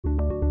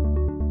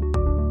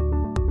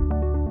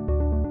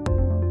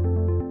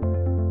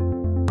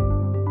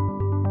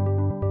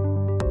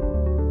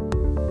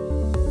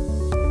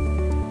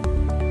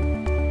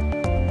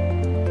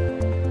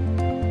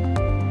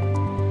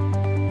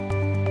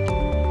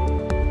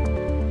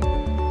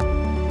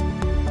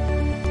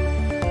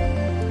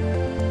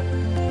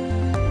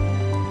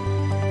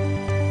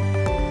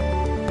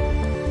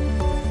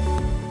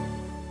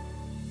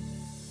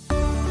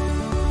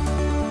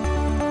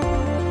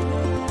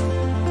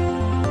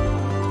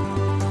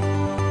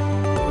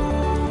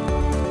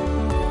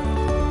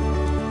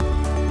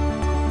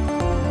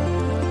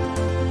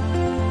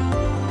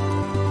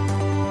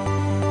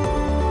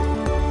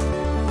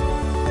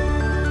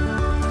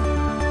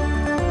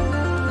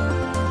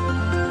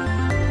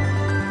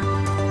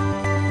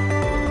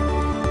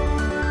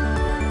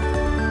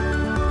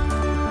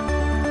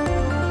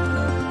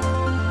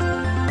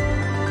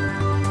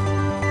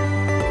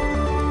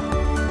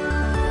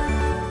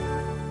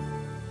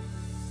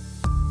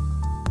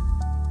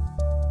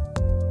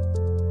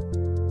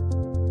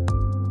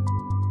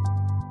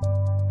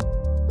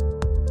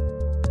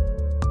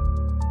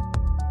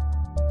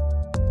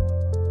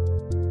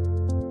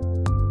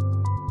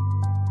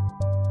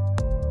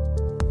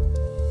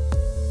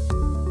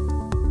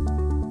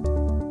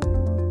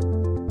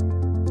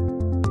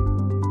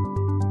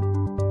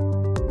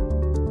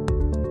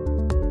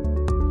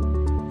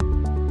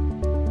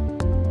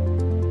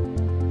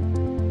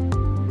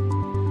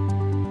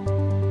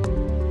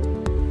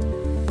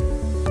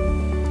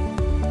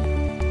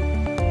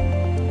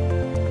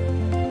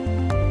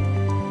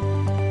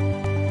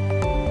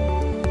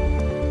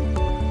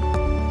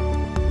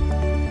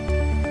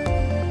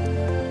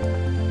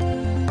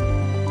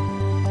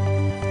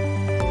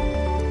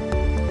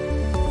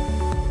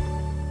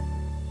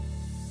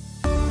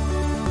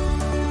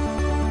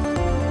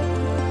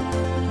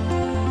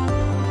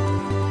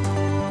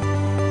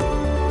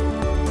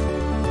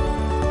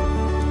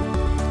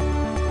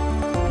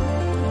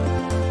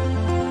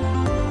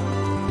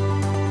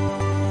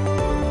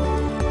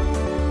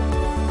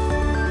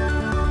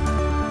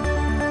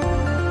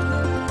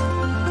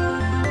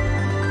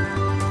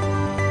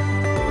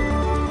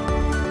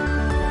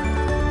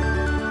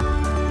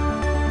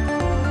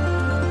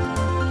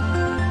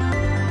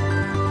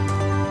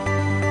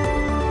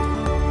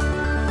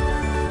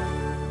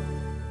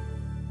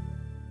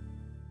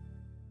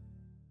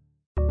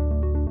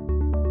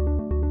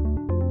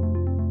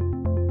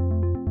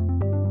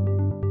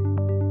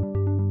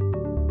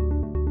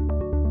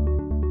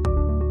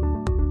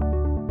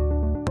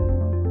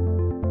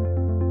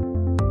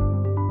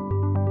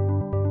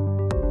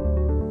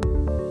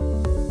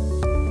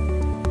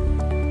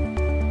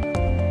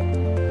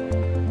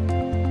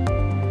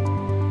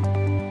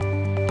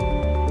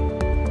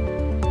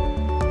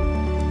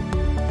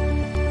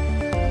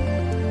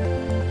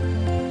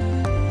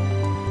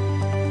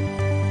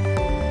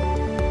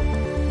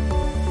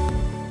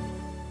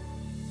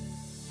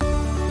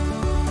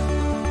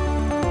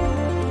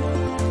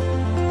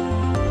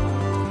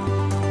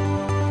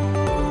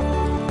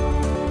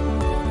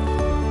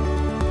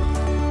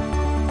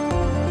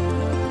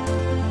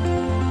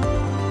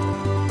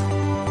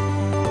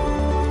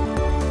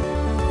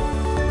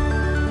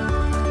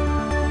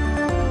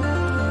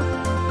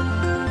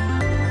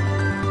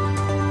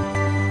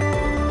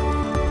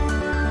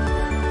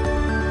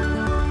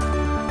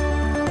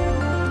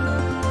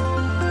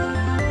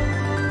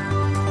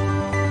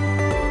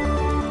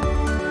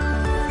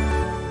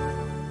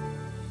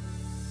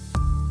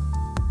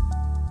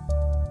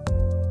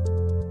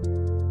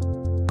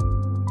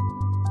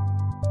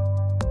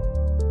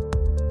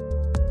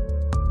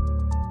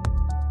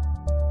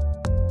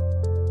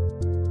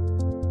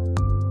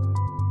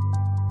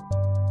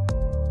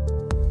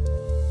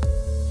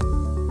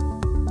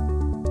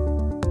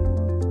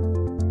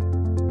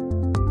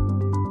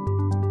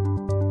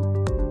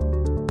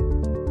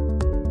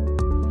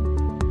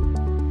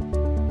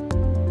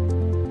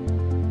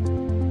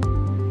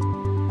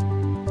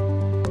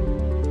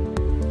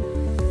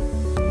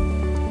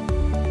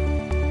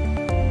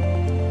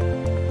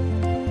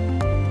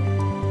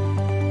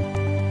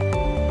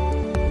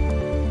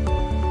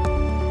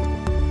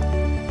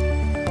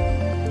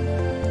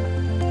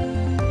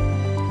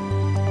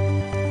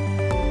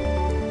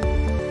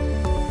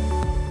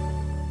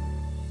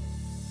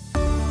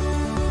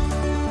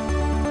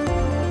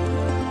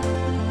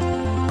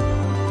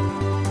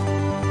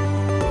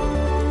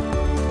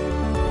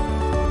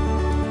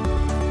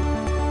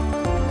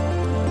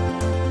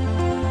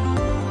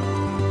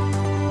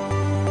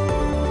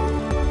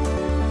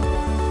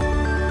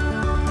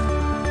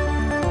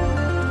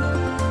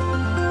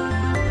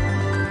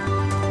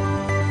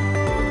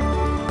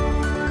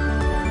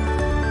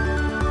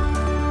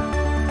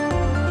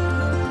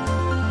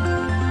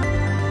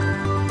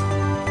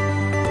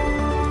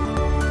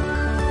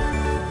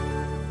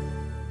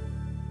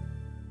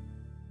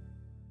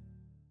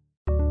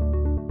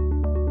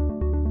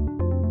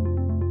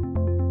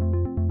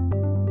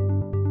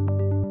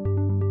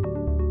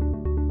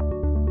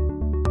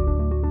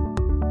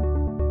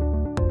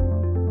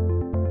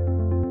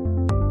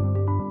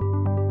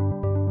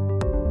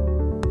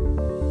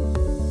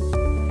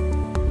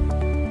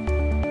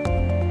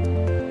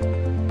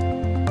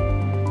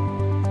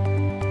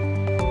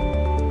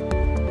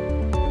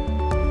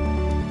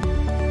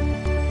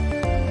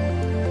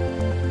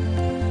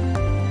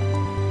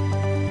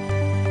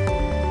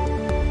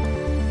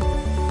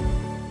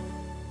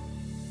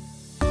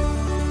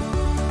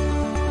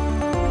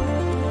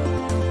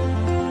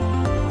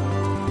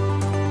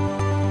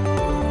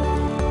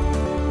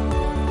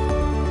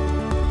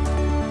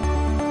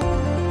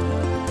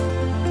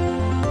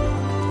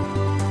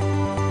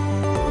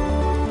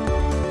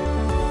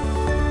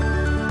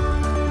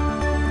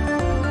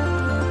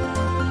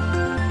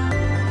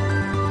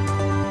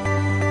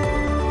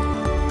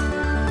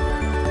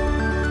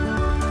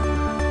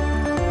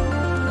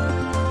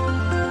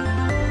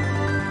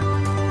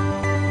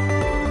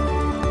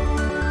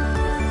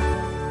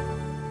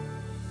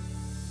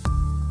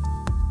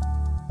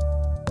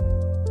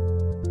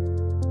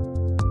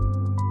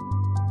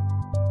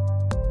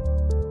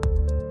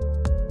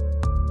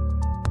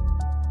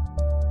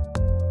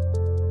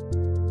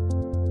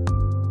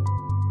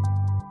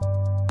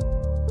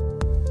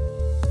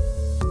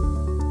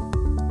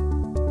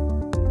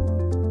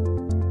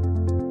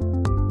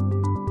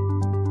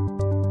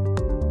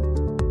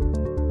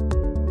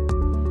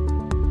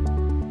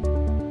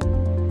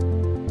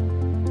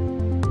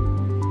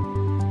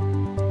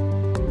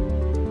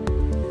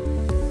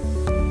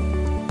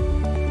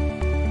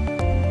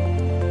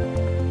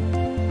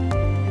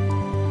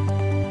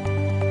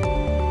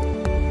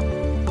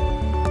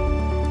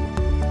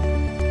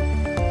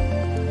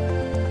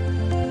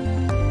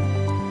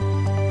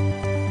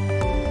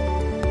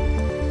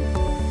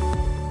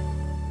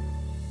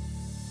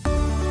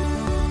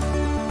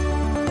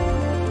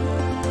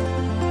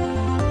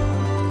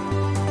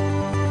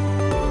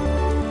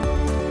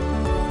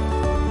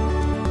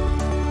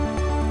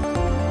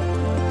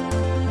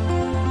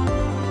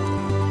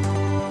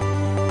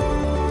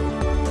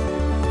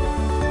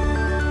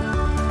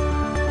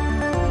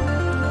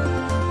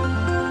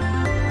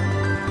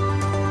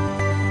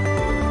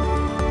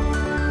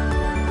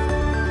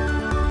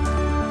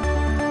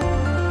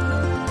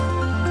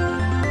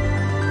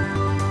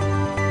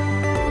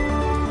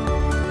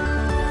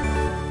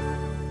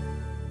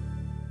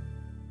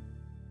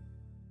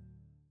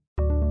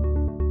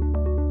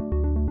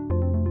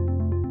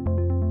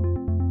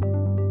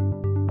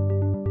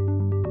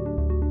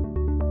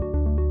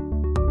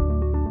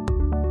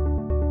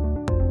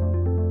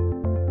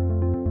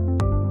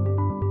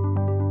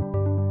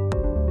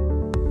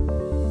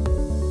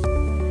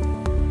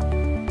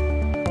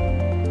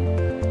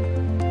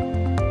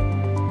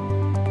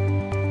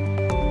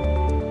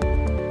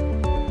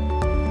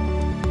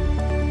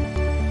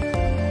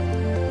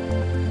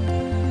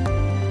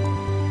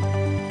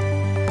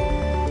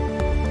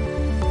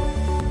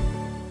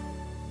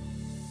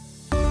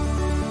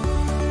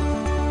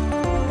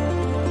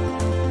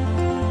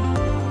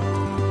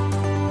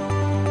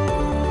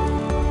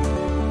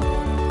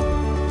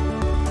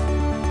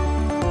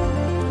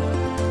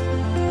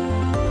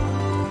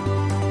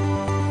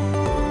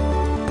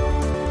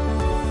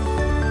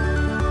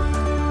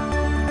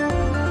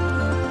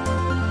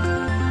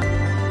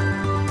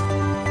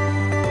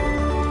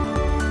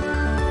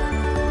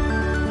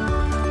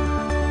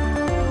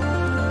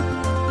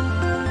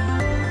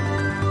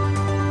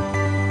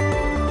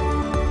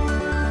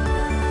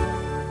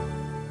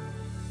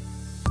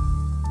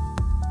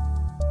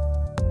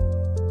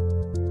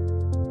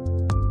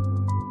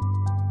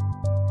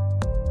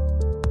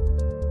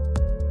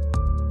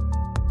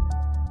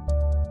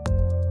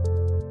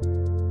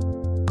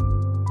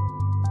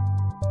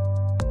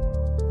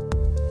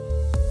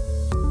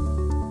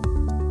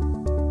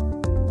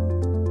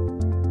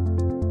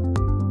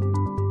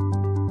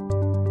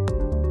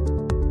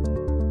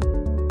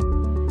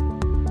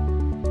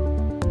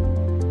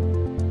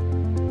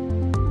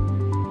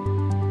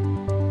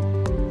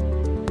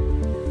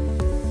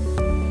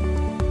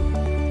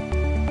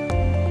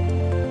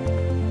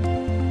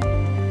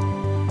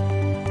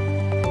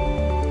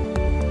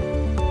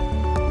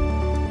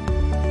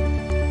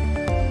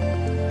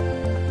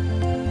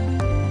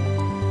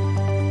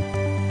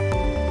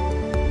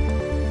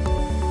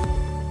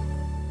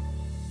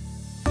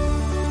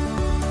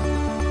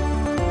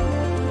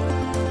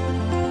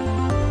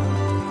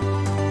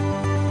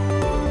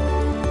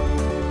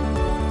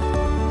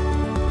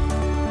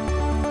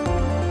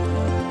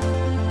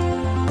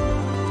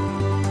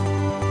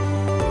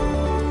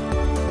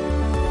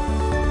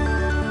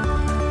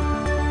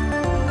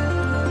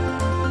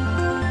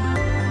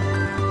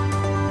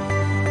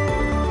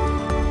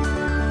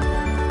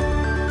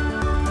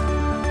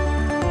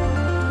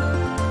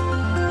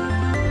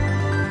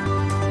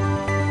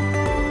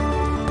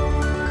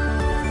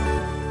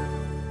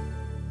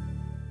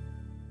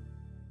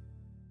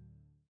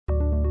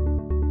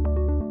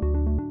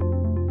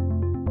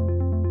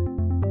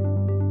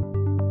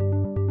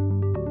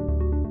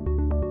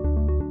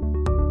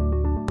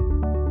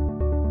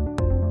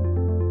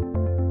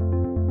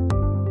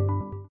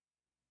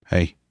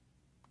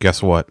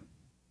Guess what?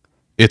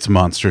 It's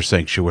Monster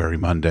Sanctuary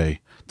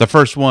Monday, the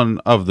first one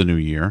of the new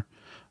year.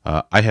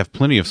 I have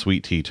plenty of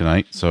sweet tea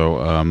tonight,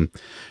 so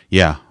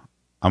yeah,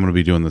 I'm going to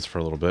be doing this for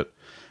a little bit.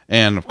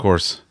 And, of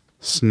course,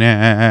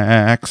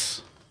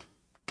 snacks.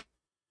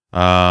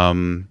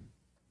 So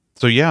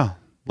yeah,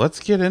 let's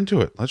get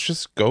into it. Let's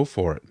just go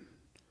for it.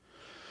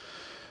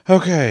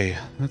 Okay,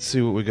 let's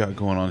see what we got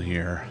going on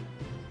here.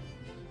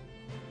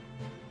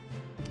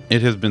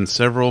 It has been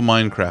several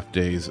Minecraft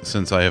days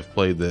since I have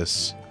played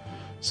this,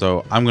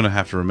 so I'm going to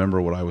have to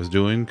remember what I was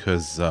doing,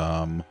 because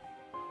that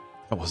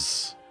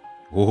was...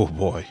 Oh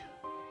boy.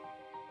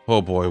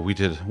 Oh boy, we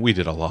did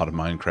a lot of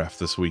Minecraft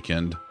this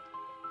weekend.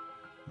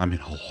 I mean,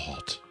 a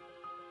lot.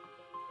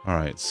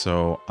 Alright,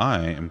 so I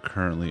am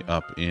currently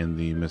up in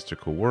the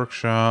Mystical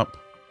Workshop.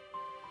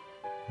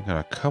 I got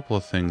a couple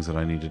of things that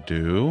I need to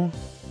do.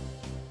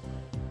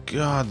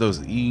 God, those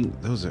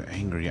are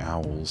angry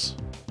owls.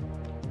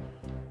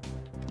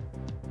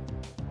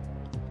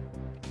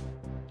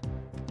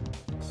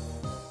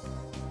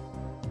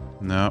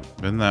 Nope,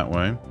 been that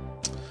way.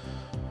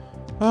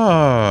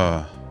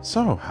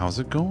 So how's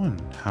it going?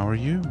 How are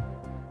you?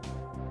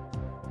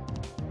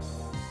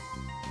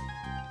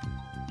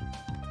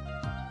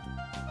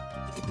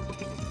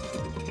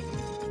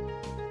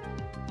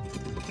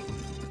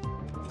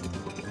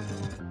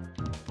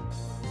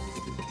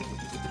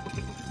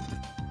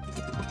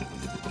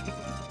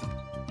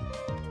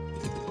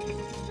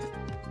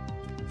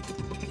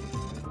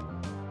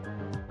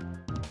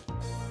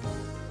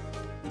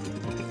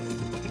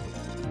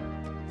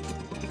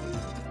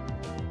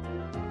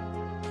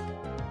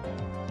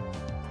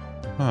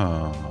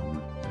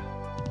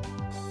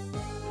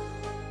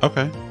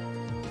 Okay.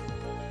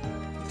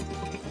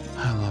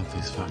 I love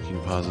these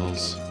fucking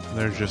puzzles.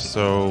 They're just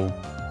so...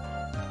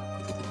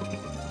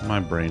 My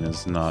brain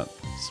is not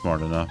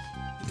smart enough.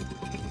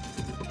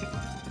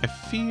 I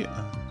feel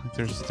like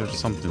there's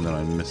something that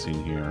I'm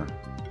missing here.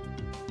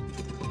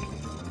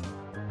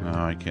 No,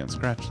 I can't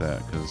scratch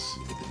that because...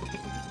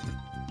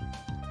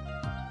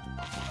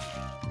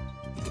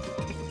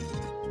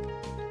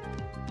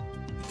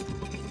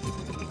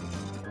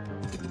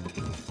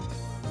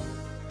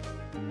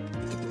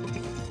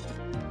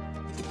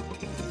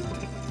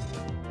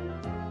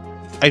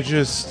 I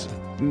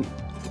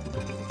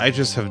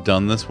just have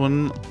done this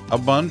one a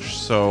bunch,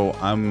 so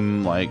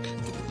I'm like,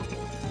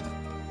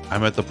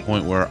 I'm at the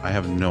point where I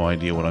have no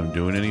idea what I'm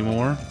doing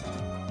anymore.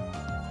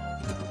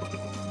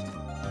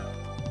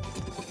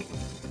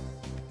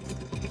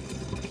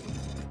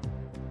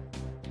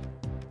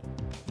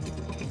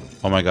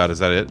 Oh my god, is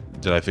that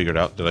it? Did I figure it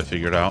out? Did I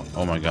figure it out?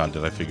 Oh my god,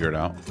 did I figure it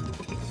out?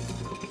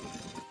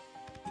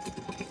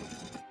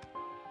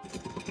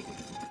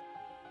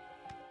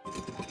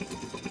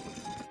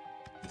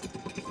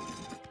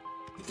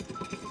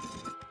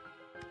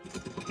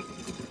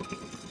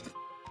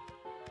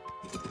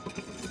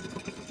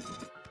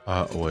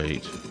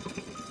 Wait.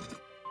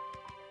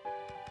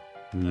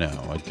 No,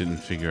 I didn't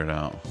figure it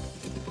out.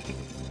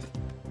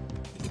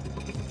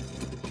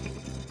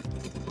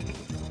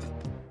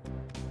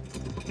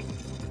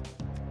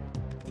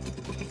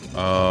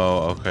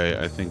 Oh, okay.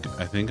 I think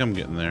I'm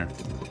getting there.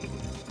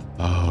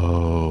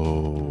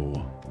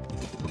 Oh.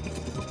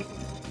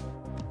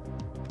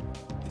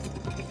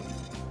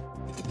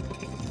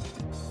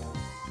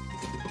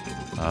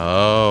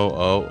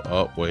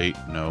 Oh, wait.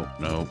 No.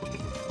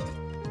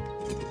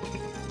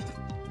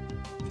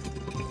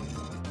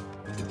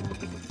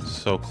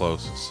 So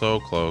close, so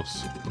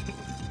close.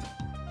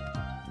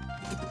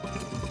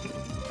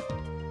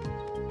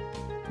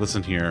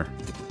 Listen here.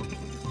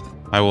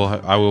 I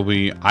will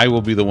be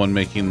the one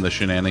making the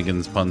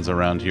shenanigans puns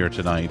around here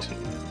tonight.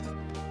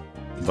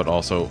 But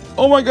also,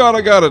 oh my god,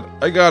 I got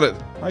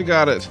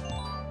it.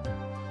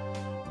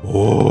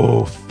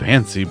 Oh,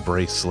 fancy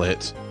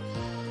bracelet.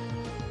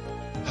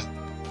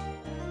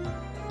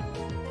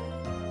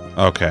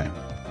 Okay.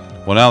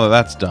 Well, now that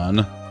that's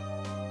done,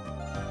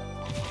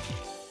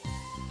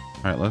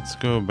 alright, let's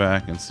go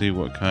back and see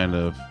what kind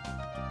of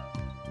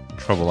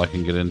trouble I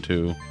can get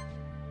into.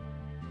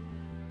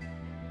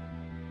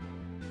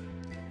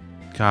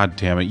 God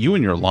damn it, you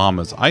and your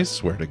llamas, I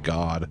swear to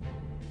God.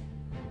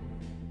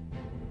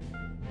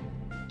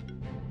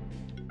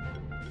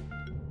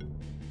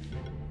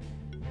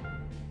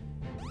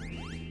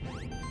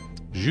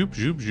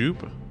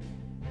 Zoop.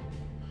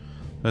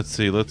 Let's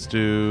see, let's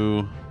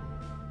do...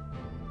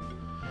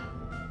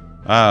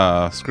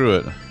 screw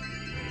it.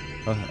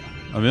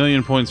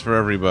 1,000,000 points for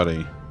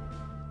everybody.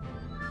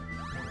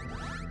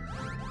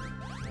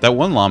 That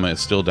one llama is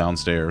still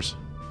downstairs.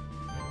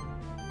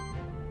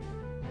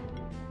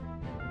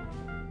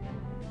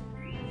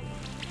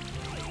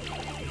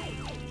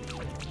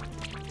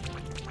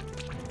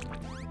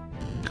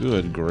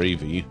 Good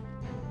gravy.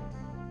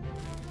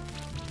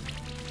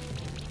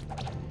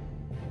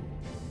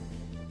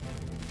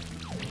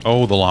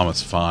 Oh, the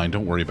llama's fine.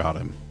 Don't worry about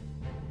him.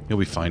 He'll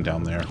be fine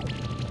down there.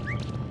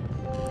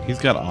 He's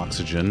got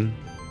oxygen.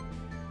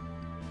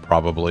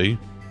 Probably.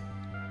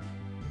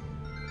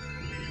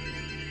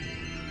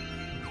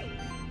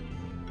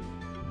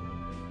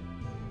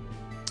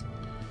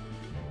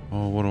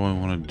 Oh, what do I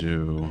want to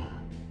do?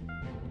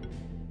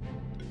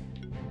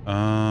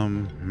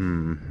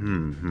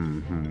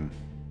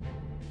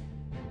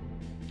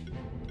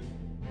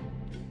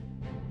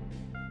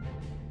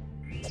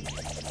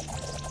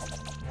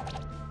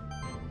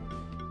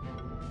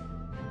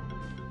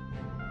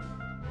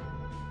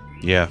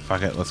 Yeah,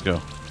 fuck it, let's go.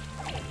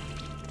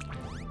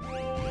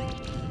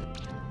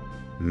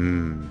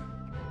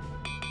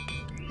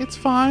 It's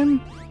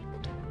fine.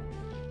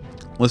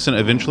 Listen,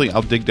 eventually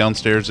I'll dig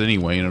downstairs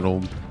anyway and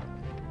it'll,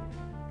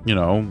 you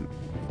know,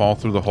 fall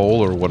through the hole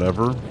or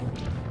whatever.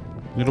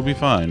 It'll be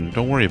fine.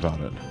 Don't worry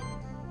about it.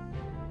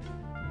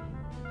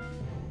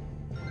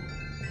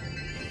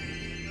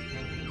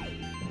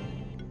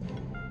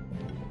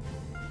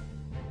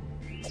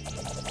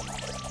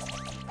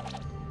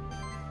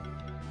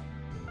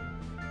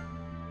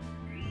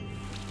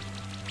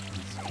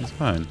 It's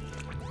fine.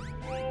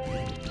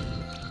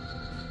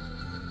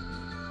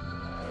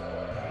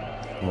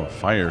 Oh, a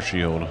fire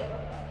shield.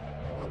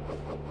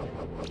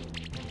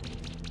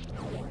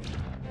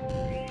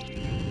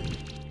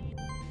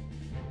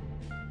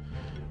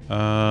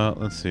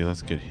 Let's see.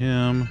 Let's get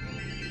him.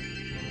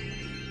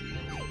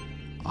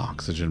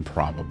 Oxygen,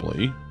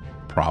 probably.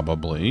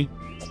 Probably.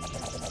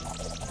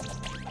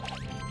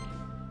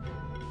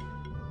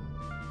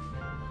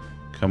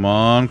 Come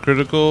on,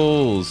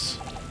 criticals.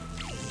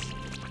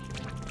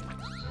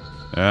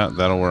 Yeah,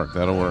 that'll work.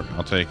 That'll work.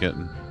 I'll take it.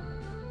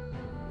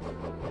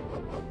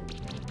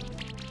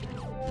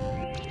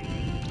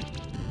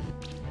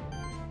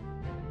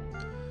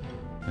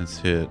 Let's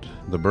hit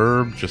the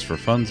burb just for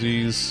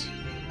funsies.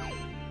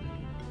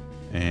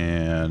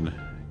 And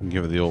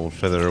give it the old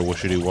feather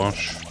wishity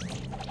wash.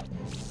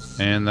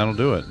 And that'll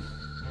do it.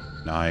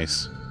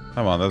 Nice.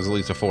 Come on, that was at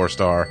least a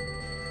 4-star.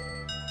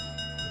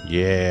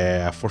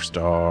 Yeah,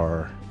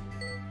 4-star.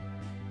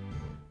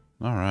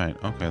 Alright,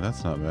 okay,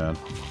 that's not bad.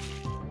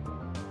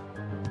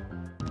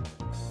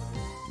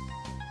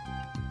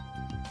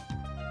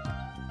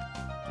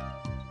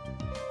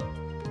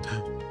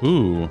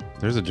 Ooh,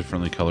 there's a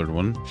differently colored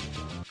one.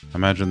 I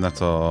imagine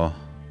that's a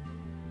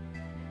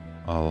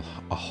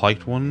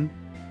white one.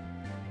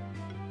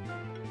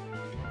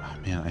 Oh,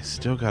 man, I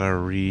still gotta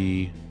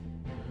redo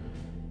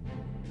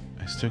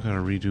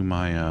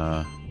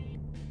my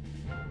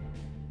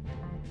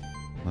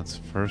let's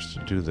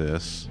first do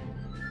this.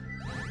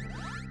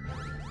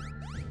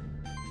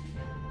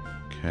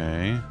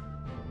 Okay.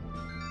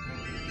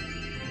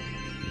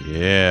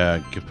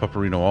 Yeah, give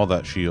Pupperino all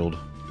that shield.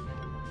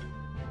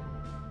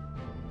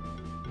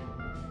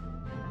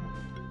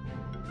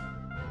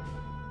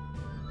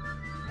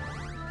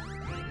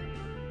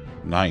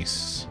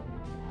 Nice.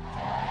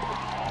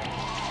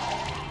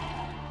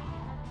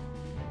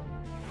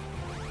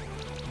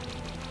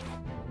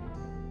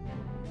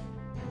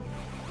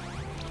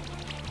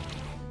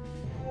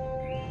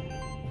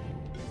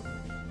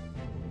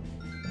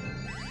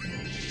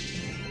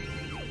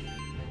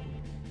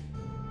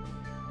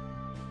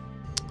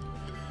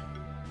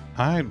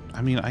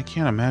 I mean, I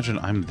can't imagine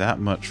I'm that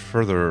much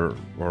further,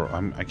 or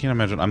I can't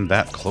imagine I'm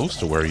that close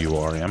to where you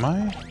are, am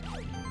I?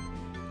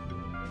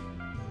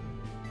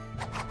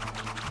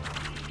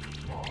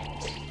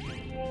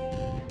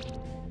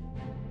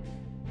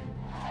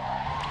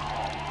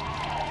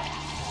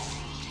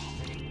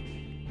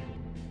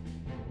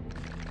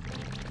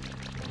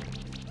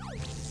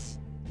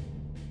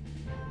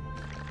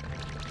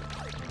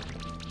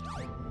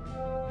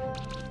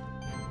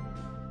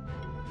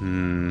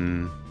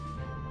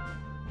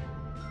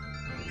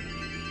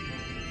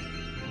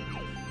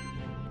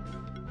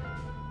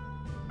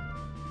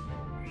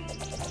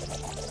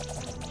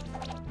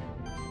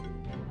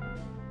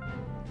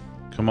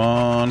 Come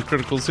on,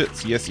 critical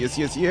hits. Yes, yes,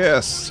 yes,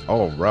 yes.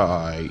 All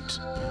right.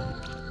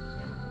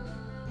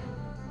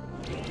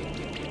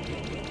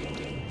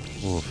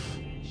 Oof.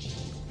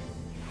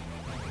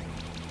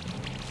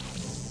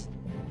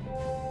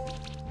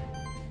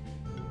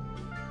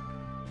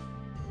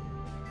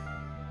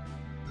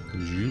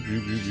 Zoop,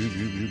 zoop, zoop, zoop,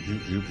 zoop,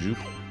 zoop, zoop, zoop.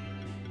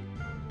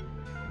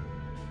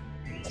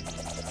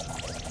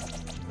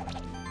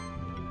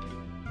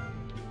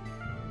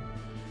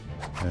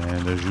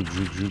 And a zoop,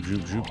 zoop, zoop,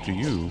 zoop, zoop to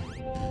you.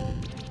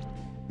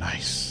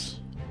 Nice.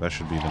 That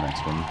should be the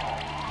next one.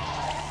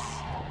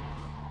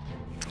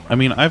 I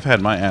mean, I've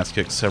had my ass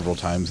kicked several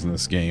times in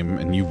this game,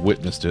 and you've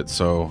witnessed it,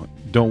 so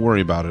don't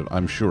worry about it.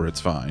 I'm sure it's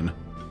fine.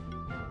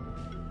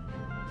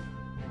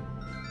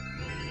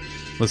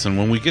 Listen,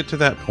 when we get to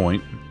that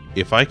point,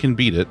 if I can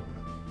beat it,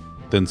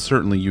 then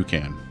certainly you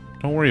can.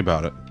 Don't worry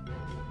about it.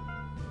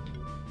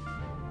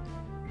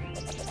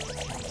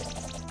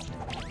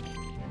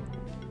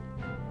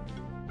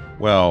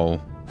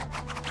 Well,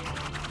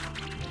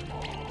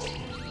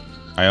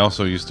 I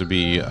also used to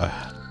be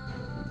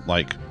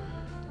like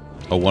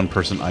a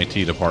one-person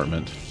IT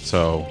department,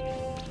 so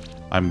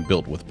I'm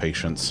built with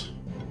patience.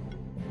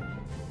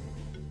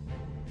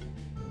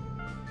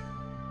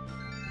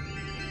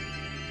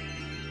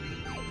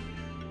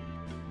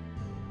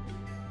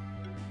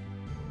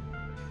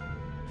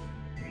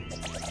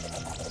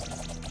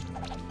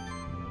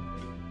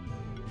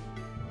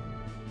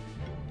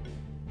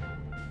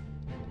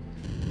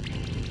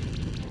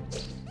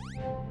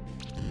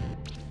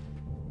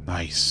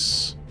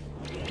 Nice.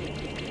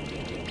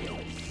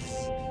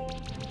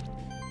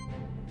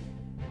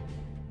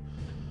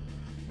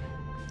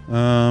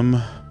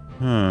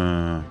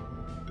 Huh.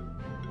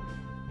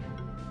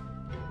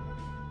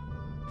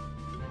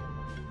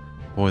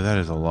 Boy, that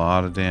is a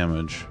lot of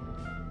damage.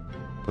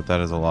 But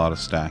that is a lot of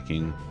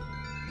stacking.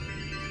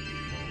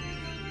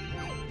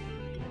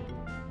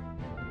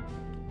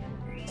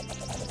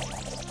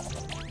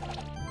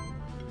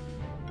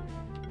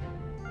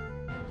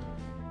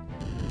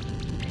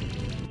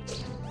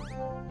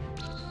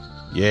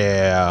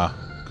 Yeah.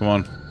 Come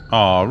on.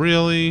 Aw,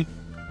 really?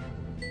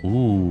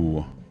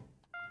 Ooh.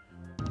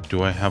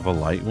 Do I have a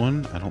light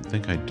one? I don't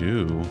think I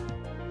do.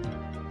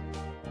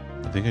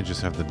 I think I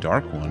just have the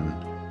dark one.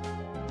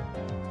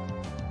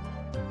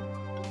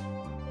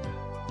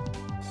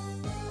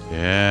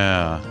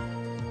 Yeah.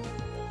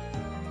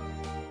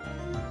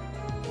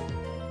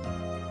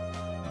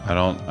 I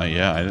don't...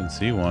 yeah, I didn't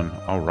see one.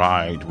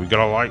 Alright, we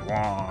got a light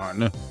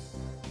one.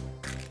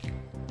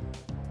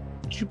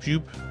 Joop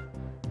joop.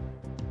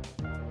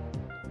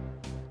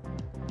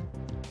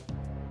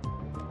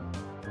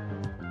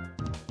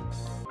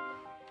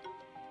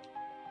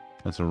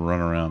 Let's run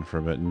around for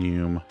a bit.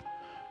 Noom.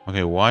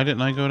 Okay, why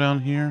didn't I go down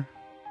here?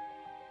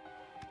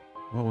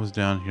 What was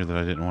down here that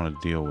I didn't want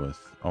to deal with?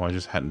 Oh, I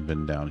just hadn't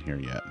been down here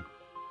yet.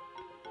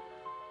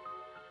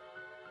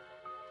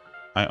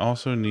 I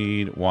also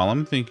need, while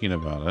I'm thinking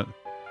about it,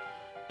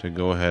 to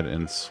go ahead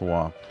and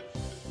swap.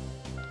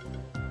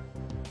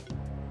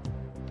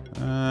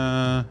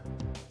 Yeah,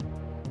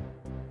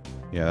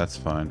 that's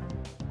fine.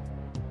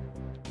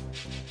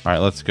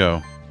 Alright, let's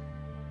go.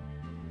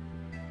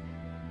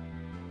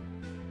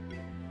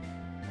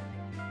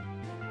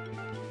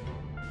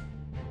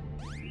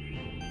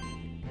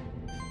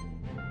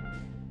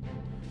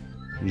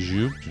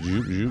 Zoop,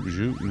 zoop, zoop,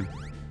 zoop.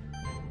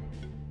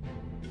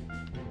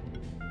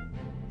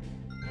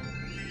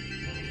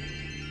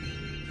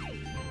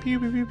 Pew,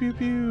 pew, pew, pew,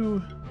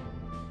 pew.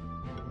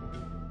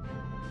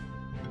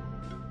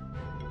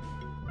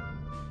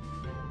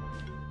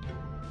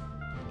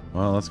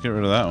 Well, let's get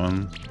rid of that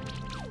one.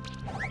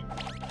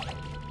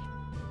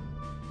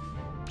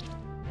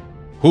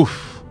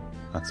 Woof!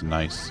 That's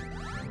nice.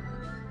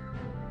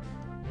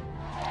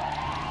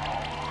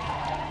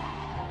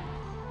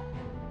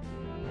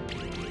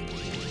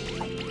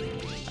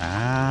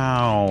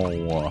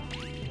 Ow!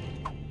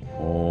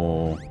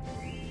 Oh,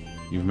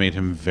 you've made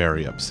him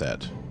very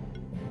upset.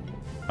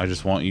 I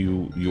just want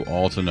you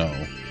all to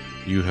know,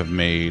 you have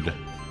made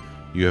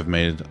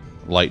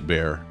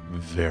Lightbear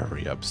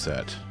very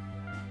upset.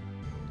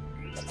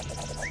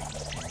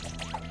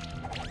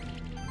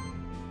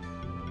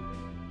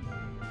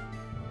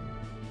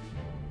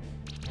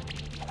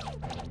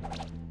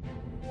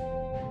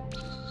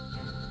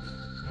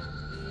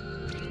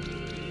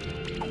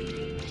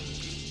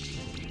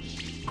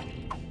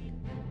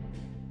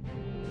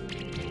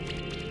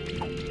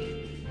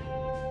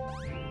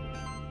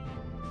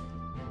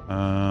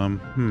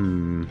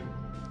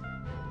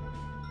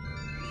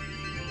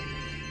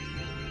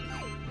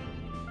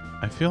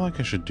 I feel like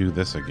I should do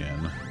this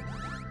again.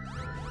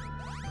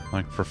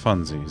 Like for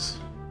funsies.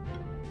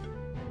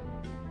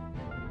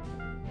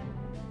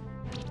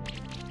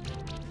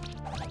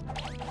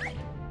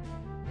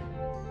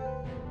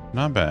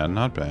 Not bad,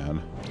 not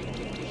bad.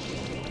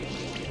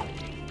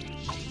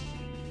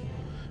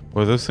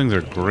 Boy, those things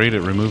are great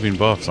at removing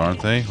buffs,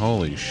 aren't they?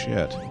 Holy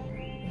shit.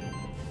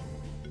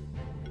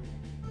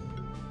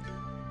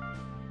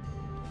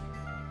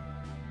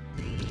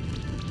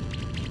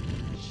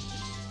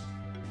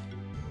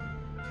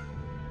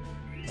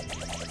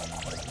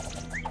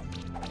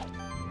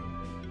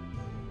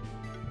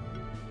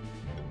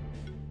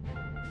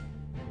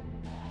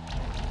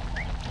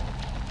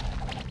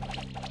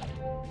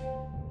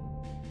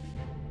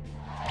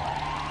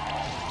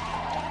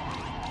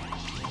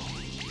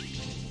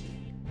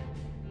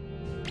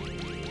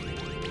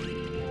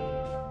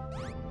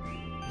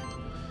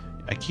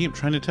 I keep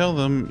trying to tell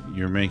them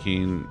you're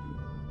making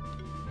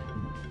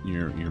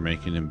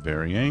him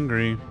very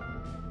angry.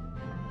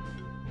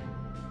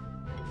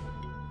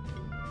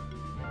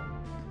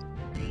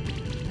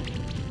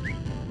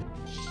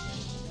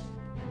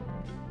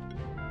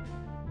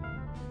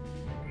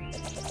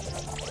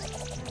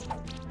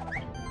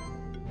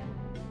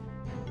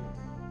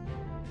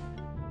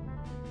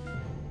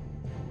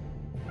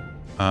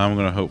 I'm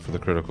gonna hope for the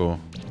critical.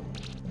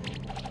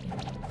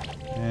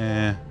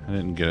 I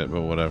didn't get it,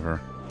 but whatever.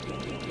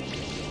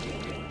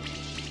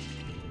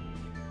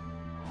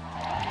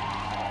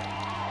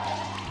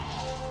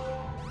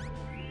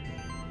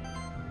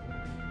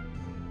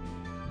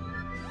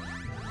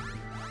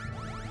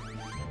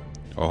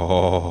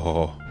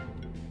 Oh,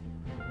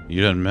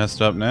 you done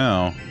messed up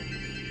now.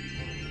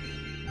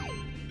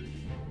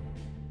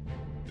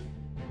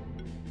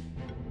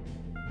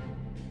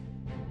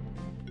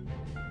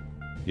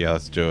 Yeah,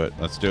 let's do it.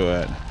 Let's do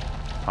it.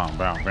 Bam,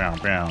 bam, bam,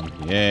 bam.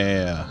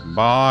 Yeah.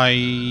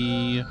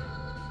 Bye.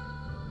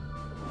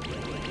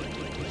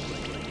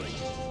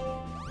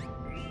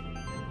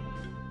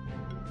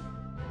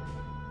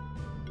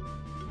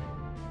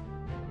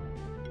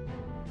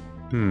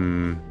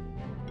 Hmm.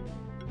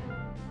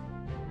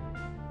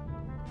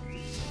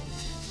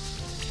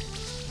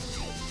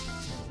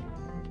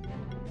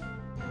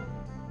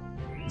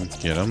 Let's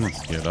get him,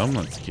 let's get him,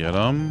 let's get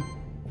him.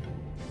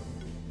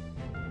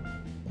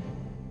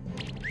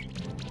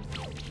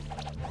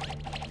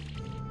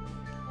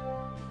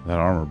 That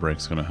armor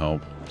break's gonna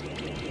help.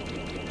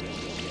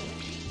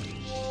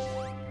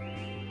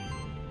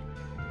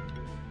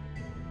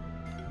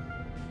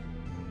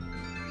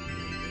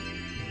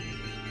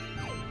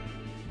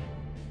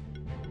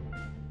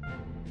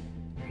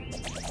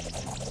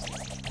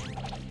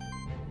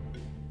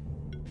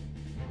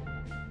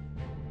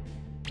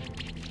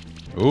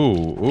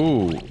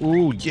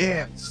 Ooh,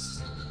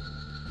 yes!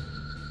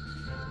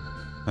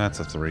 That's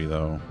a 3,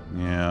 though.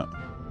 Yeah.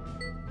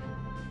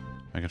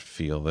 I could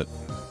feel it.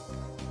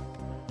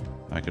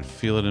 I could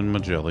feel it in my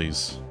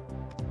jellies.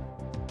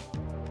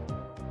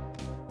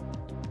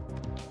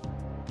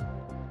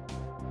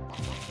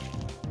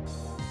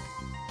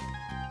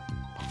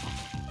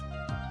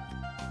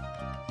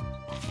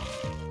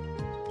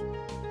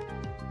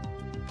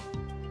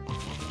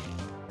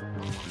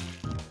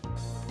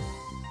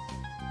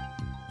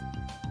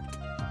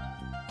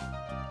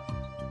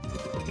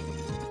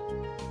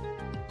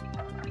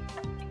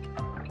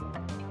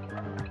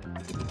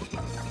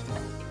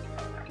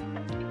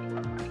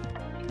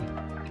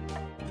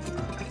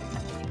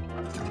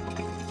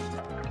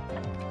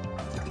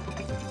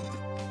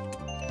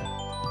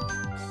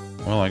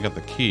 Well, I got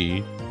the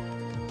key.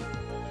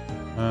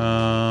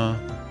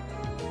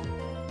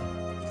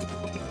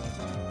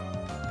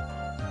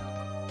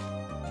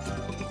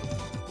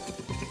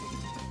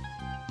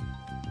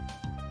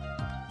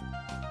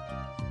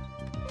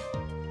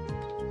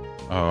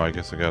 Oh, I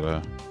guess I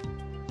gotta...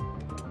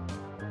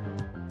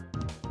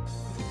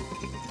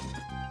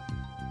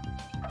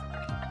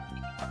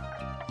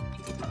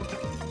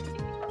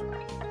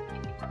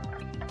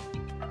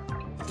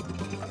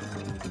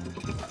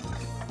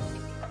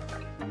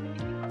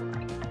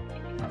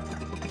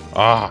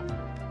 Ah!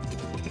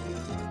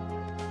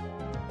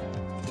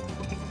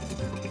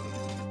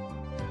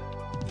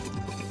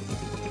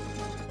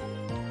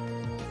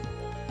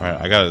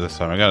 Alright, I got it this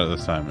time. I got it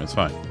this time. It's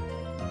fine.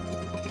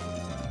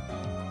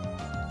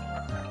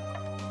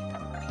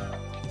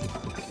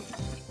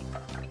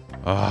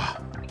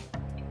 Ah.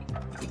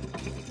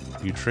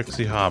 You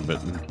tricksy hobbit.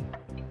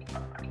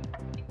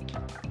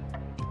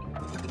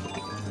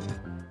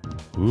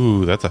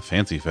 Ooh, that's a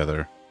fancy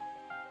feather.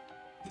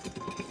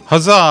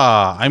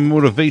 Huzzah! I'm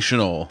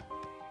motivational.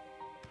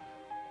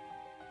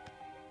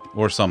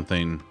 Or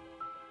something.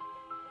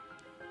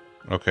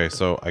 Okay,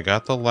 so I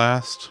got the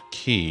last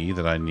key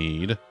that I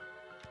need.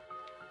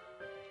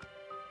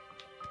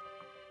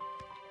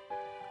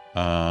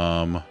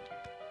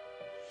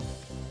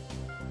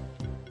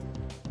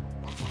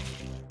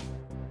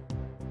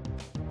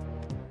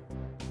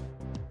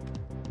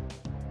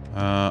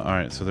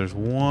 Alright, so there's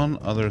one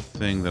other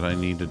thing that I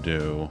need to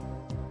do.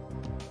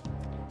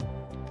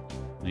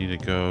 I need to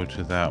go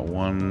to that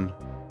one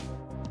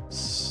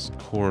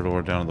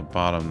corridor down at the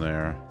bottom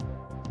there.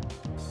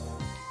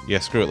 Yeah,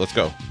 screw it. Let's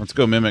go. Let's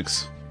go,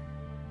 mimics.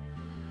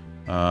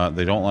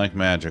 They don't like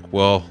magic.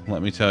 Well,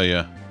 let me tell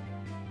you.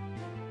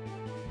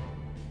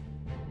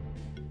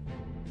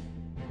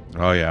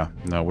 Oh, yeah.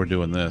 No, we're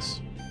doing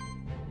this.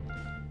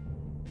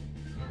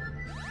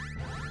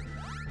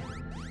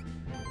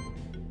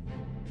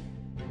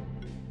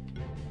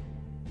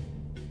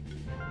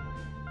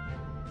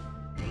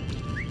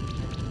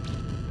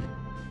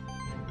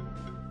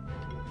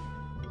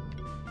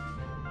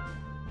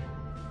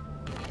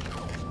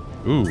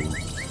 Ooh.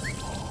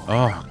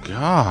 Oh,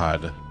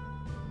 God.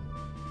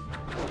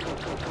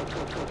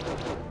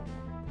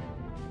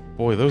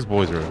 Boy, those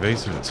boys are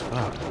evasive as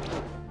fuck.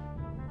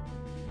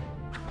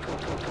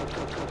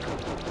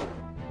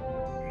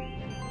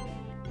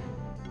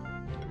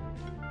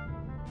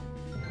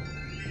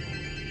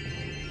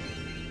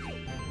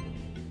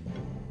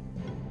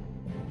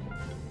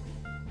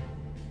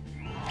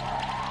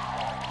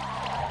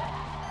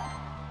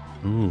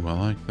 Ooh, I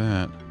like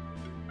that.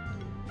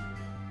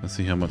 Let's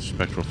see how much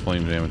spectral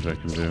flame damage I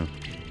can do.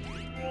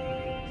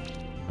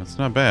 That's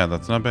not bad,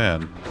 that's not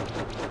bad.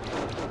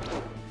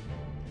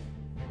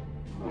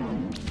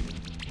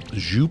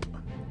 Zoop.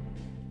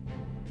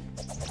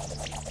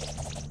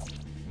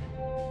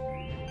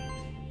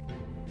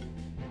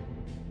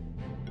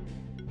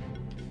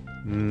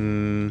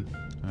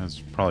 That's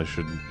probably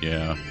should,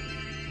 yeah.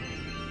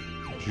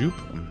 Zoop.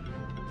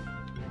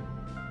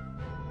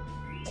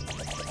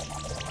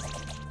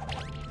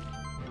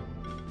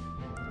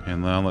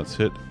 And now let's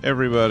hit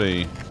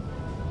everybody.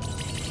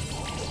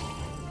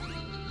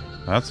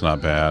 That's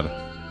not bad.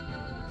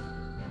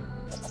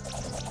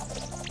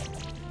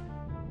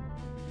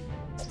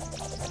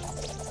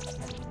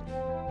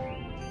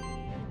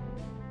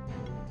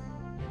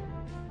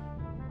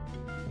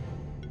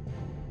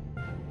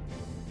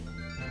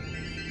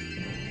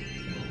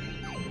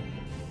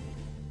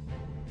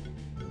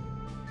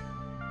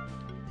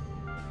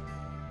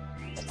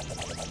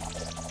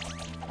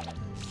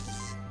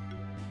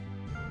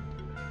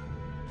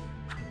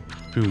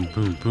 Boom,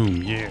 boom,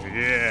 boom. Yeah,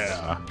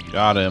 yeah.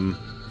 Got him.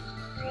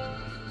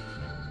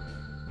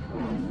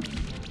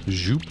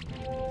 Zoop.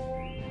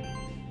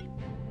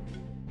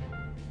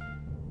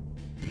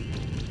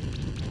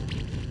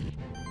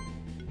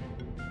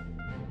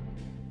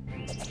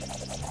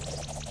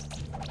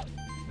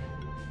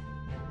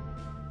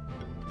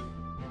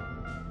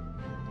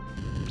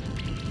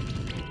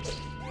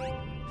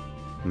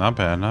 Not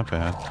bad, not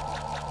bad.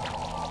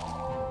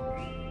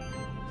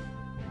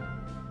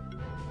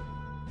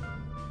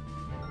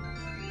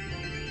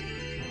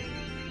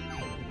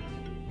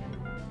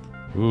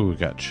 Ooh, we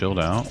got chilled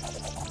out.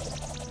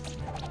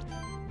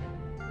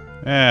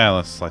 Yeah,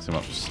 let's slice him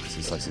up.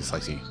 Slicey,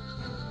 slicey, slicey.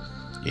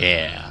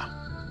 Yeah.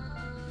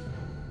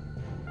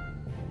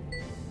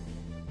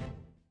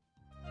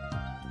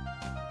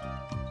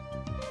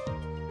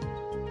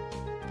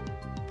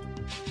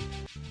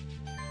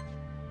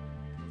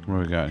 What do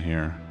we got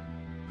here?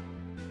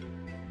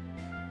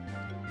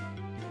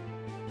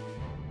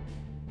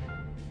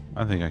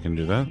 I think I can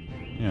do that.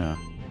 Yeah.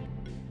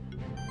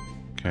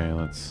 Okay,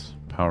 let's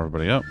power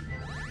everybody up.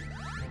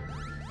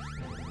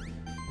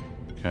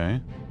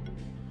 Okay.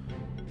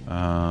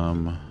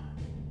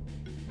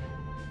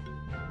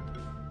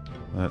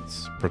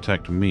 Let's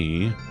protect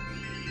me,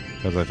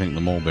 because I think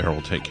the mole bear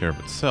will take care of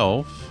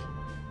itself.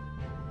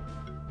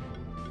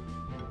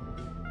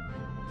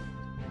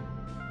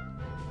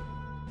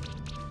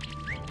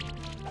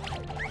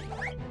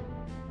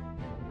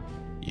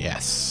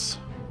 Yes.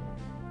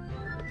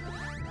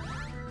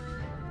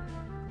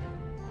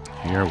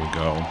 Here we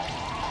go.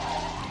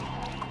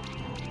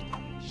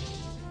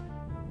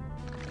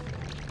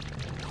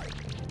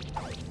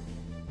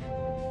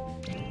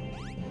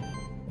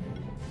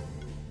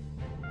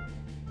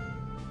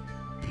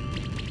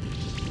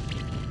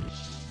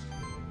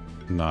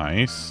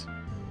 Nice.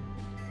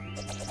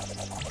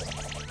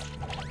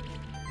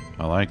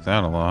 I like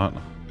that a lot.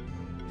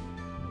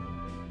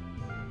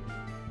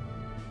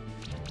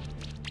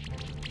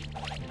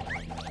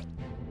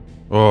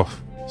 Oh,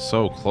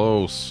 so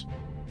close.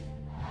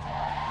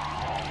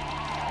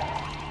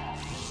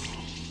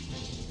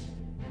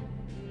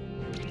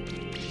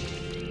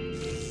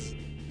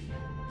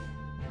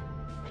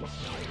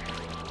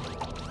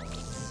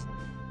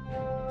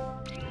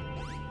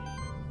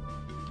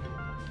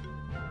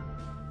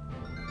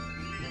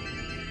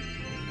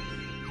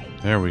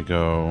 There we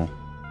go.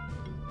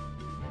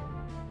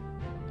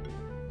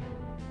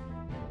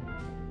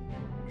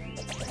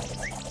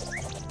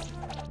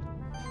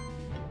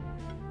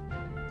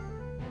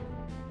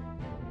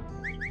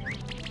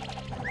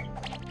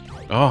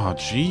 Oh,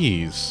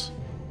 jeez.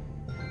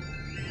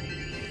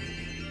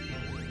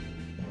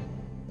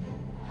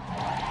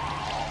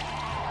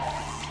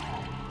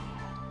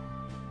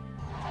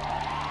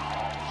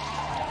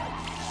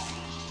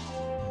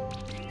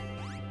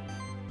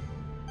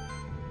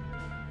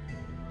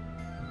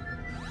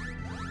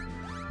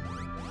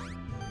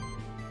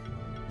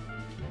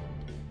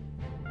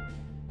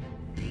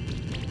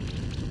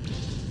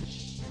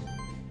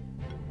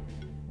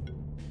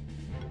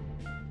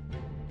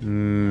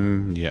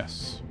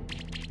 Yes.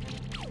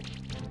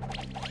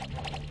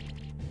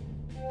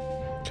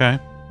 Okay.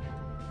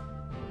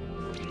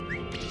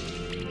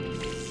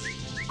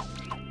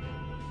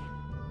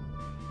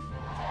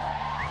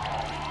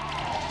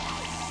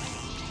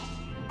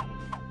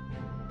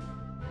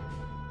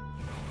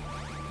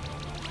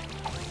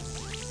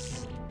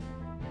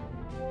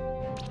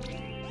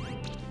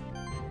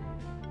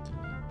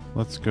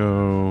 Let's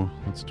go.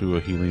 Let's do a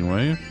healing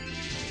wave.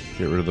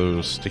 Get rid of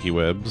those sticky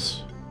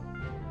webs.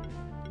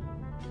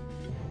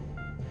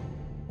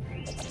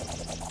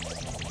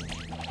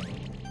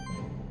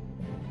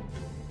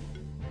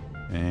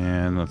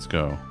 And let's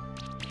go.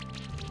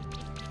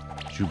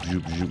 Zoop,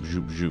 zoop, zoop,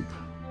 zoop, zoop.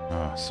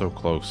 Ah, so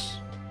close.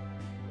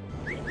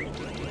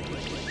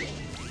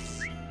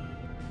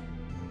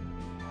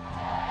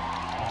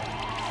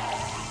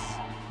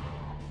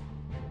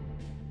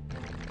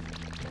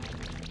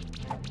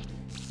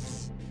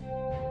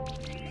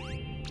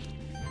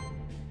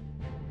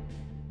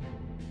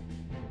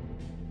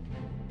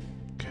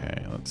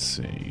 Okay, let's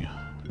see.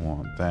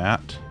 Want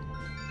that.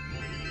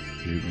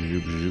 Zoop,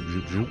 zoop, zoop,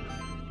 zoop, zoop.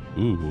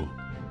 Ooh.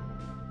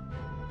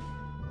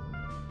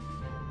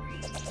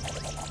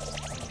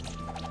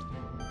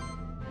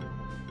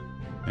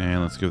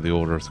 And let's give the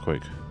old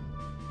earthquake.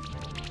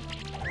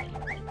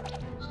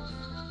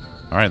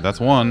 Alright, that's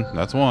one.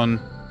 That's one.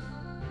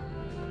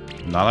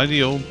 Not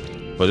ideal,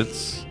 but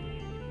it's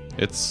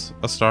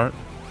a start.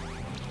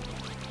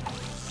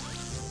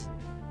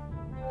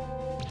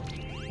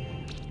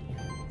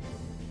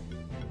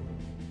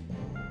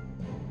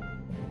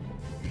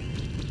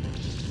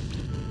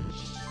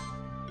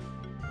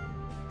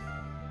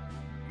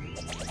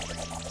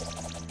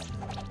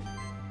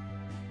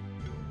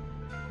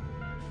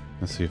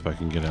 Let's see if I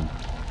can get him.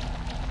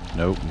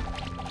 Nope.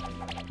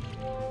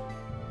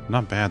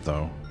 Not bad,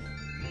 though.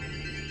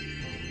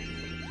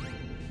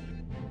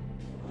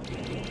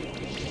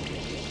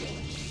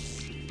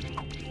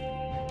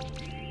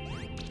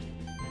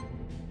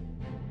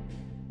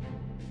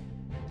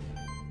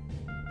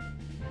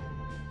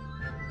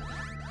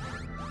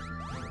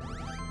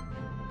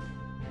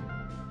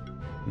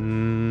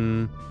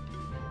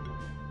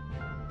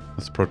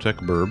 Let's protect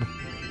Burb.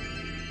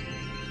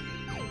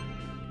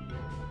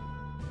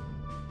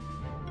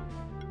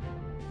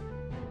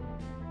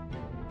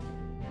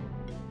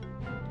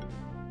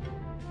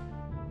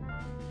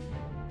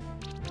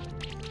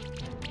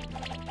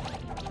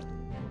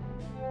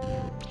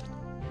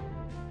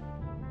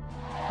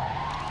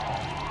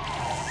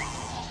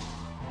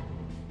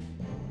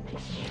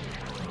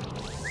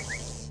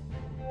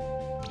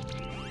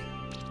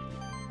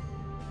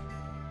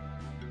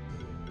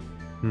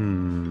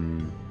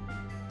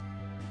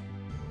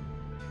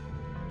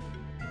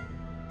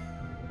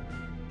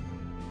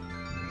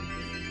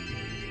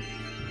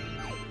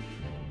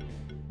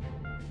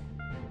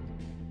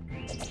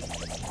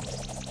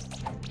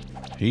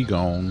 He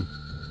gone.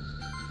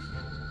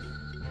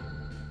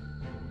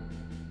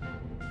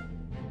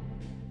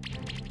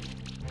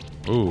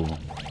 Ooh.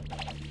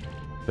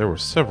 There were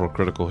several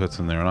critical hits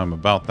in there, and I'm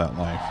about that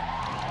life.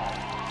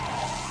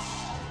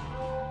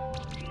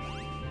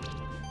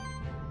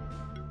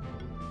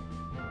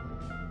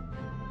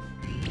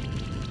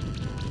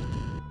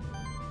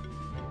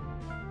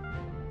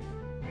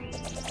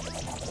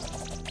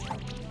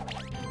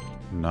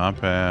 Not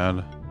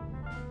bad.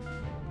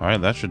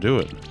 Alright, that should do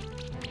it.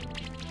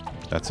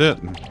 That's it.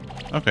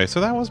 Okay, so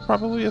that was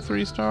probably a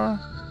 3-star.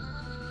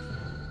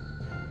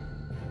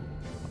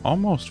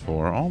 Almost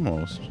 4,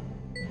 almost.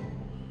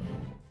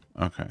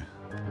 Okay.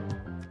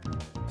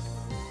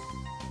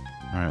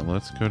 Alright,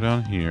 let's go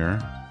down here.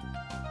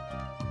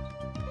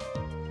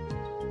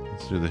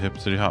 Let's do the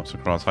hippity hops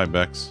across. Hi,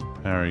 Bex.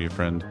 How are you,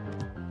 friend?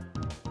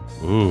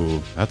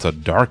 Ooh, that's a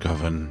dark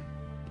oven.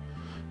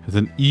 It's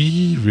an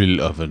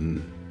evil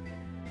oven.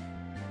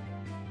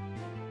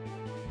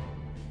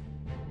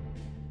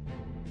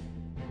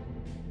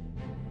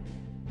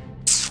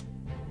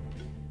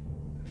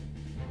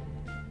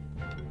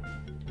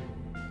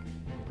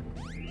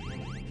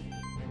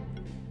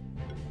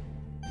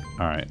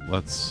 Alright,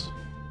 let's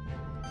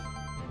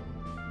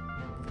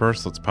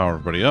power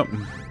everybody up.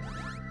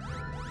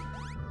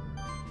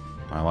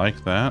 I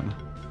like that.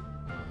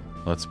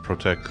 Let's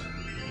protect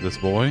this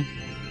boy.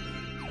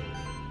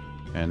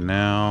 And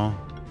now,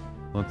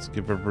 let's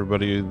give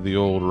everybody the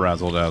old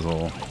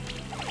razzle-dazzle.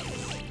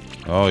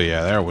 Oh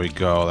yeah, there we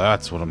go.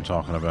 That's what I'm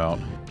talking about.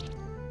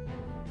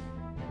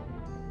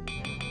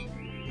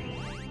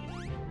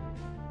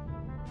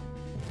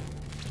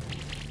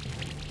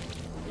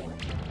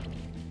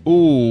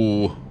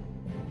 Ooh.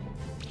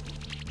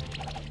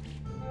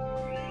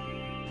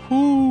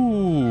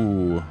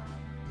 Ooh.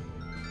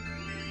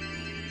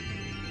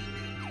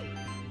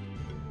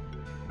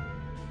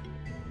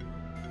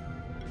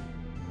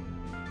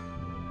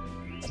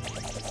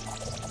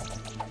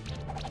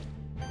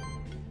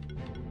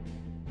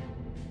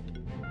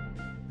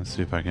 Let's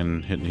see if I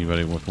can hit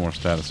anybody with more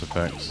status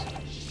effects.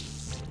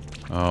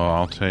 Oh,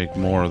 I'll take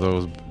more of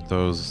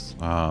those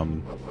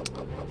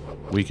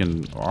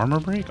weakened armor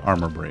break,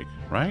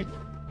 right?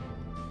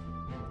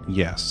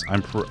 Yes,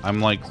 I'm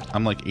like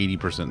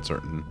 80%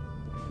 certain.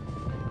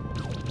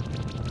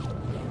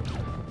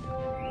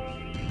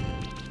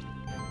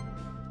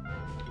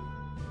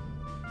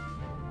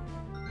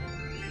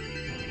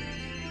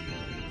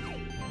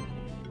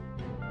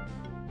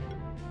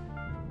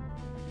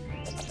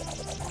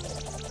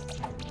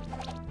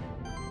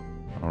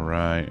 All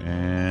right,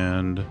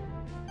 and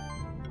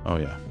oh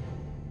yeah.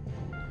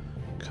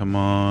 Come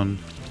on.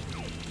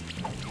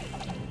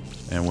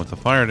 And with the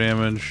fire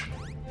damage...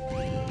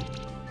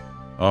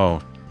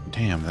 Oh,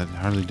 damn, that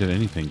hardly did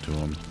anything to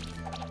him.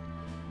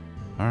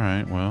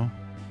 Alright, well.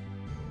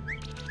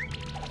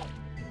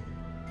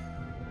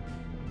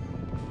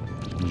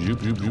 Zoop,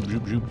 zoop, zoop,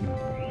 zoop, zoop.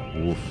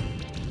 Oof.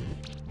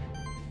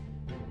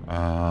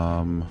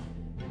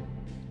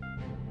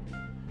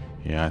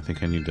 Yeah, I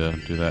think I need to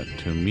do that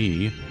to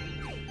me.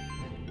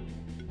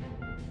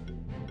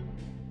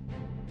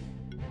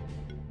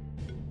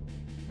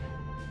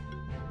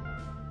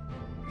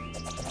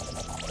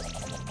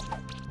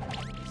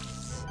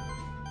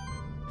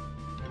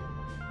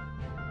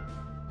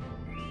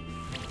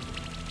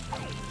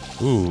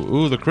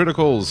 Ooh, the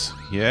criticals.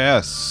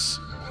 Yes.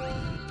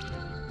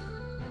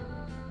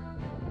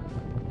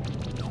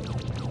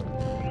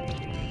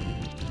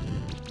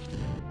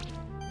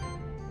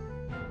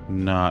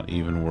 Not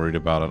even worried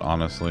about it,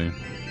 honestly.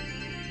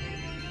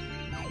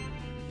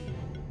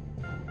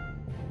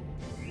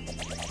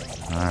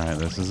 Alright,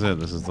 this is it.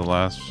 This is the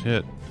last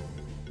hit.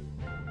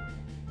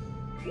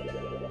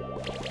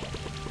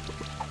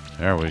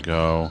 There we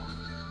go.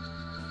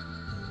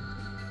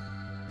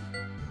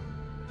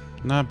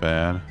 Not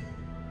bad.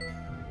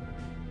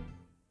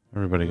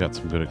 Everybody got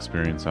some good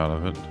experience out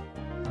of it.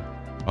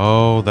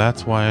 Oh,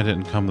 that's why I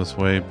didn't come this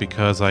way,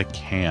 because I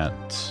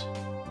can't.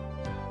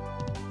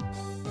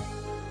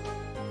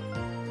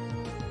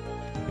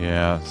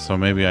 Yeah, so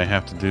maybe I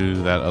have to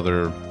do that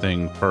other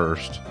thing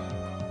first.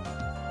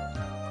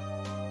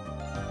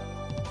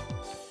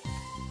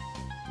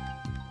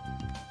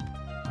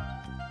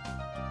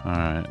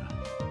 Alright.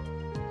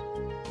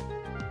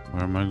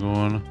 Where am I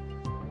going?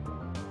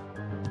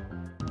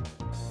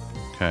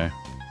 Okay.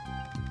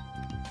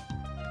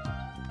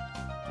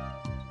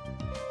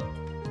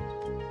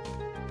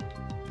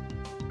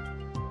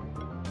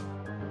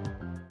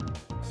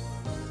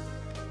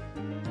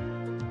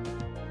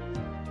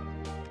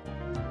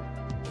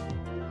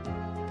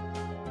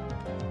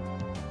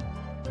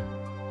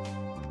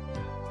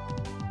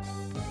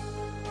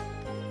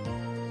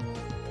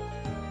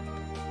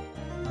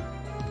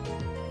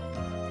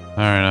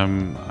 Alright,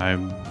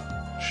 I'm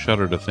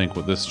shudder to think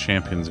what this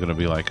champion's gonna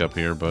be like up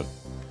here, but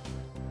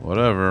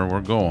whatever,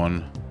 we're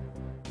going.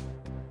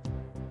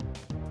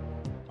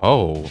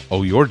 Oh,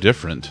 you're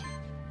different.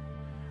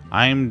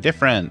 I'm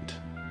different.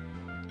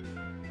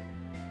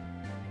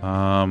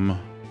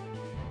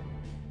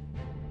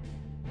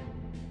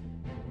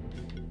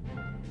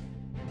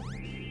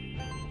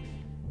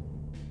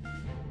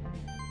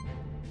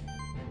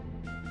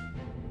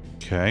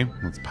 Okay,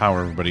 let's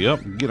power everybody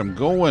up and get them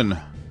going.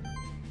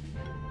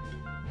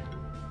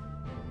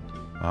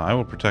 I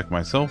will protect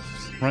myself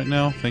right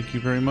now. Thank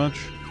you very much.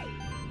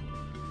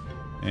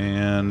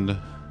 And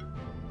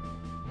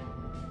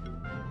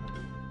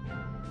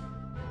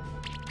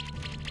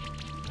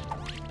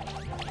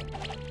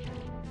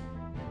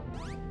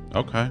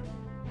okay.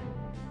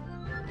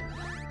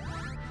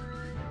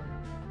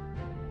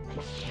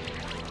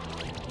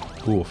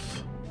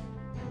 Oof.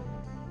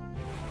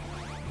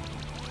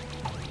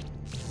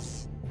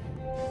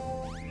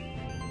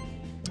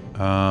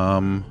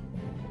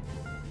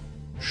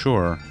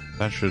 Sure.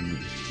 That should...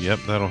 Yep,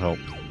 that'll help.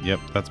 Yep,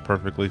 that's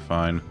perfectly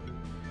fine.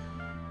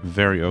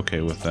 Very okay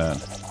with that.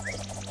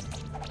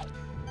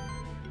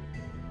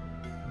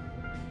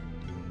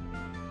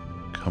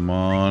 Come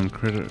on,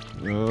 critter.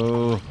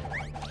 Oh.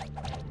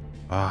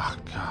 Ah,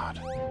 God.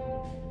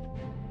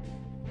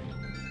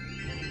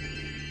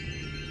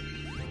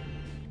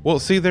 Well,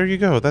 see, there you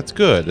go. That's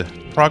good.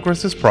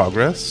 Progress is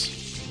progress.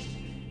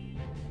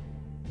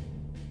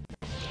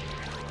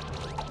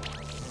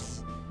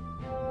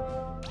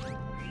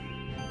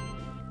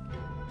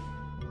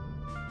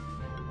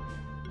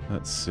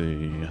 Let's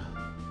see.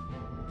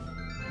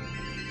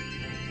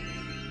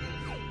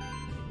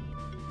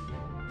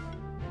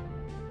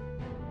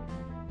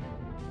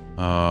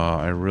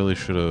 I really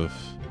should have...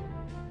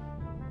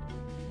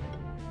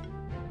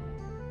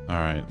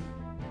 Alright.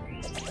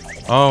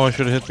 Oh, I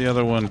should have hit the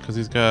other one, because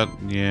he's got...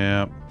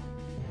 Yeah.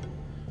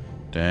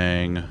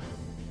 Dang.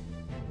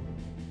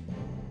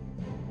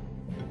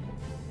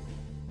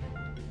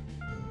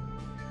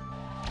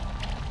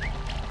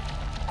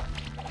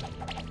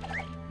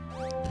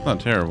 Not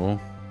terrible.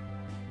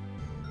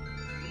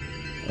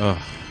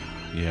 Ugh.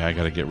 Yeah, I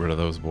gotta get rid of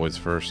those boys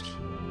first.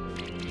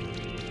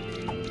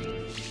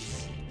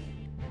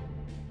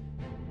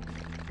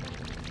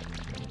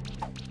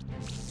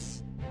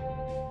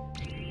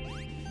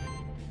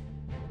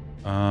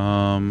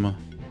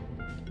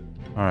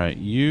 Alright,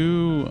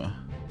 you...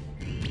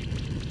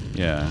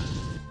 Yeah.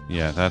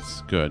 Yeah,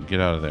 that's good. Get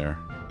out of there.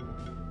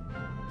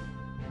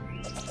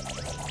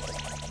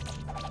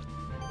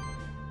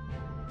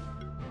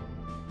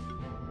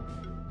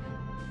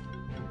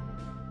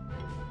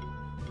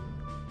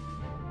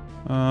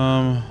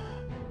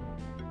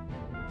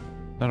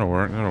 That'll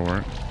work, that'll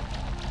work.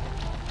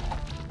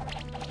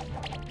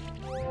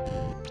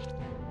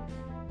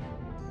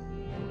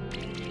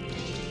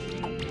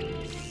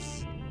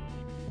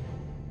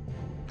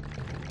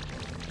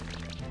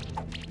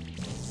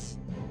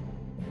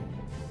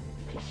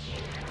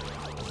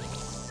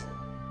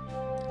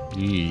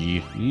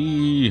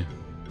 Yee.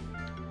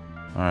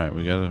 Alright,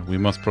 we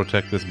must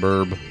protect this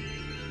burb.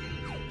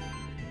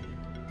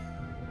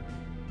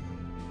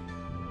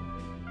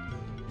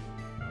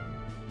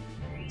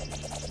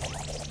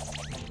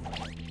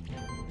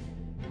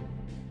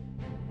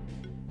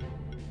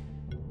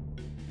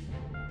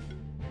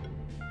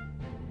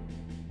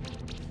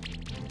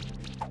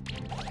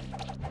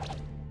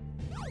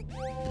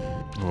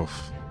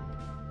 Oof.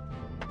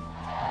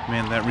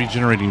 Man, that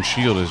regenerating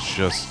shield is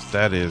just...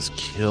 That is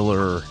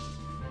killer.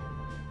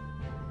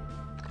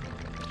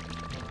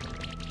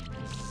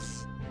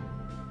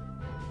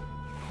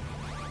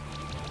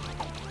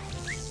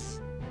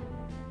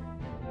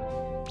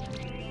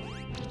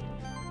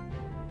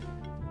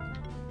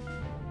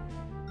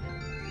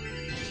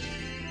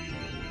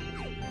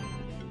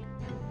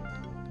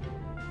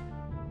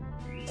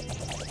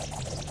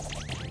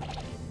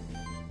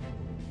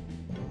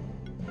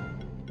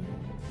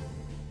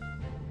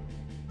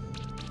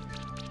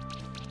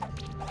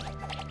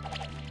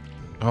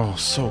 Oh,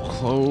 so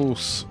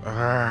close.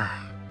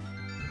 Ah.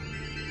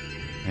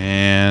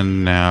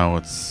 And now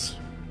it's...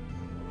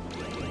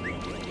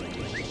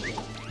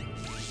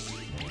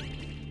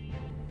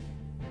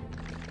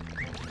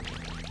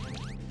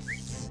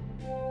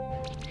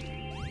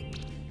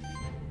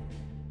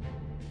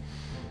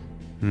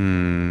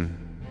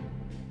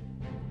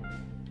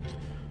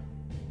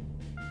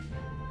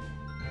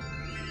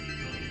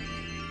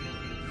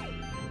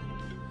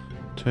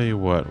 Tell you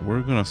what,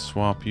 we're gonna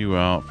swap you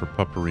out for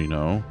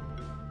Pupperino.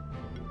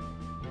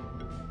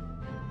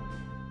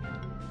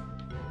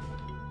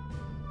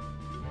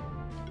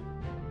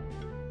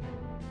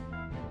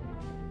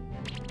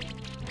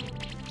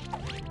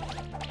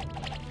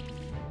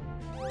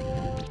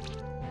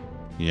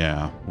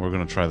 Yeah, we're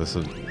gonna try this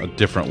a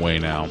different way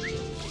now.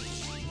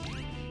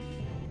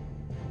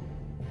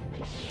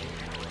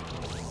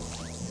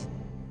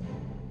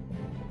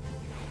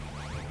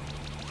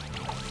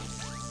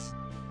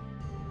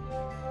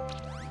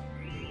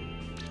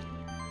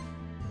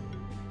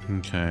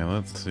 Okay,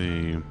 let's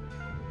see.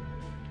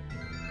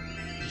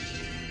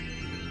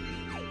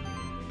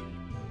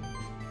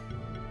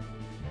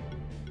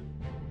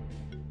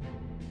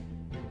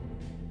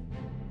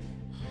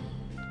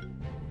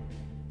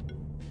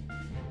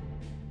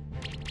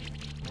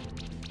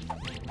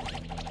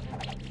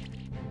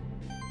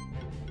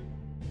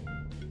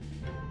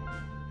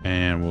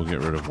 And we'll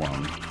get rid of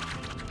one.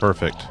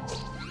 Perfect.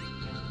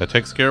 That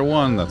takes care of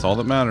one. That's all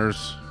that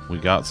matters. We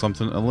got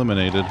something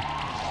eliminated.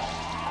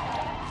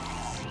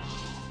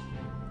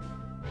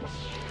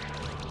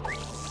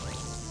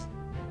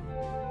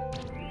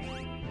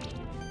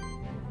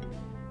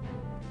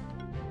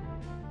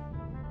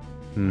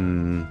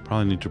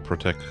 Probably need to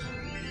protect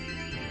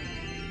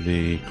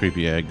the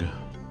creepy egg.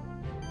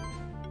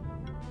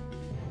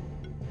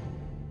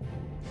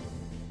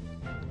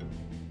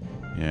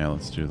 Yeah,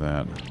 let's do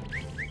that.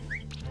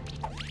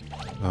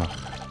 Ugh.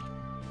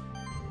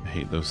 I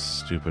hate those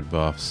stupid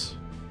buffs.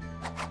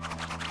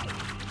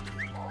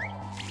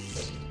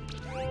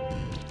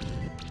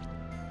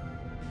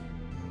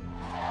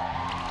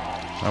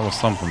 That was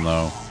something,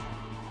 though.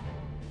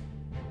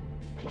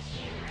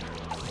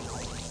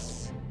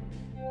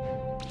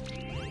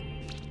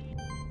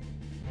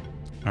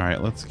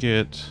 Alright, let's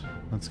get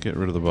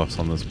rid of the buffs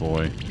on this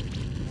boy.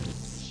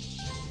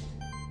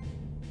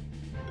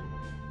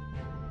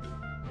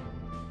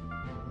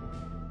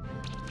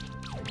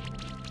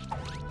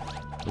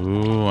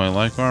 Ooh, I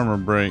like armor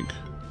break.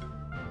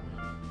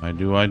 I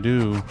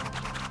do.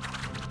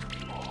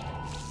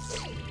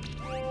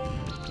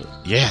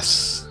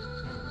 Yes!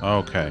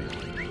 Okay.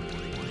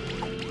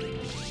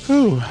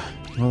 Whew.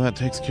 Well, that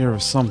takes care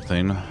of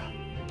something.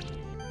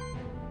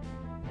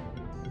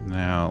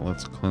 Now,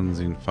 let's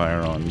cleansing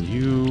fire on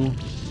you.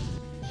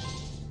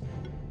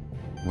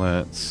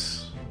 Let's...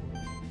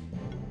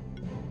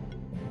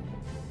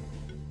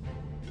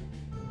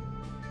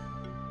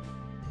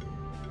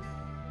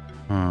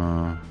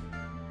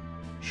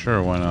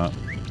 Sure, why not?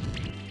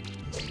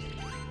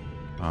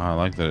 I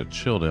like that it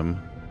chilled him.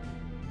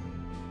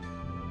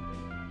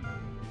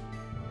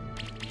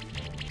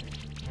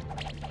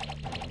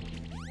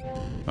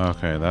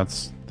 Okay,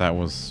 that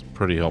was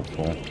pretty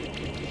helpful.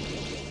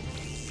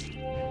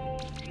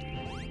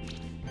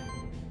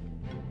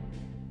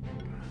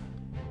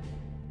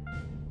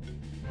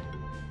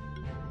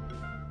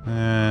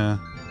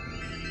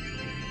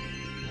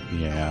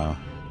 Yeah.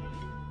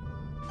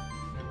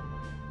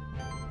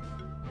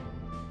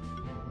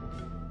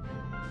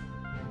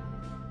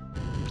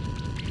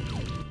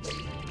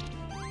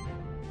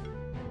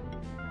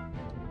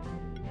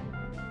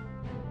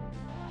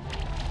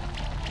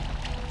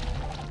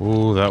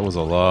 Ooh, that was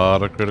a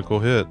lot of critical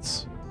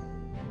hits.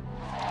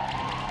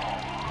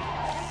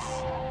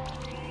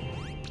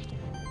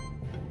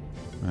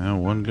 Well,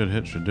 one good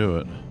hit should do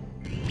it.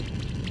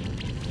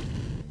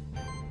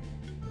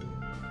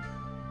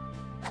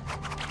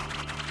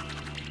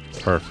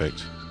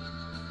 Perfect.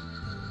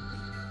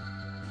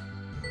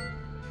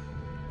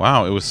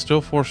 Wow, it was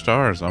still 4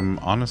 stars. I'm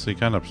honestly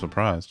kind of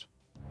surprised.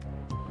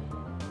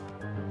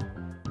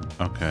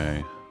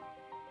 Okay.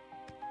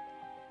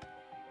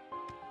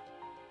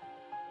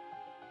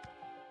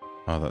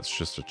 Oh, that's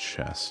just a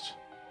chest.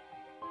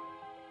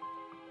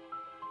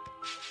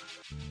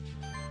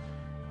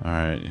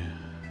 Alright.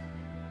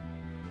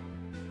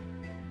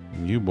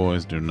 You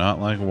boys do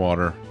not like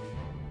water.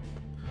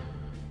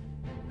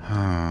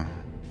 Huh.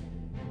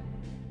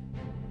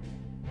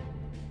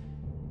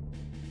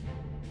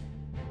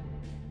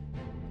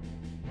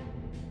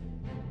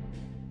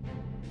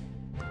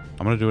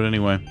 I'm gonna do it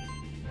anyway.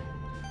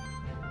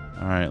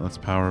 Alright, let's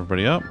power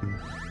everybody up.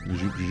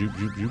 Zoop, zoop,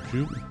 zoop, zoop,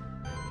 zoop.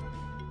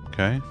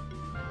 Okay.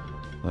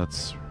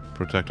 Let's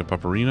protect a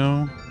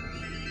Pupperino.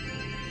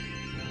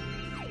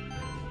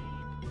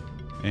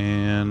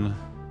 And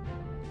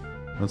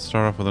let's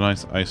start off with a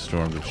nice ice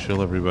storm to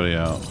chill everybody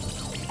out.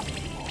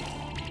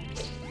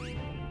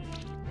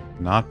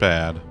 Not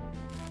bad.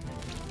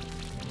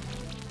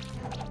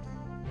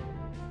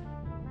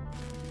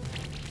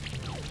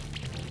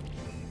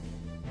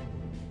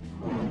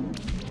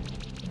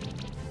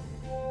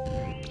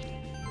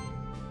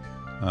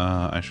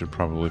 I should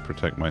probably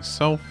protect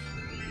myself.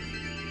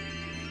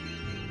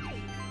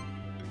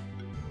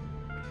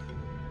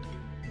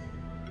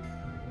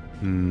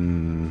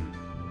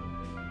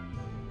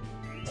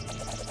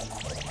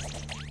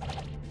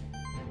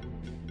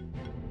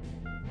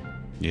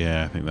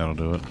 Yeah, I think that'll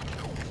do it.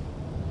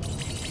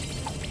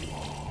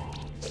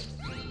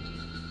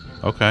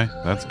 Okay,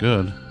 that's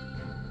good.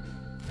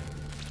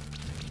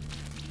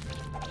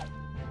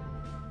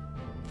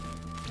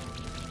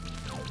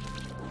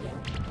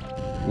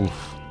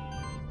 Oof.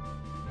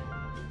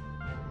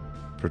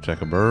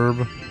 Protect a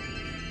burb.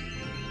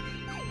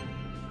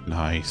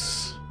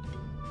 Nice.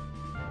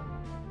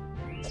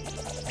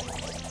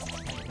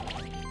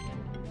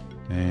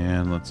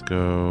 And let's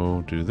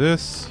go do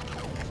this.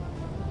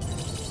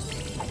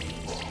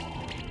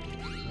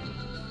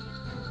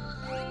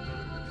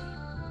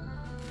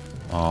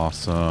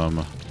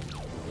 Awesome.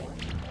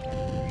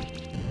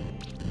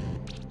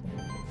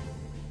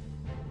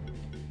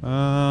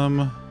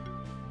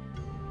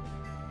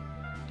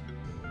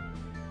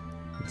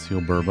 Let's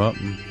heal Burb up.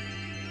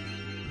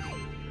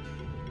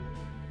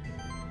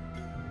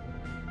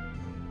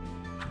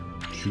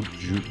 Shoot,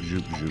 shoot,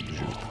 shoot, shoot,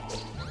 shoot.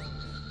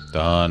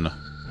 Done.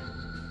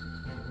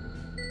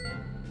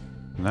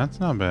 That's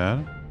not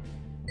bad.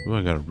 Ooh,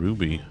 I got a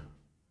ruby.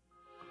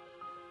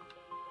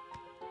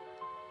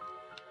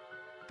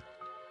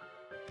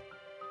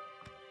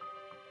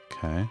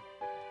 Okay.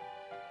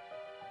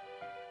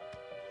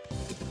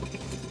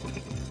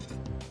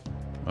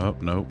 Oh,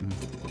 nope.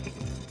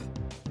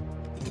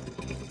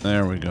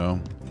 There we go.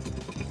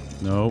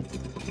 Nope.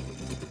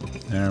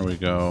 There we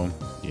go.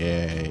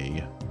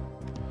 Yay.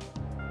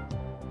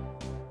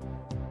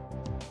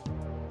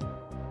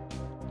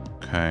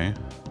 Okay.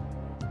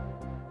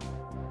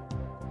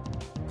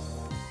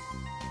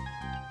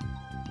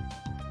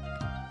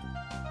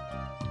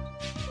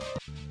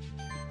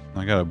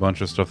 I got a bunch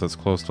of stuff that's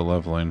close to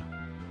leveling.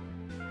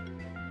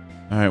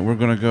 Alright, we're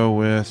gonna go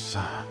with...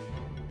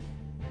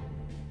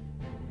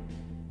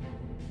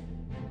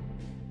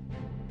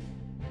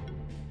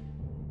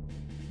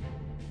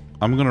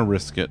 I'm gonna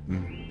risk it.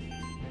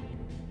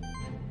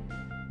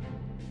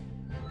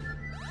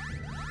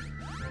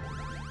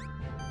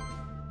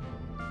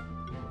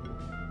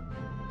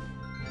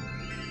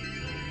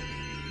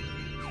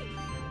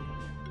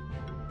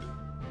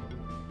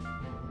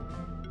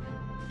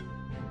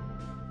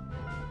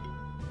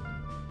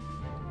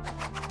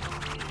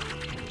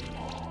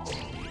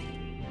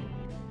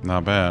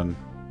 Not bad.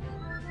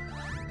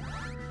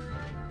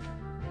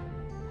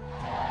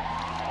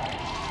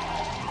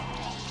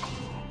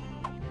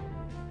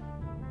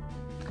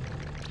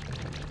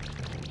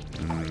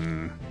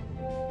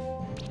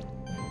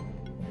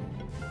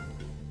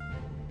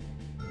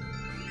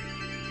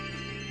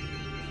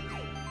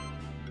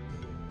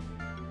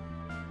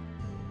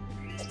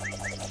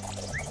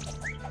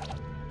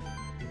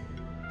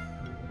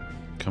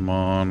 Come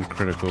on,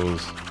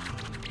 criticals.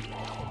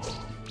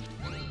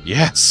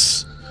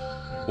 Yes!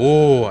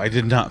 Oh, I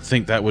did not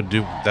think that would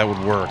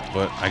work,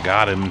 but I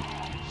got him.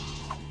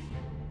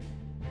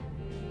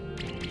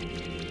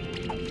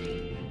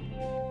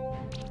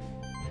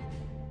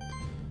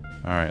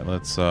 All right,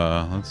 let's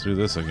do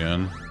this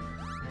again.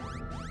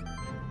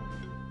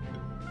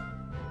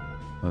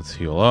 Let's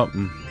heal up.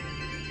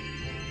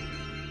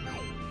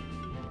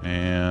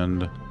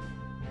 And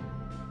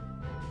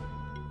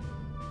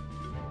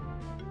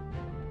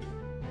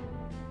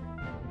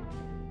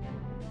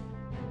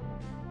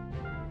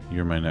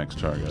you're my next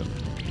target.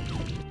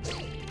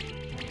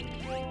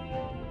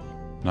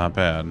 Not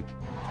bad.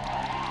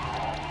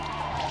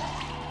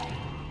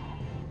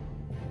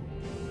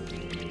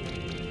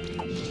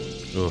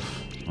 Oof.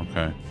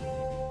 Okay.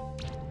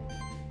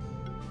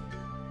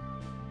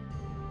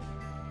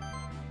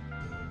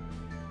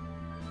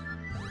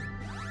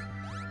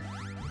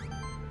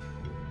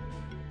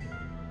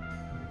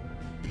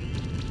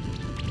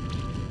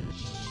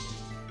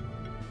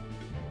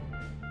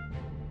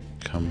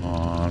 Come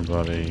on,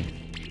 buddy.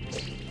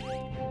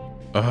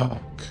 Ugh.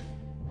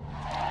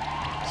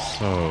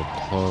 So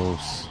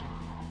close.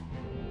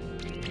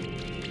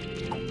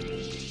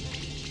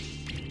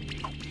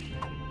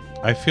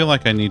 I feel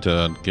like I need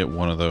to get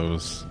one of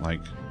those, like,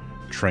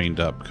 trained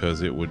up,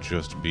 because it would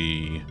just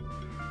be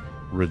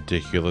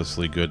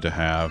ridiculously good to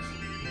have.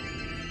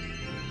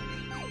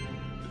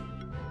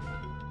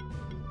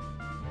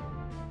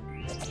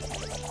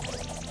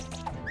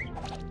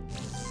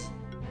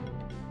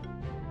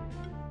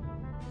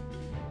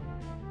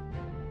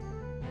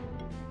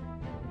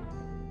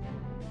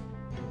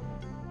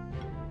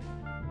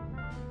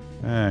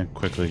 And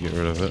quickly get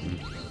rid of it.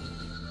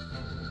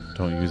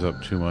 Don't use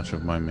up too much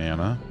of my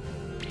mana.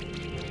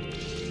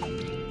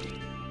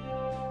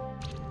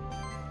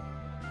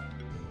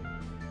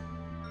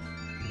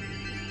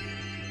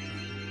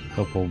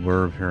 Couple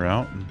Burb here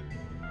out.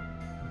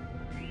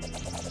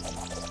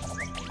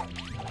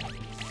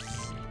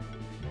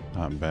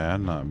 Not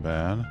bad, not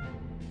bad.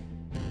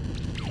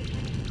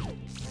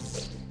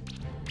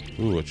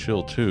 Ooh, a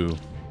chill too.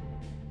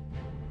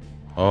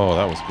 Oh,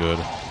 that was good.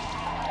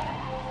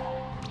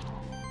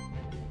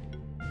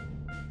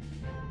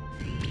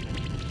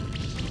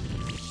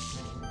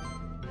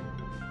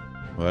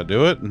 Will that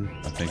do it?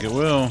 I think it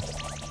will.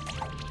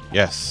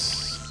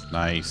 Yes.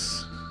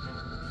 Nice.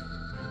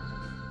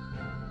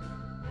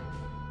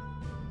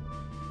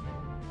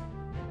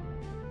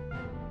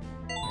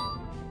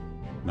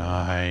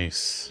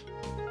 Nice.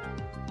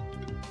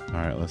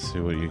 Alright, let's see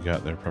what you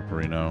got there,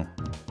 Pepperino.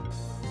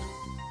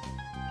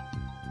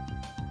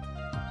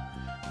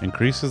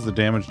 Increases the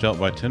damage dealt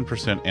by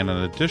 10% and an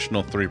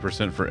additional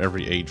 3% for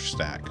every age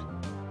stack.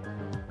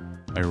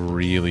 I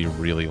really,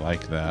 really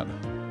like that.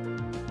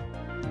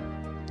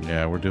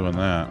 Yeah, we're doing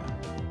that.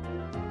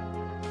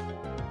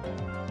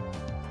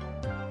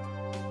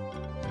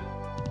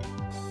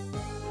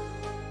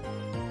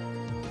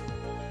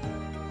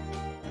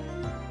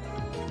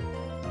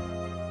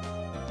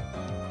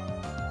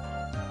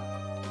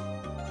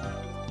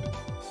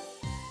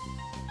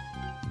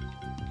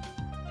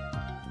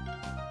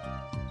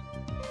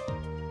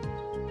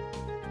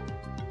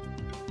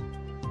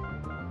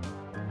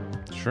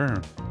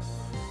 Sure.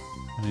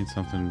 I need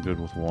something good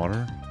with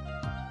water.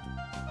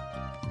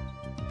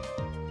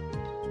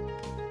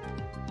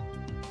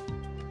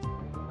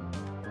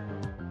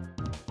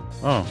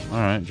 Oh,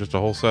 alright. Just a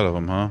whole set of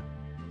them, huh?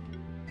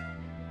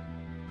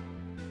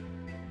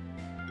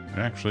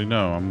 Actually,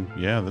 no.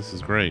 Yeah, this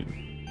is great.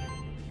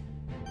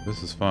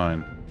 This is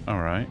fine.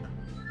 Alright.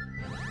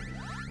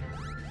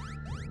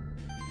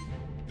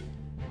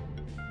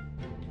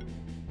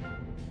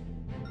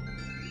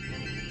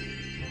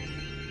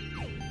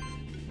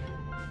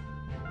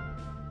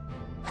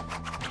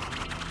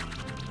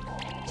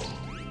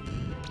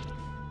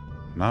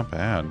 Not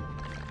bad.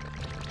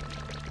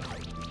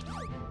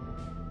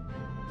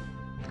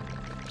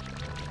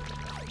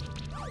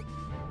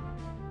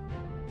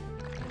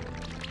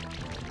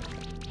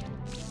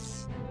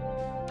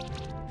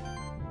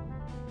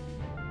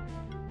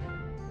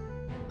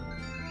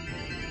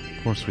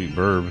 Poor sweet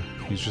Burb.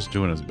 He's just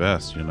doing his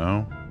best, you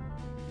know?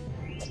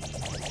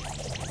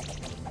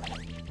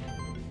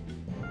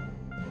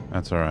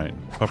 That's alright.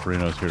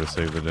 Pupperino's here to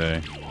save the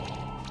day.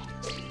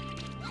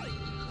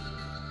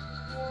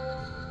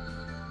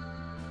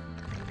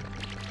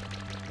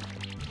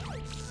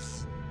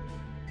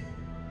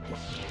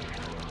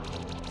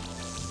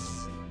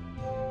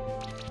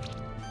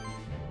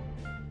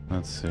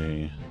 Let's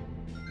see.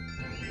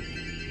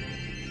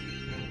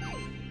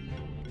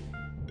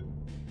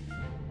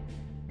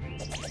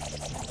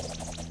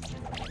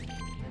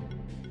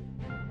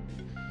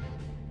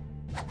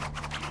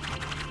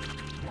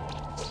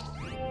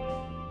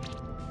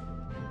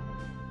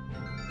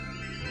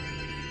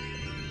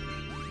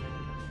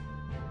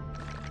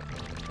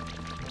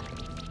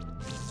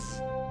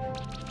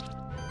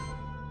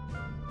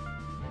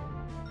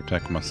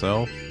 Protect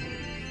myself.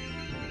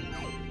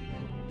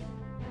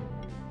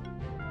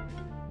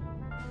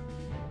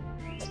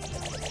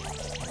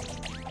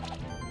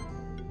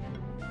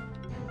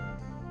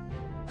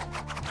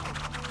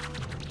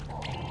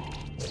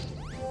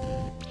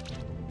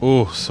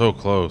 Oh, so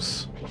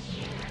close.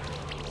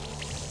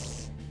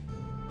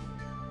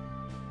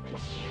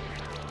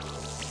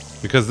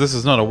 Because this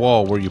is not a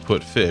wall where you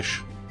put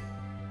fish.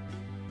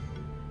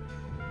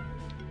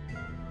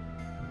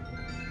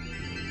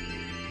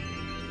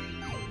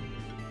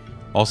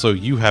 Also,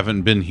 you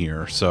haven't been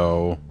here,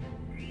 so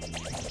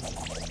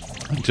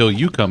until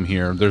you come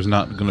here, there's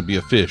not going to be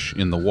a fish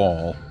in the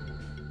wall.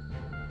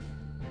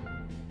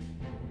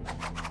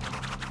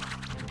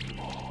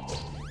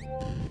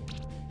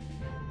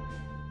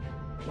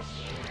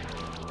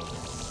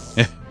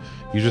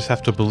 You just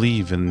have to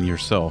believe in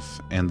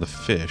yourself and the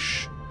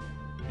fish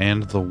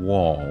and the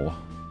wall.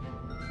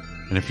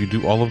 And if you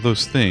do all of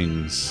those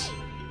things,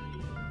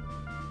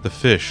 the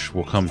fish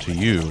will come to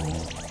you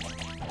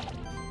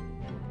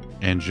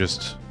and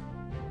just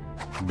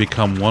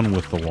become one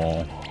with the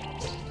wall.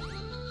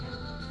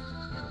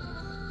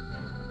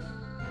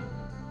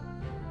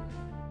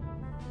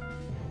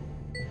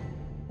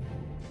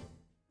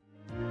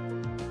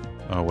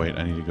 Oh wait,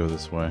 I need to go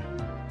this way.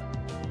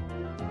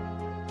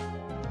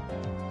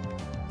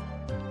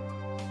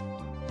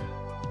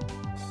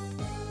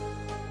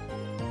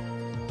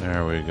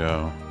 There we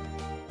go.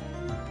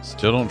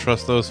 Still don't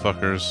trust those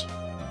fuckers.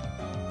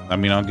 I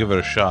mean, I'll give it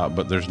a shot,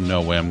 but there's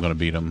no way I'm gonna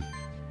beat them.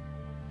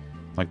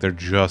 Like, they're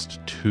just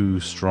too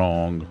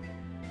strong.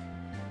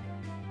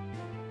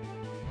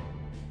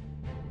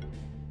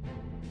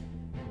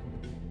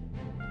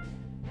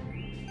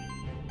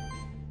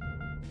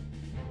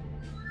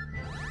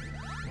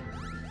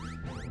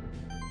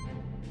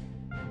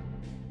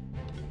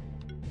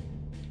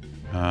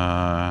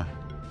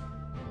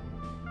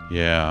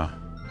 Yeah.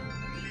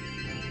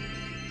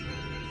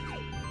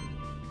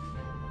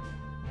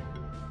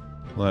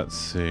 Let's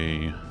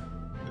see.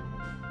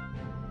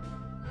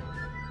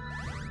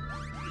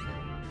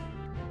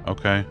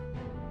 Okay.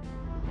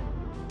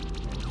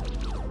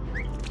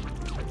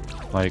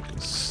 Like,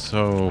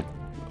 so...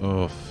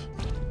 oof.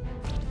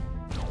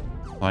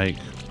 Like,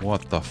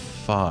 what the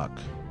fuck?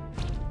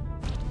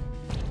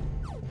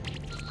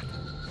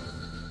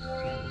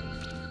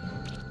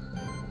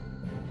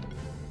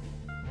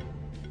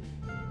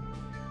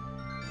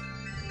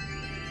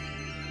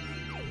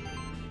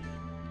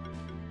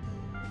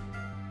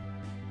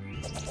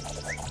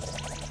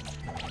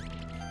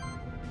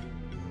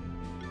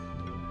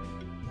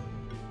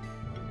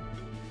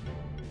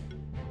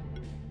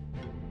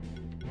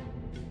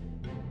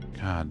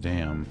 God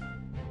damn.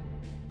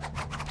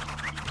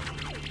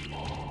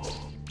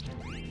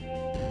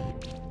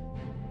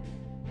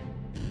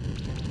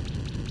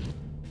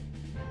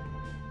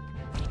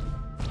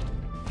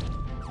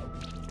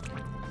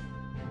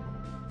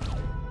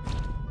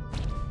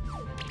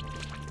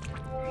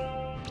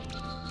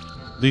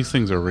 These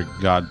things are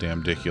goddamn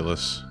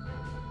ridiculous.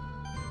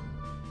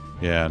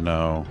 Yeah,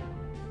 no.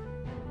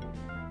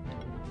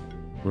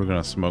 We're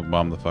gonna smoke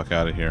bomb the fuck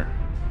out of here.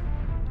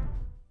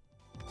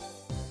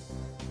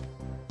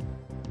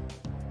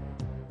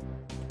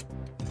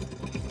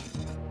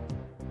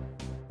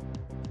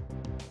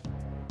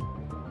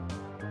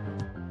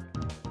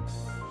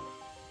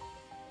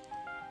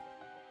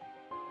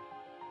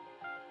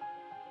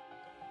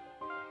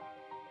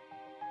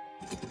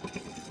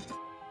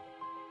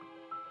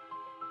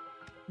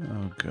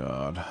 Oh,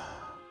 God.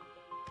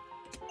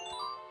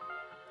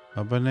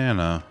 A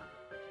banana.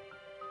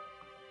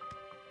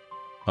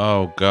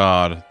 Oh,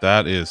 God.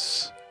 That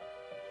is...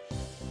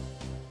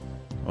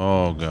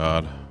 Oh,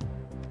 God.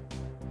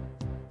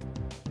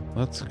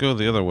 Let's go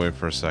the other way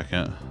for a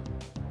second.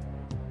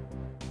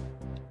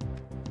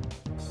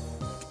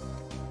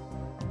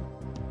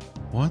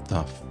 What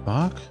the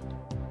fuck?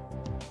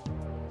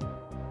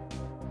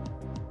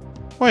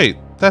 Wait,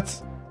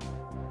 that's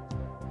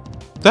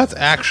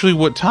actually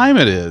what time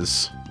it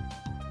is.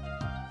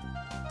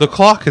 The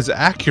clock is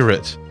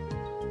accurate.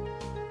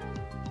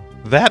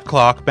 That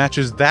clock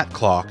matches that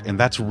clock, and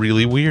that's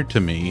really weird to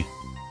me.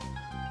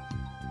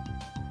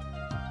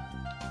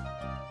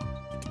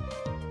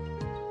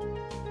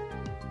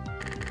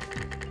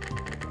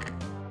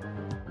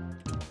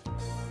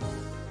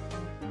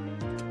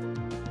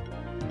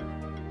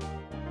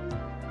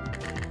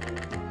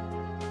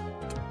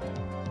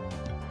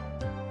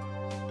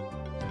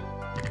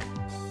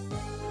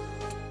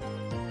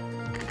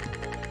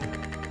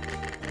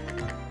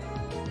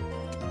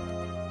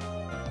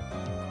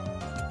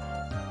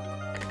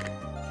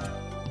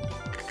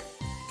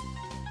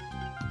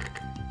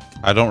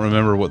 I don't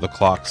remember what the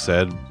clock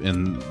said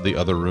in the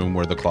other room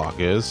where the clock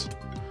is.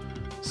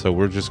 So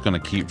we're just going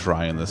to keep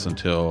trying this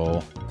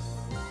until...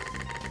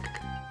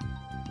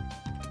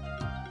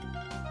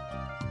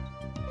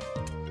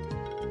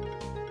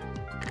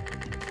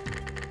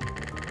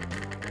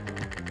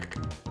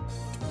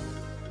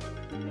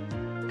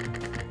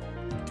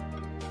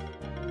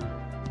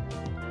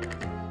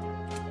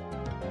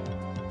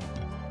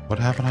 What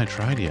haven't I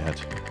tried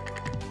yet?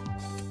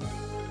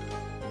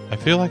 I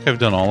feel like I've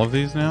done all of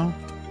these now.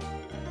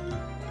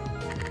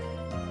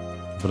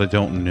 But I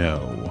don't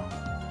know.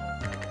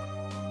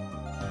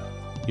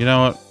 You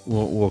know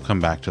what? We'll come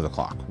back to the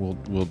clock.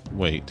 We'll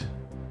wait.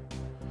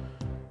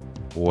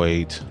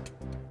 Wait.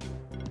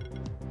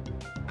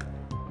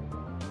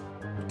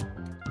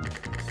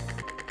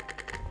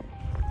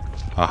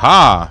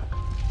 Aha!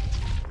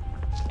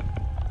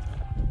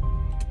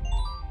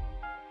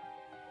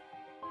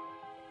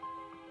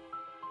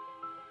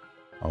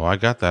 Oh, I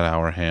got that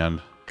hour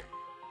hand.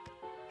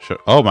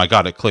 Oh my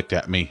God, it clicked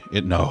at me.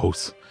 It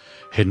knows.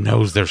 It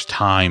knows there's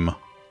time.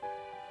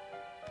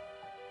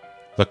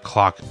 The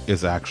clock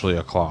is actually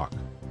a clock.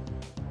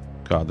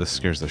 God, this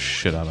scares the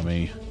shit out of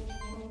me.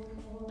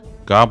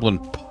 Goblin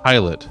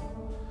Pilot.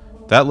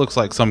 That looks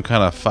like some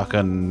kind of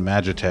fucking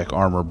Magitech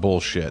armor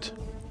bullshit.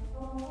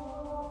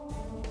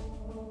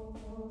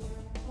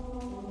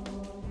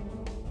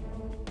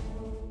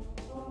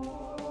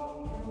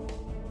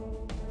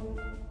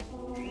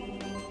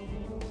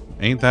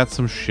 Ain't that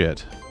some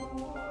shit?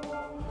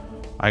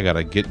 I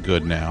gotta get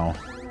good now.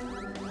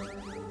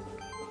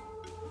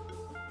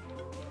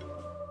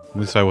 At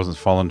least I wasn't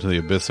falling to the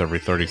abyss every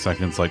 30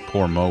 seconds like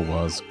poor Mo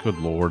was. Good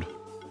lord.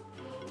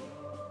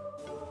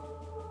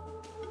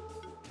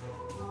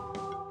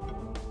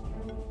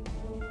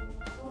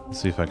 Let's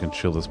see if I can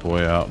chill this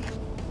boy out.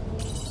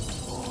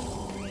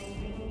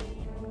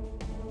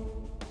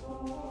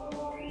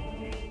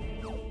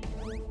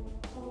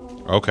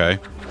 Okay.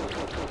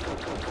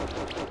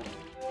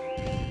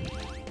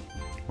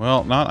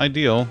 Well, not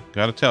ideal,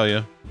 gotta tell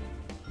you.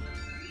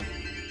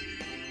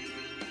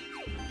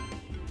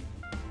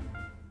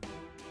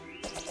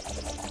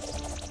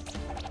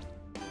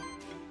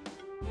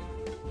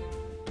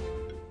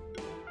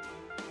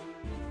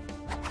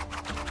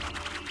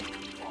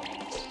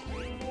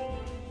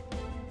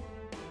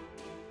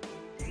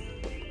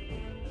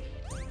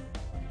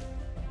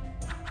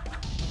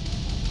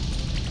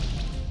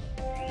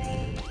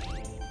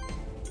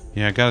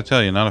 Yeah, I gotta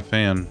tell you, not a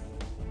fan.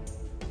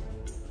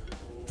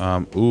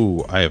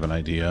 Ooh, I have an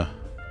idea.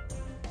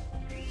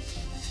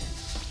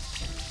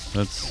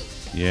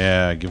 Let's,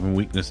 yeah, give him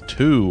weakness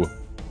 2.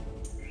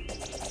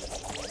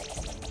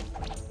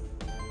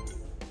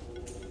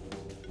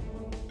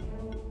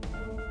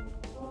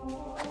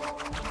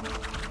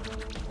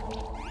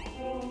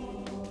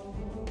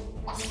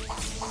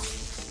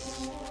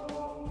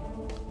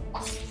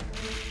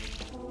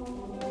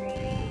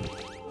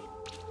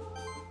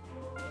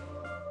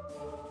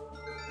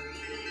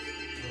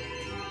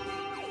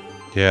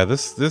 Yeah,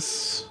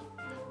 this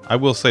I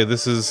will say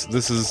this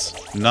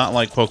is not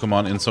like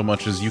Pokemon in so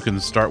much as you can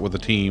start with a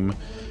team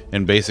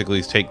and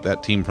basically take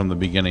that team from the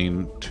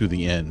beginning to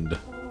the end.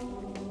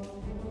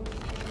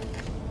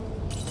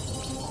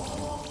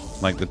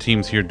 Like, the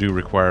teams here do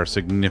require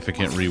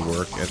significant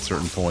rework at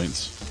certain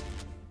points.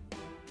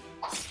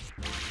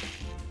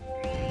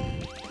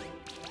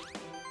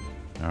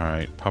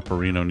 Alright,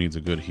 Paparino needs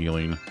a good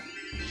healing.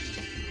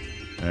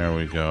 There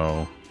we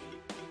go.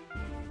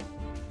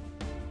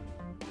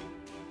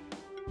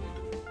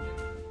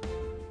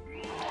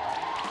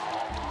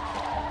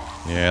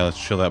 Yeah, let's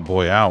chill that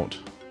boy out.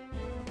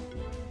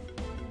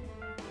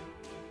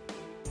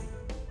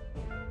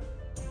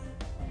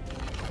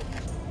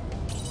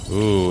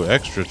 Ooh,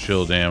 extra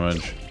chill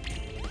damage.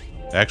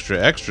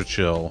 Extra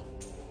chill.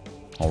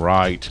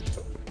 Alright.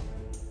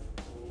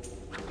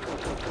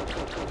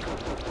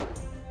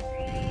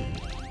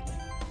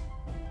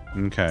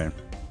 Okay.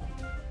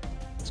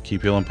 Let's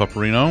keep healing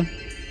Pupperino.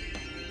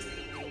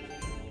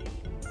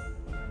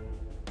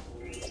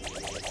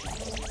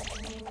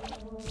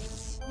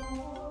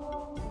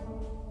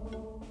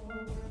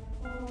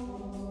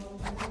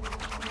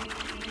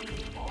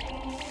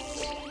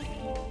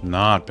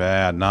 Not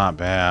bad, not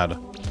bad.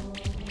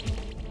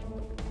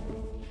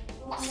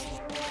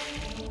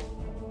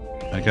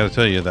 I gotta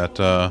tell you that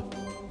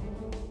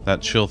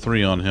that chill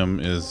 3 on him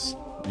is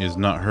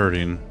not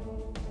hurting.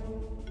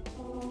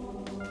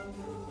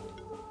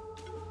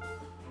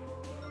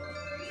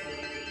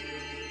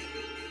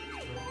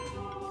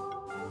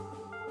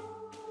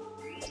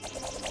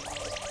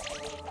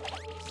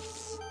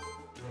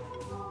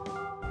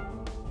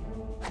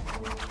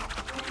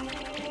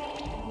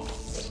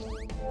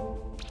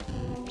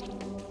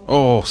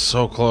 Oh,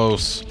 so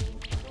close.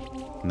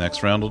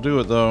 Next round will do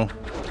it, though.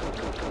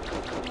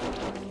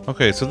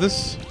 Okay, so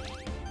this...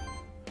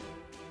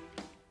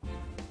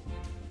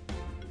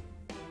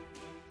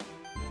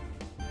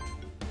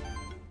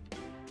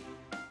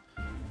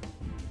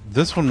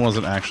 This one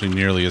wasn't actually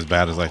nearly as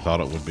bad as I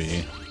thought it would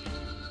be.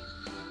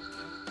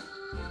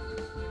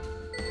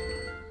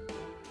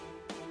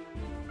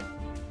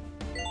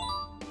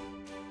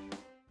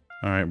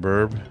 Alright,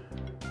 Burb.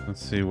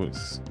 Let's see what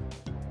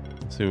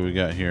we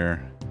got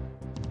here.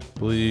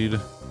 Bleed.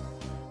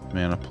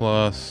 Mana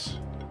plus.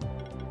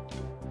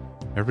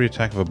 Every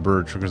attack of a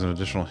bird triggers an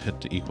additional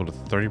hit to equal to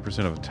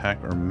 30% of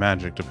attack or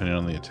magic depending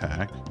on the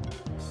attack.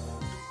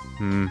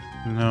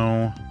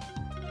 No.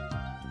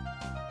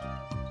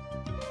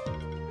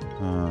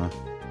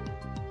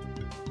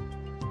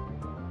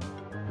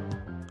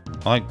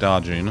 I like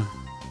dodging.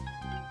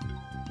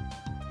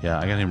 Yeah,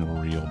 I got him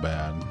real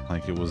bad.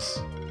 Like, it was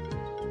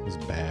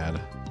bad.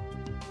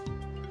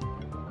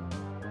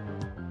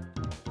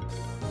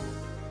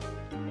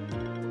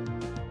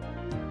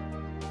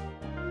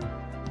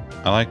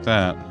 I like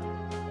that.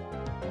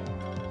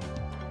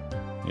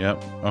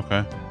 Yep,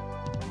 okay.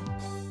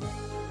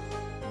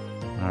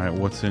 Alright,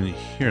 what's in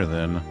here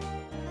then?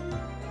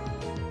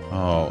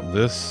 Oh,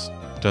 this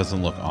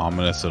doesn't look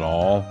ominous at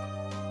all.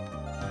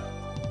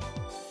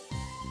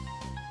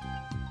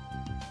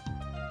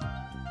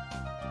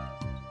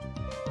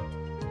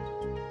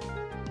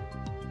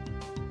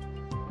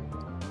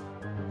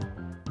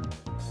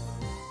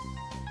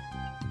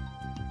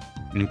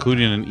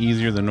 Including an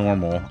easier than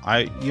normal.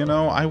 I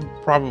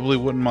probably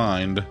wouldn't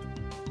mind.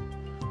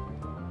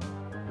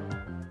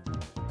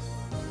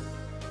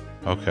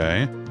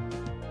 Okay.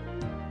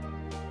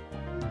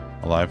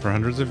 Alive for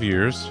hundreds of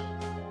years.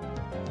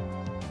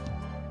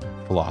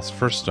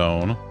 Philosopher's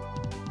Stone.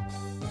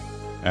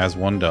 As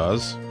one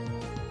does.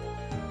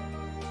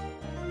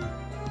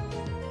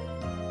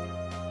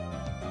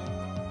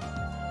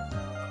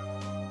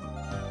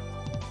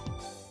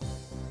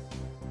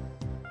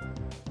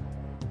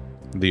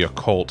 The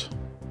occult.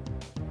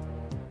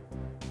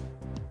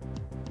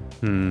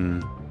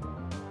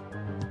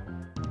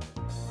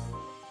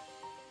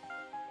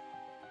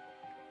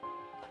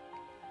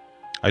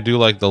 I do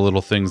like the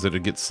little things that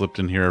get slipped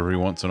in here every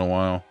once in a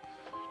while.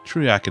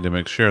 True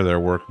academics share their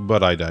work,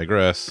 but I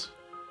digress.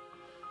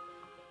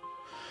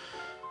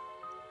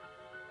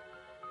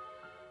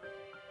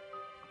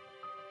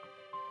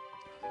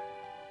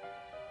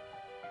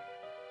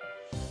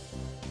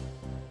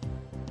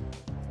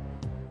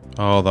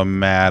 Oh, the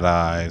mad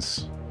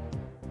eyes.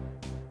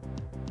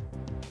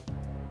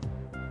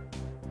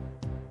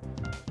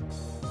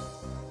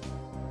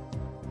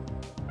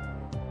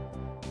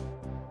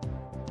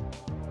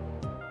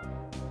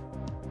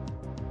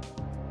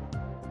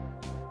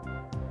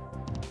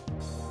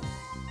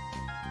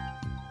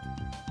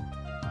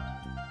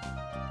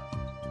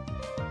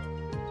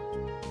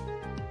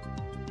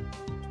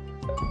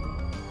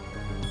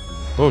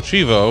 Oh,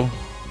 Chivo.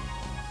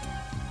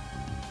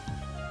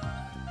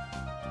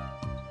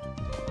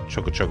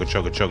 Chugga chugga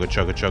chugga chugga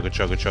chugga chugga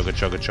chugga chugga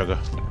chugga chugga.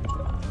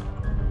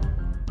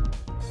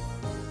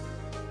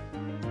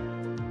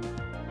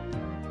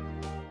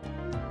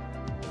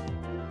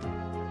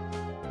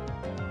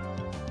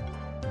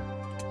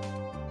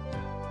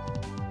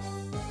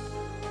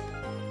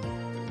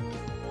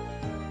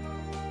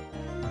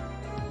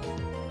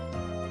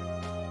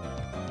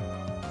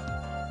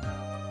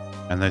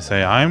 And they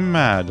say, I'm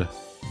mad.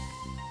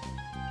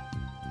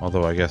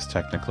 Although I guess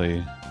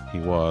technically he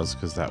was,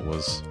 because that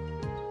was...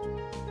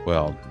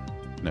 Well,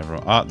 never...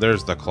 Ah,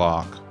 there's the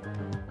clock.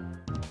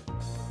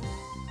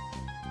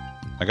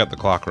 I got the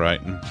clock right.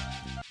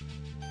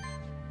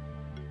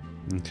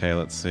 Okay,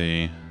 let's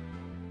see.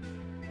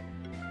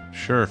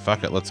 Sure,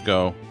 fuck it, let's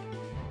go.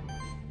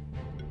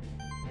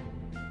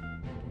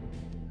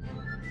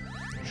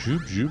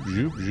 Zoop, zoop,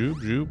 zoop, zoop,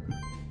 zoop.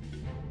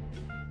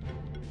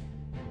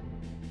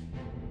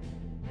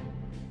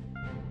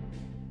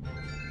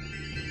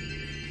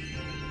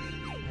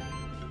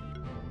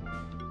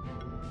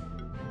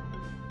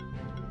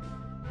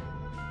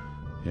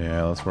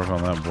 Yeah, let's work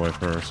on that boy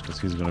first, because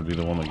he's going to be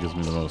the one that gives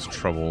me the most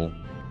trouble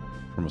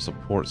from a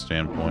support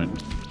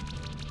standpoint.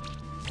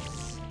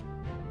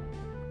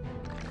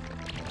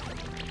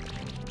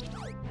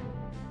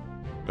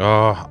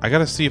 I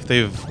gotta see if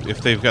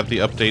they've got the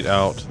update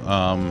out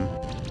on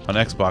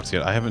Xbox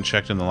yet. I haven't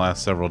checked in the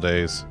last several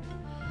days,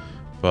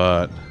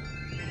 but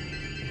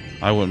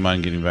I wouldn't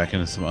mind getting back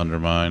into some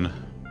Undermine,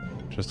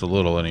 just a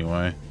little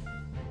anyway.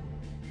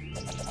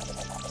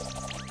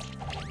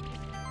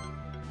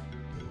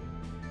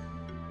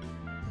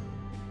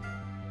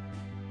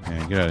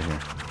 Yeah, get out of here.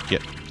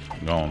 Get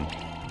gone,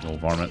 you old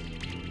varmint.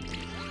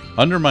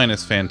 Undermine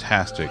is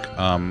fantastic.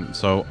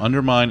 So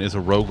Undermine is a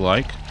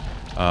roguelike.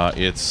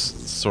 It's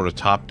sort of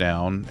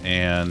top-down,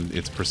 and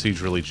it's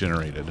procedurally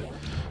generated.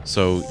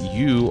 So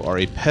you are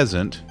a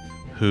peasant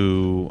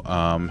who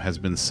has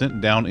been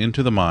sent down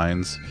into the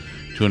mines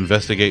to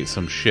investigate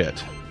some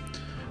shit.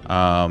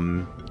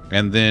 And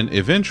then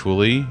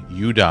eventually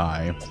you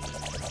die.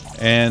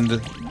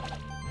 And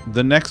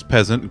the next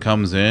peasant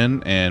comes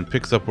in and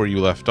picks up where you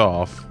left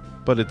off,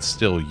 but it's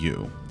still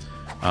you.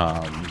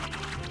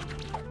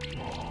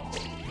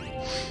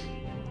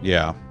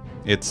 Yeah,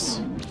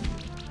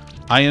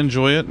 I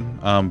enjoy it,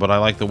 but I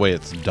like the way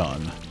it's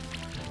done.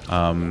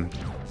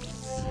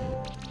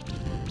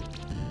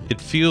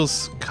 It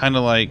feels kind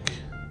of like...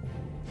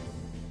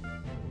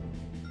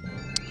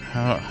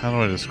 How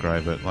do I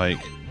describe it? Like,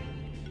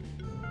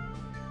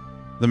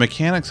 the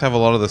mechanics have a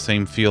lot of the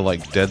same feel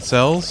like Dead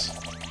Cells,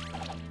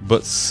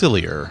 but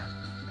sillier,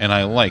 and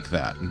I like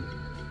that.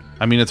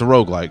 I mean, it's a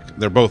roguelike.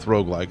 They're both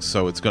roguelikes,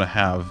 so it's going to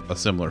have a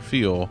similar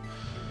feel,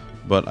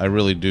 but I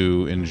really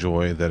do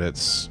enjoy that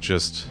it's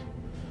just...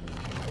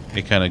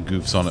 It kind of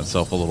goofs on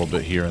itself a little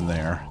bit here and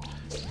there.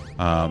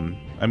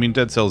 I mean,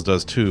 Dead Cells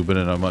does too, but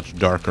in a much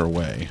darker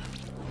way.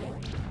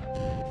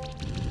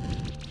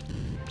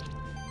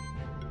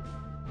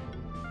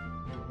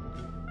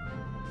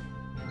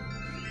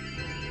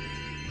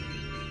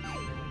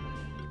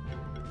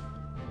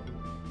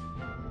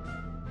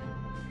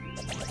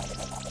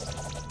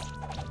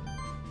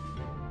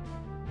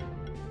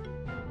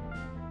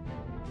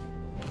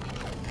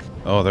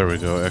 Oh, there we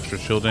go. Extra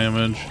chill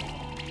damage.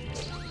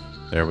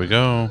 There we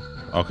go.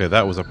 Okay,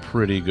 that was a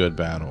pretty good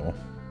battle.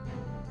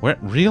 Where?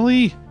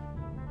 Really?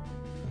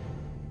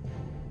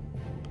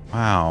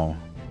 Wow.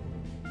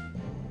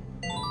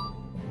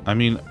 I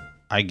mean,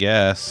 I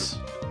guess.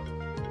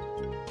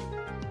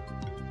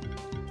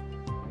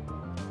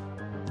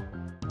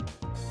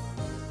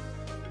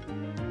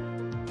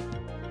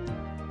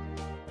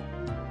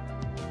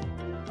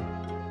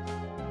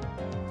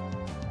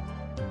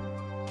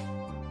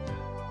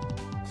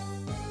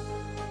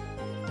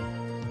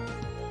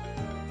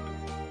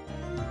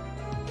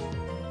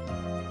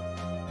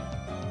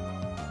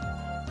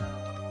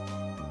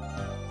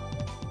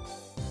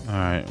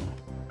 Alright.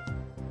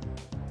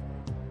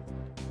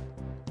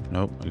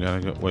 Nope, I gotta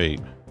go. Wait.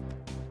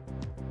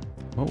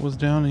 What was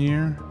down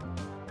here?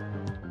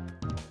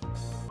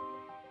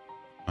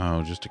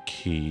 Oh, just a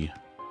key.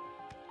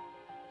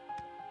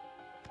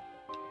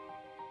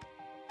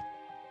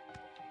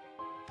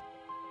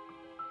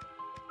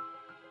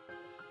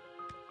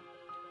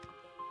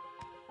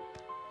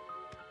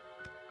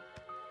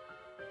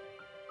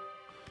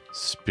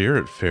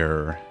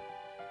 Spiritfarer.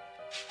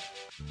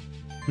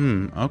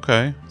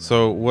 Okay.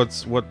 So what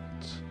is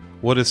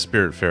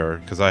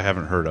Spiritfarer? Because I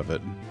haven't heard of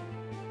it.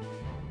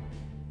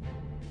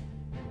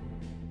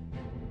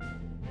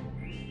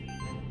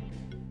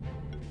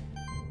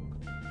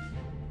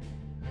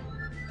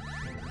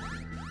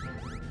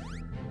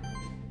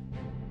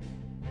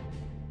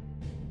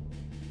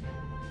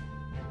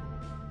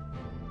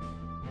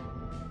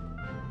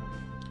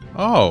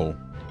 Oh,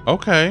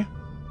 okay.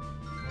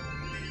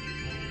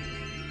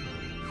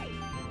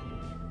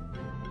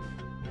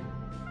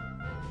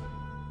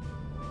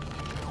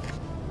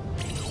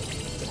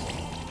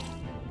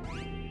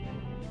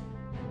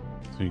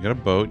 So you got a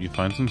boat, you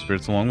find some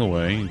spirits along the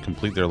way, and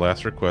complete their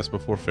last request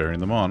before ferrying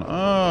them on.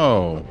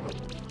 Oh!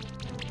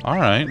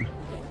 Alright.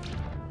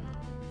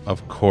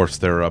 Of course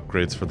there are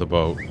upgrades for the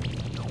boat.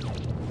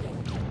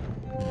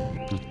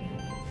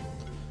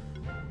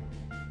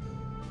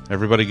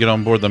 Everybody get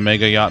on board the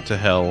mega yacht to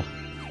hell.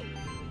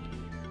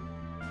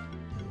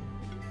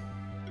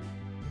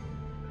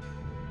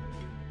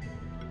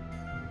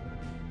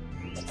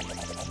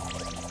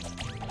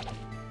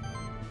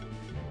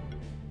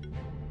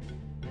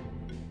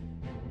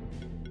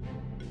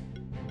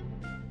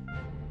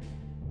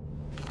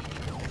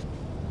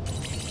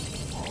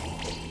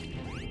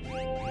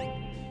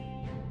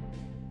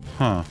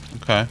 Huh,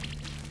 okay.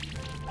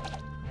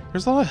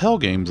 There's a lot of hell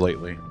games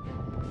lately.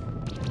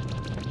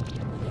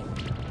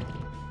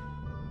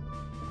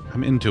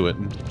 I'm into it.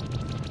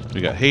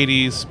 We got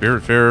Hades,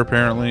 Spiritfarer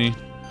apparently.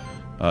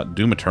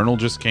 Doom Eternal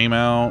just came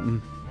out.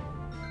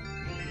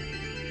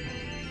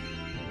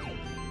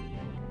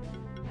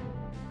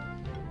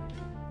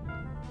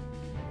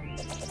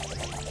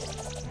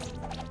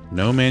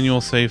 No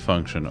manual save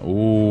function.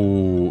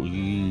 Ooh.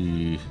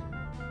 Eee.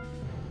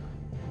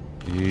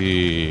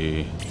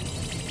 Eee.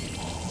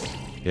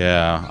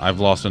 Yeah, I've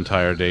lost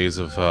entire days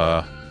of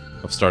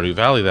Stardew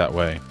Valley that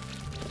way.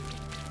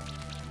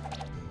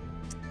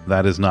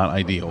 That is not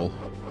ideal.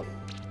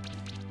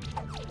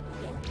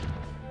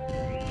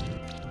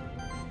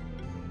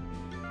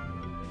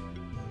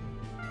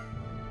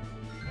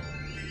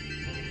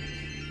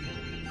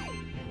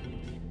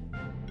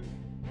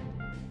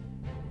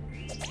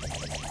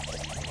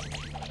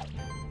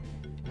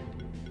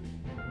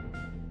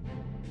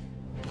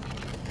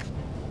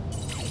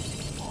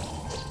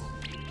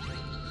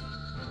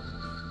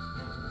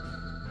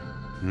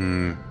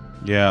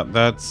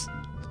 Yeah,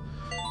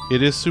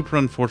 it is super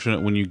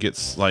unfortunate when you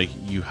get, like,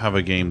 you have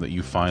a game that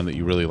you find that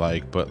you really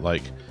like, but,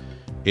 like,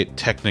 it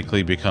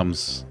technically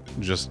becomes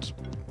just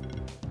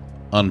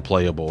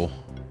unplayable.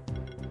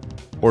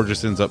 Or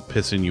just ends up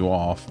pissing you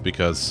off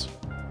because,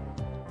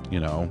 you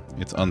know,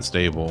 it's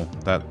unstable.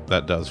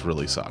 That does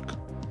really suck.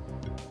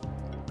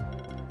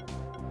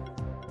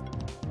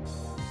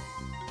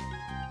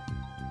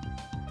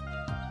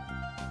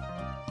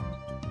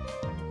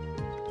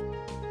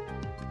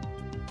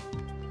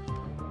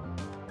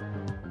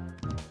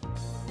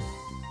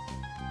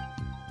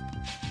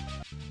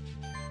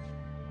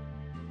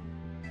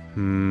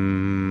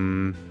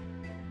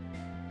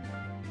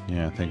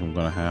 Yeah, I think I'm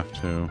gonna have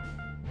to.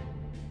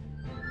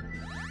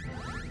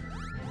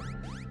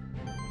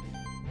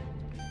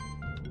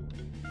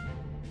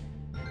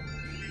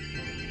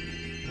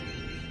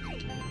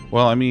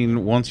 Well, I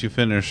mean, once you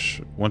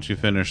finish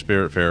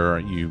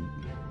Spiritfarer,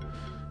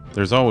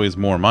 there's always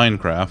more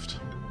Minecraft.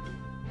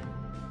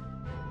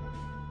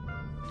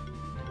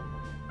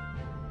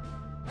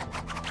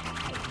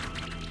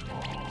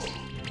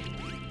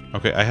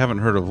 Okay, I haven't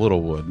heard of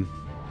Littlewood.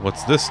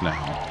 What's this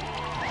now?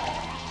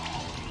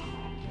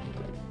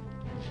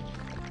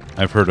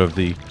 I've heard of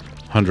the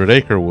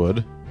 100-acre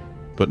wood,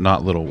 but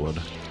not Littlewood.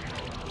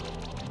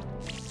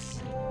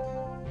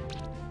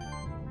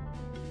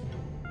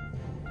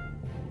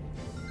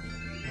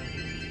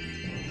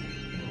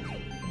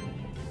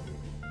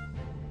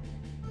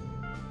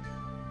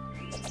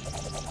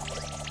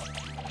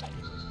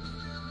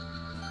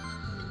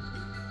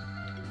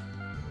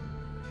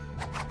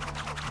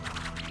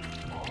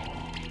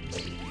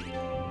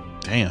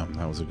 Damn,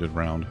 that was a good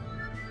round.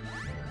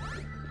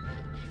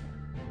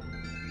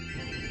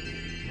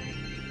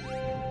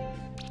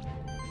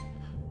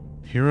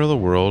 Hero of the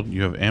world,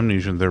 you have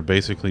amnesia, and there are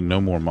basically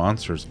no more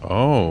monsters.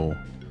 Oh.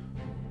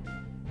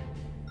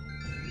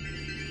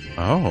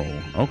 Oh,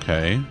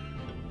 okay.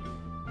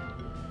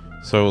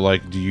 So,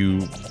 like, do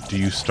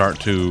you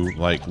start to,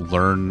 like,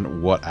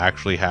 learn what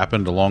actually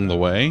happened along the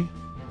way?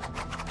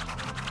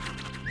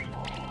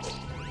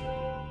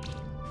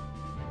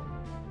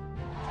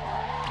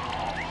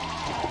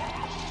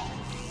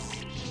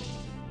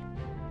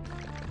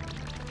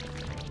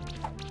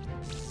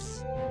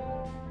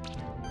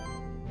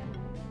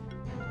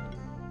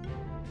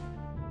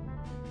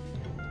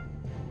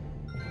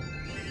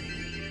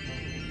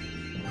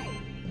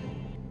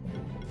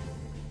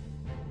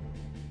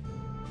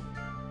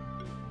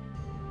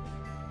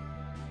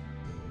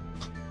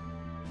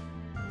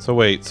 So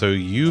wait, so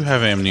you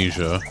have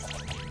amnesia,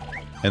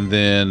 and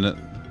then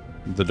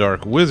the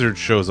Dark Wizard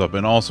shows up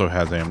and also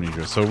has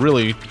amnesia. So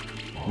really,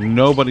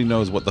 nobody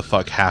knows what the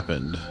fuck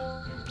happened.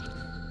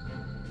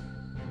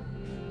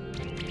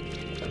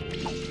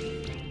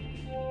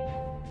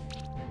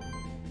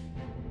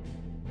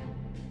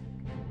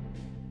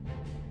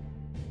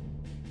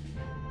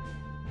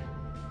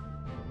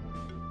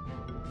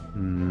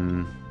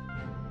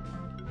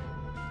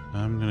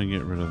 I'm gonna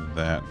get rid of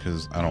that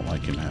because I don't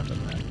like him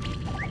having that.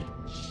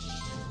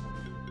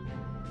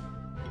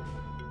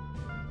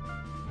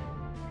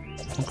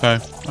 Okay,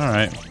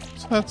 alright.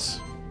 So that's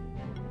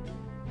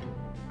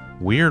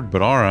weird,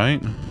 but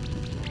alright.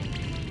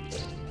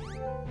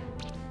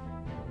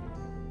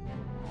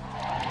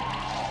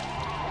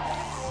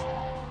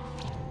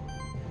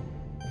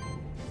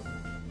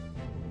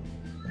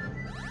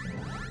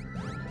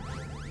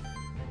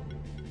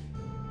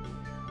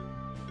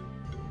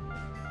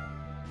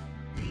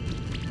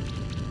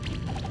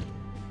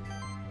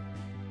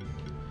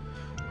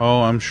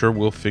 Oh, I'm sure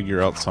we'll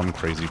figure out some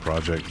crazy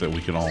project that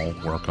we can all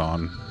work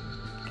on.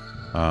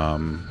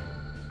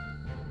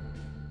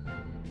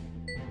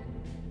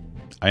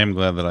 I am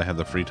glad that I had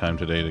the free time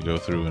today to go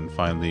through and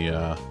find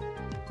the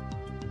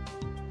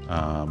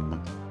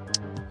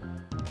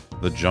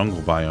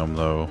jungle biome,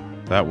 though.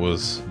 That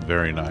was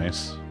very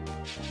nice.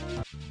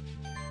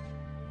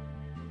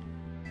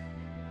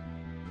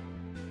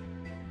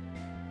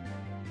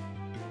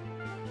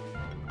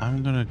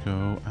 I'm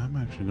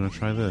actually gonna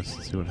try this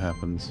and see what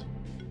happens.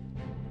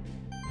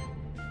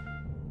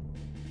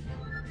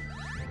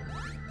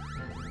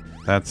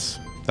 That's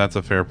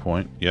a fair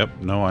point.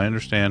 Yep. No, I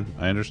understand.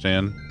 I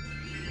understand.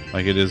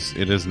 Like, it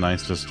is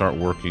nice to start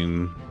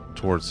working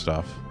towards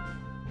stuff.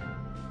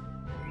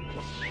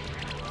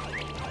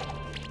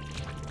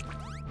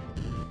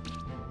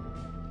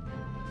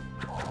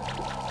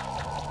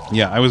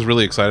 Yeah, I was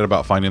really excited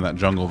about finding that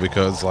jungle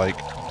because, like,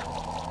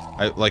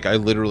 I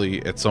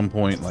literally at some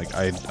point, like,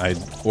 I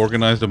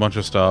organized a bunch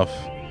of stuff,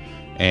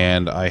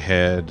 and I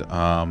had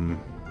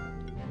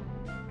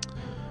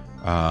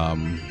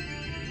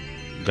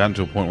gotten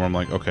to a point where I'm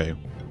like, okay,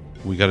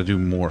 we got to do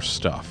more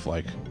stuff.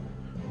 Like,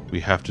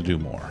 we have to do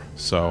more.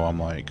 So I'm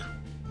like,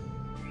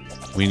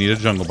 we need a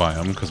jungle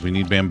biome because we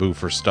need bamboo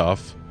for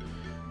stuff.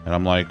 And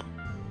I'm like,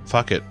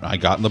 fuck it. I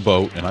got in the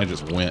boat and I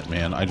just went,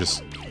 man. I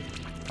just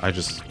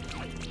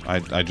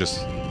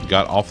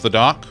got off the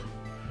dock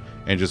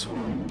and just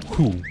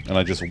whoo, and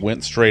I just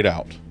went straight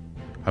out.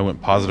 I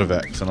went positive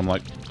X, and I'm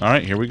like, all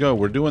right, here we go.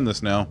 We're doing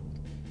this now.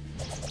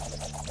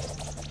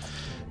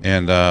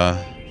 And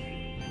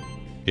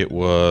it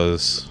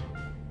was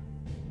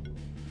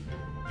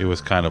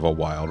kind of a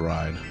wild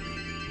ride.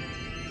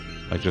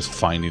 Like just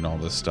finding all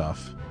this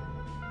stuff.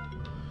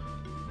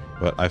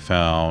 But I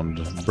found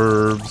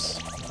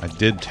burbs. I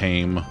did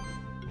tame.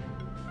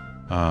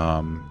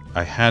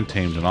 I had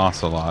tamed an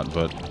ocelot,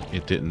 but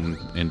it didn't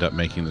end up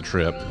making the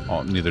trip.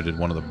 Neither did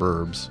one of the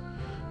burbs.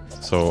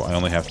 So I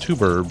only have 2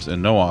 burbs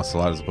and no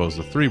ocelot, as opposed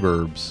to 3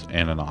 burbs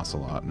and an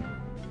ocelot.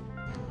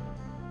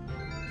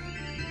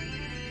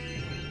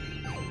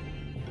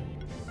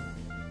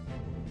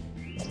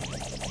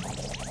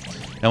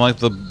 And like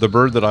the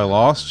bird that I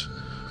lost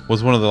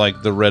was one of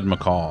the red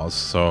macaws.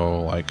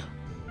 So like,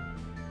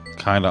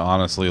 kind of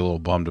honestly a little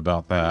bummed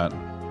about that.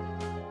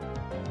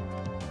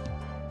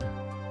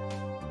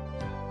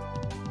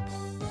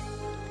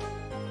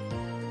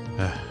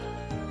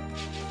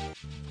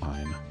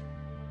 Fine.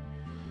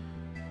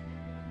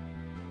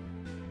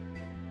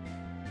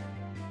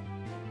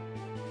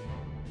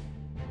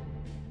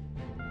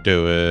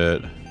 Do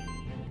it.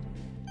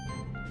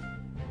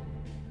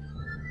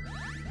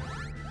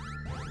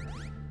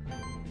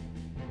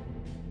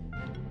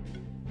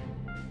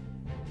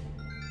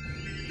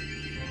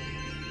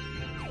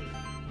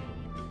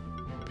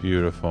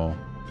 Beautiful.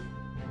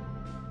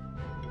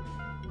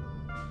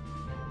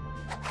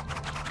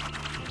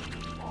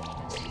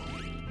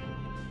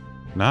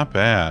 Not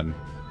bad.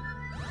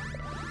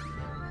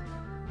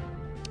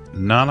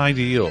 Not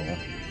ideal.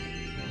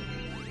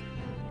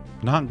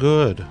 Not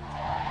good.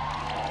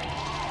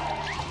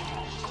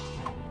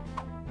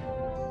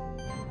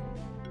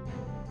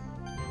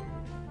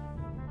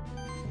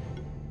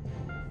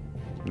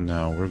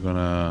 No, we're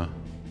gonna...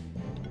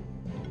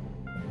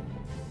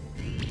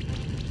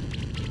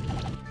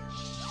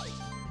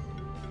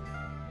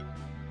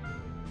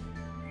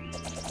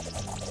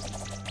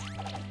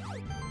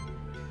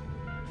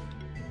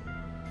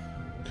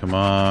 Come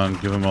on,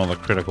 give him all the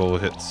critical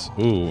hits.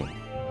 Ooh.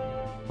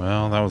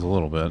 Well, that was a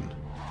little bit.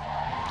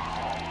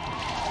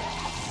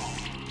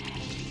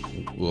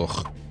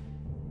 Ugh.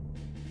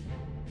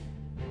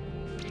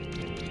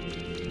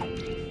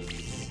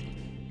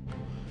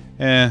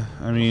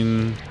 I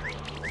mean...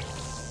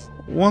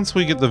 Once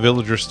we get the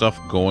villager stuff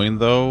going,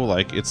 though,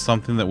 like, it's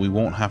something that we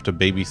won't have to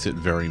babysit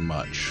very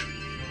much.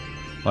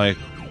 Like,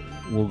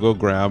 we'll go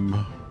grab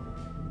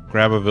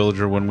a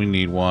villager when we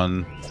need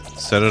one,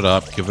 set it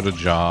up, give it a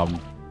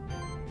job,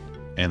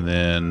 and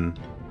then,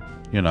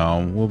 you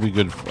know, we'll be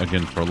good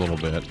again for a little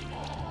bit.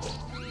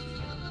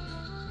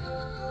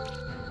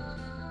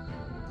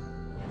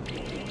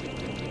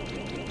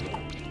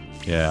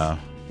 Yeah.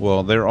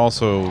 Well, they're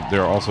also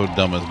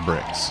dumb as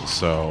bricks,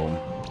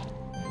 so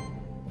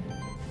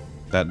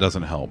that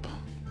doesn't help.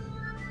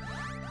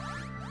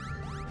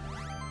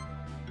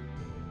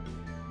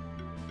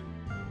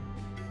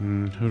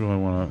 Who do I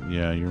want to...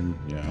 Yeah, you're...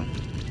 Yeah.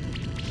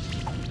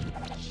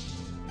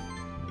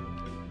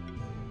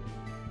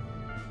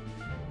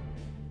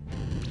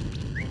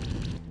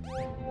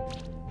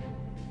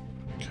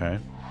 Okay.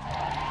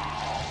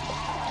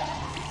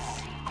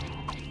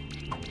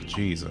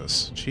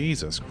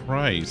 Jesus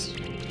Christ.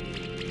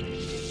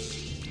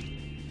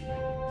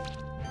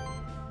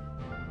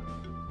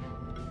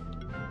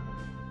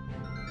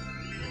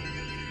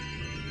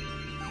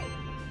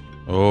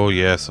 Oh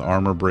yes,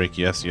 armor break,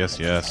 yes.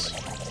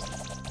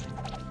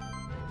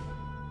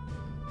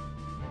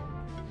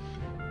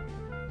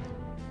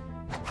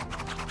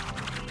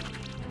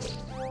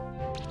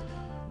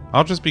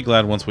 I'll just be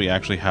glad once we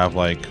actually have,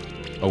 like,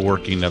 a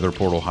working nether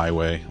portal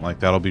highway. Like,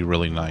 that'll be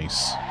really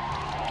nice.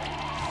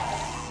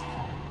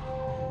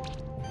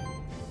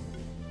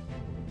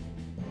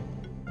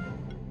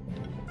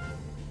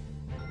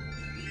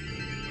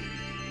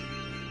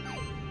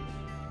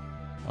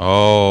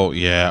 Oh,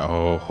 yeah,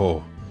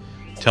 oh.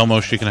 Tell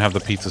Mo she can have the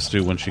pizza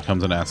stew when she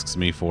comes and asks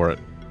me for it.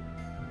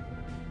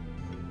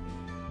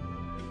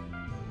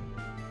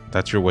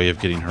 That's your way of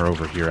getting her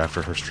over here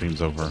after her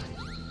stream's over.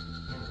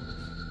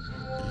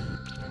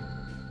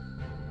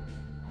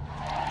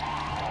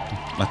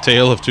 A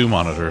tale of 2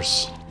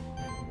 monitors.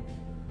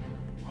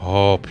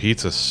 Oh,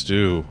 pizza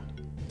stew.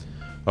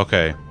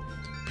 Okay.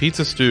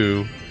 Pizza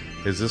stew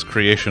is this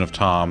creation of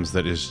Tom's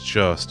that is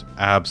just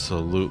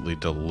absolutely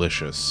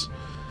delicious.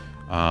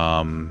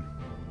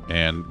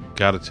 And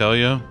gotta tell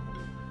you,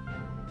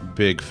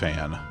 big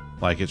fan.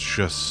 Like, it's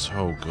just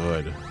so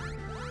good.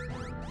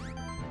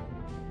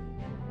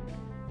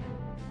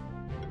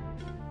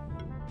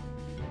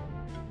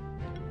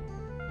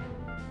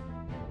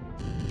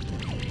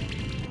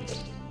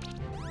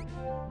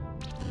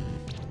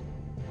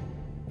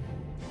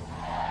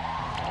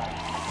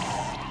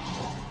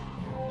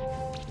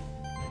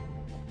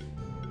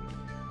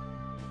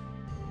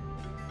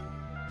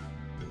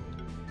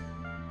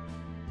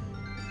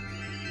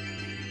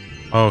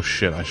 Oh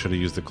shit, I should have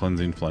used the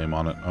cleansing flame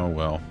on it. Oh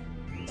well.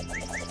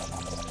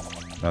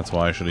 That's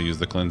why I should have used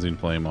the cleansing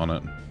flame on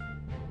it.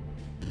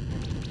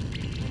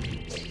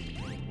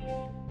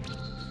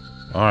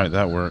 Alright,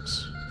 that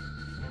works.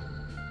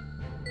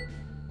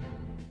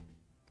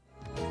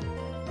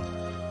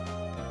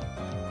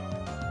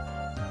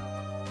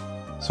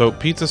 So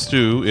pizza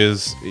stew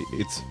it's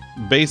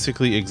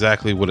basically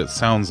exactly what it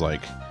sounds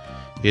like.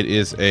 It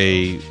is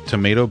a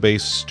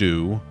tomato-based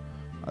stew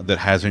that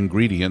has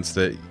ingredients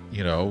that,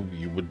 you know,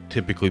 you would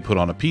typically put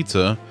on a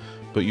pizza,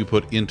 but you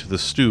put into the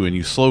stew and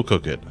you slow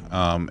cook it.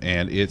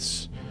 And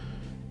it's,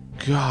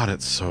 God,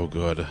 it's so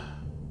good.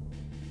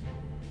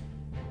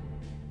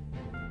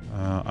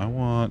 I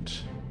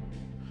want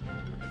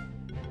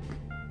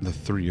the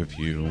 3 of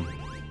you.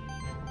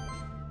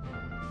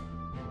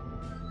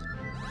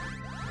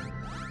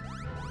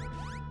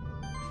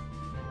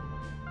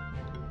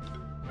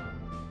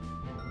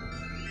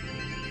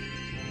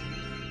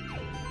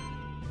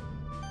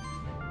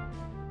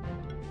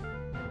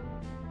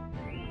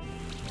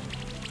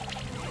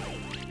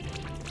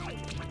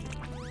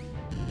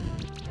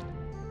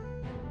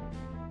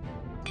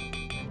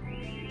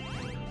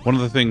 One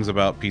of the things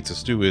about pizza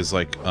stew is,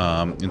 like,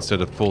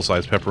 instead of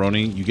full-size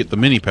pepperoni, you get the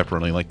mini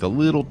pepperoni, like the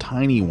little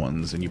tiny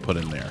ones, and you put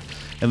in there.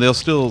 And they'll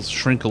still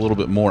shrink a little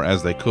bit more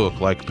as they cook,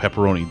 like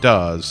pepperoni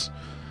does.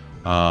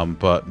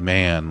 But,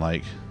 man,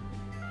 like,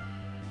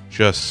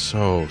 just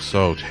so,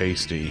 so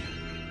tasty.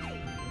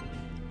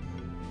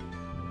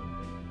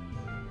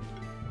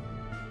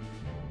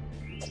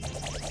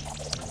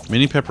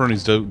 Mini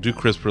pepperonis do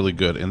crisp really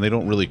good, and they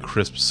don't really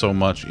crisp so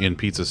much in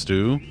pizza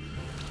stew.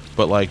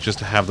 But, like, just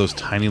to have those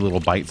tiny little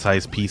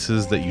bite-sized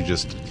pieces that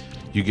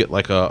you get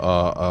like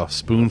a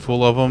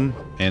spoonful of them,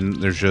 and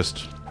they're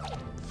just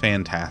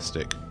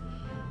fantastic.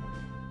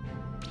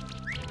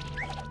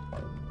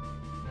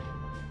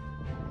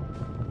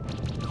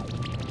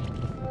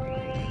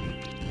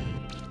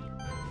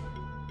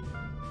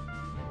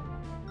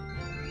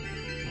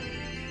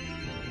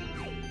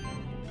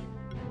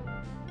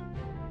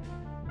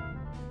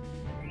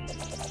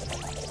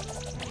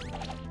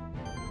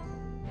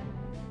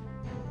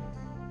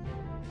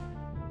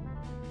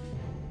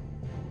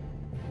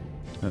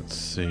 Let's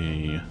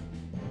see.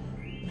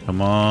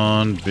 Come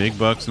on, big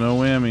bucks, no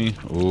whammy.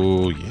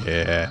 Oh,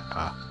 yeah.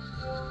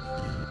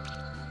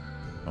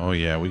 Oh,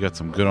 yeah, we got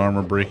some good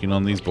armor breaking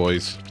on these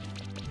boys.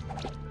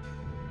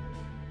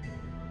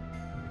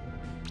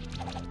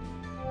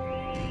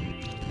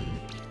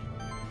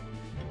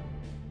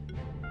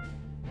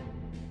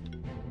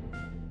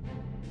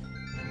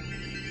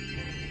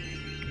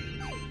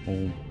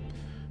 Old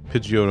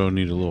Pidgeotto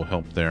need a little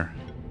help there.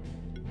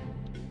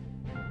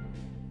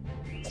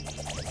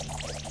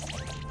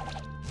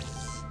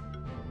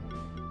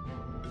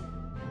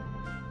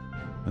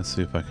 Let's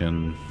see if I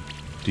can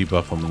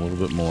debuff them a little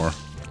bit more.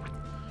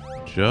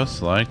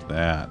 Just like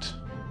that.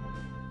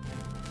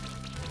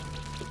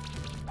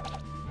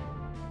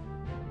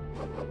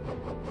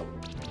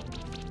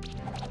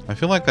 I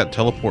feel like that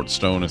teleport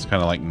stone is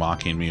kind of like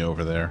mocking me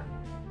over there.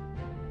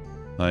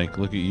 Like,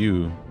 look at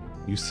you.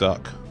 You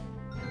suck.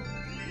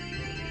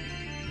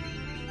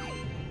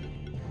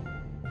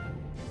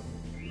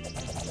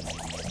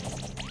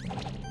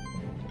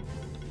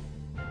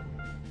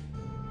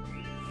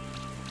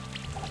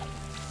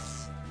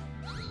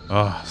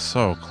 Oh,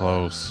 so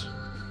close.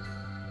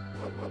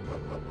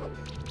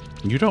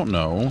 You don't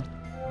know.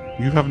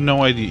 You have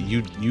no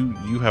idea.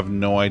 You have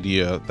no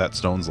idea that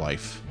stone's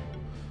life.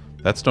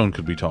 That stone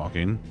could be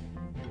talking.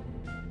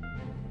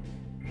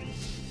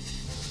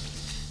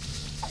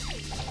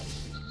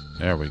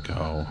 There we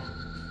go.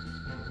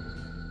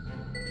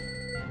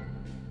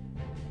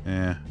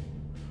 Eh.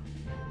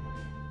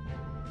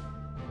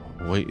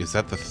 Wait, is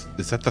that the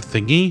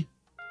thingy?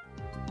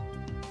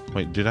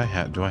 Wait, do I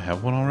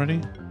have one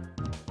already?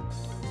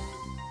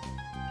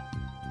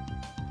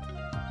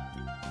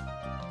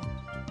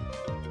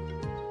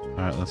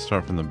 Alright, let's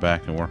start from the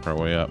back and work our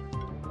way up.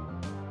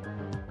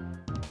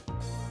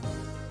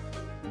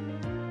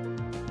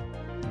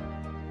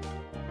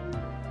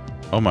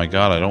 Oh my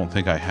god, I don't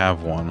think I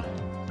have one.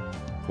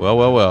 Well,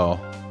 well, well.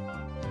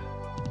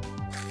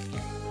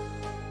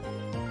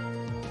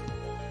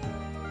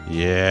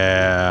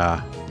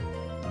 Yeah.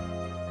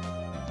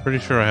 Pretty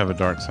sure I have a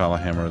Dark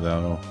Salahammer,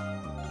 though.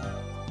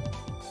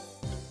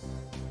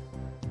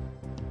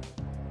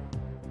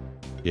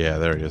 Yeah,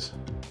 there he is.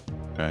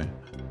 Okay.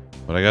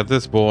 But I got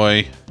this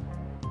boy.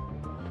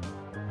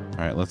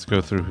 Alright, let's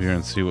go through here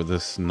and see what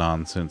this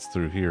nonsense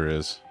through here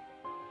is.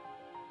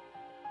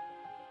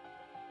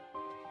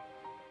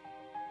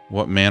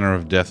 What manner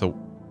of death?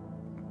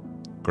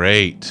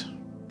 Great.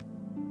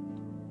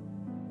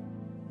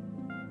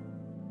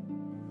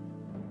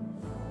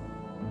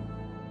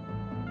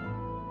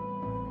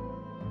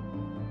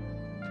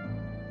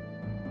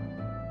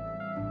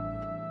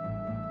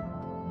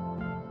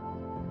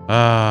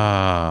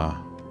 Ah.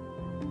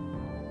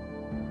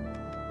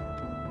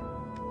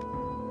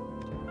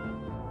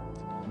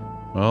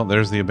 Well,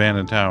 there's the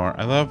abandoned tower.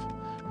 I love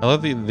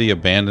the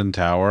abandoned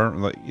tower.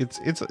 Like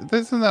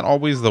isn't that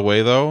always the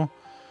way though?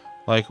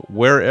 Like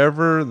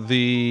wherever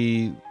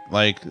this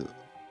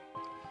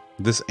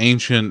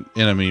ancient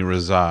enemy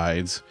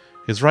resides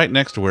is right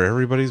next to where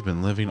everybody's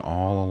been living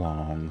all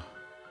along.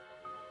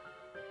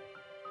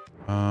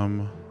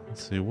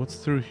 Let's see, what's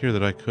through here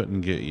that I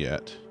couldn't get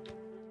yet?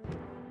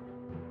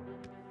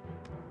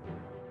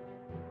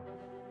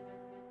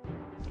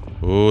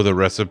 Oh, the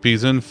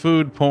recipes in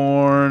food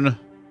porn.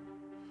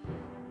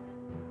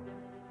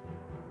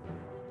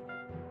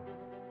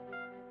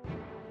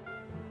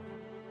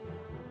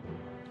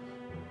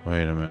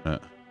 Wait a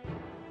minute.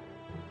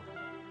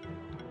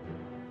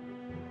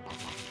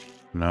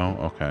 No?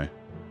 Okay.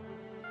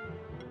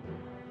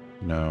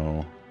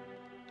 No.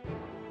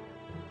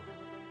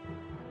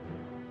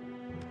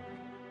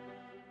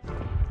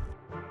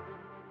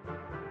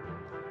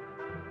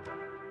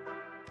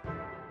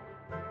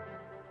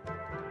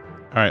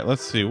 Alright,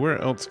 let's see.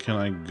 Where else can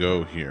I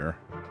go here?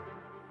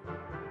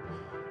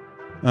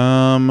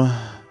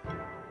 I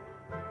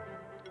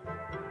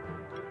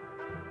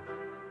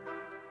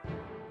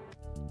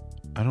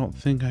don't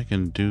think I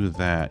can do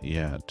that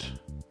yet.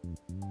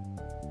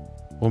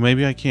 Well,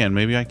 maybe I can.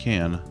 Maybe I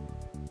can.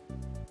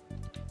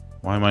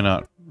 Why am I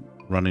not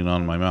running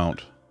on my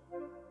mount?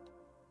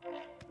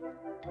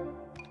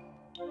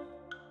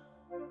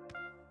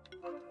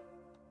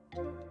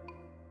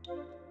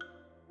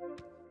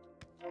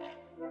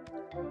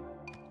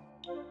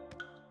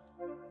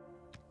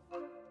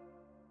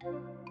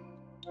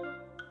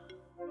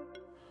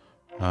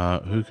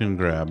 Who can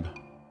grab?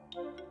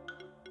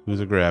 Who's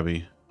a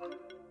grabby?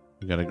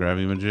 We got a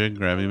grabby majig?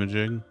 Grabby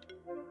majig?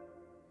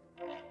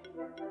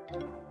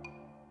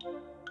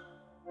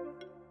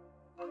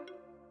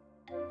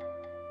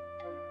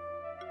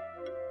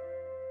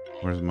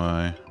 Where's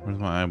my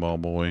eyeball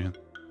boy?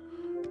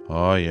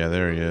 Oh yeah,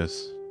 there he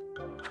is.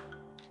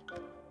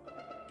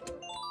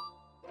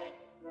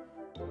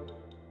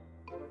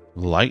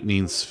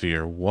 Lightning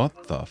sphere.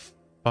 What the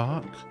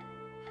fuck?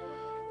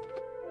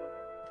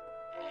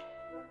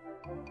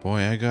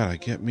 Boy, I gotta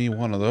get me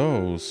one of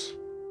those.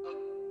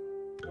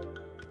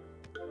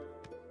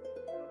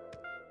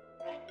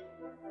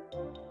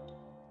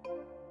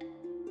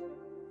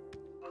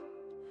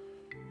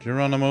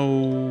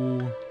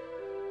 Geronimo.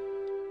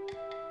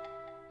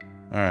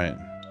 Alright.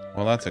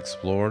 Well, that's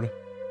explored.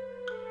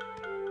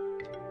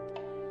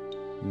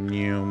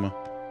 Noom.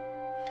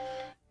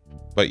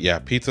 But yeah,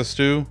 pizza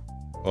stew.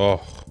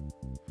 Oh.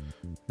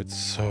 It's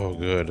so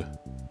good.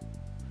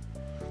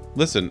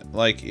 Listen,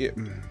 like,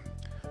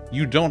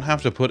 you don't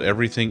have to put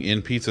everything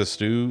in pizza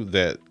stew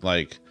that,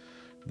 like,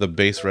 the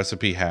base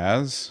recipe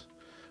has.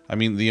 I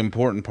mean, the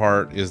important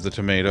part is the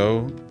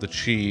tomato, the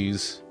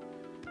cheese,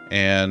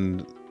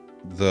 and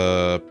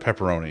the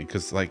pepperoni.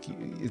 Because, like,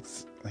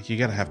 it's... like, you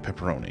gotta have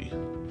pepperoni.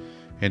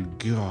 And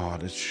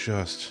God, it's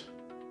just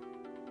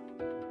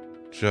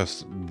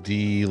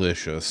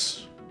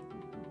delicious.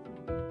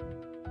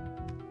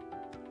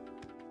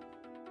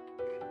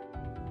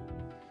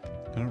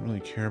 I don't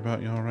really care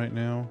about y'all right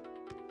now.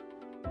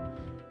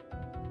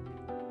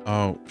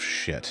 Oh,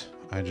 shit.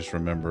 I just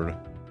remembered.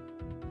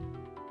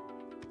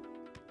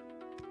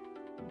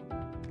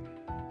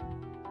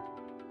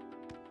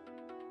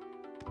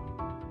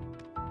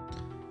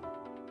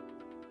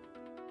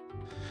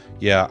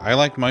 Yeah, I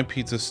like my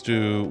pizza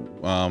stew.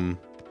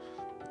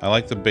 I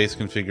like the base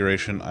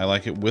configuration. I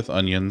like it with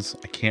onions.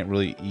 I can't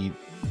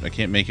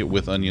make it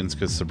with onions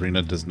because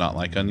Sabrina does not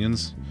like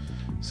onions.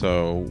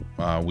 So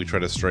we try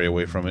to stray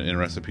away from it in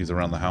recipes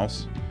around the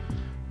house.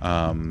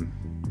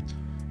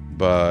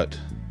 But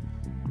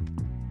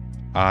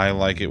I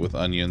like it with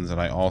onions, and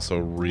I also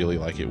really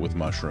like it with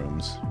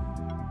mushrooms.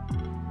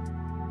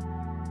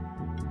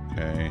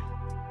 Okay.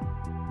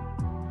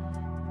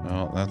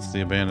 Well, that's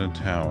the abandoned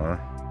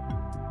tower.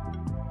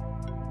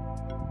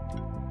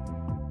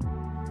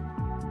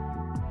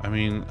 I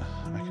mean,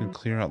 I can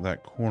clear out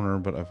that corner,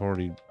 but I've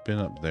already been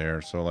up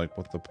there, so like,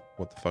 what the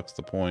fuck's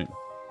the point?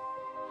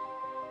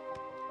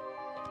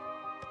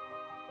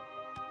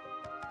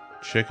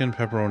 Chicken,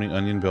 pepperoni,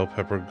 onion, bell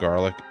pepper,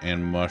 garlic,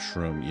 and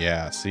mushroom.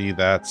 Yeah, see,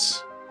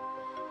 that's...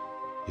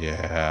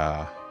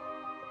 yeah.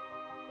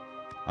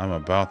 I'm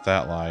about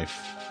that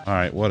life.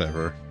 Alright,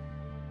 whatever.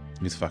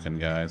 These fucking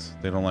guys.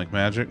 They don't like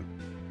magic?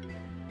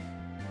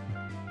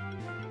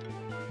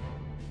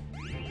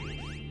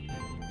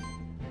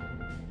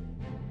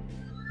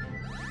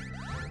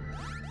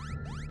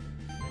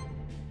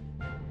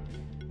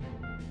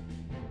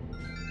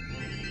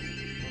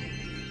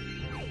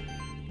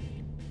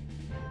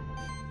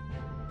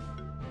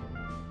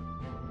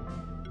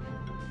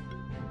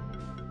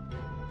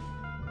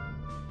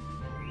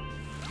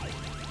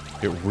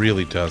 It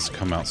really does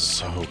come out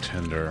so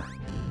tender.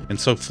 And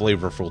so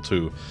flavorful,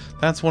 too.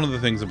 That's one of the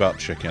things about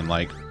chicken,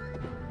 like...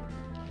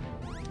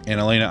 and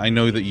Elena, I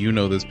know that you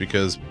know this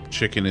because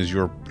chicken is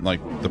your, like,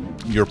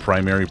 your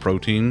primary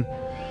protein.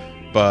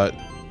 But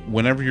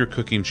whenever you're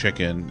cooking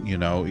chicken, you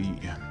know,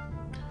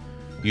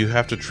 you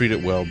have to treat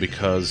it well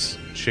because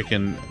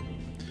chicken,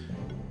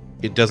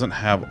 it doesn't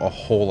have a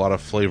whole lot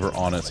of flavor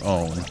on its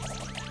own.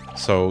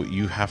 So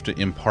you have to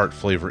impart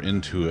flavor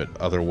into it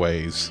other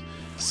ways.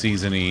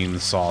 Seasoning,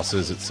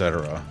 sauces,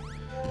 etc.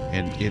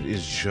 And it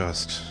is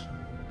just...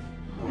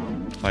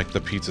 like, the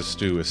pizza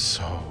stew is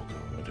so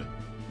good.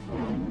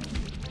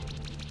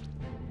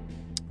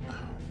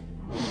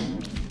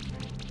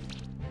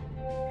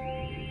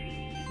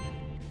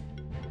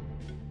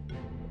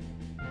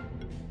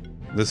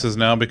 This has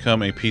now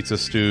become a pizza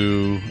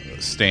stew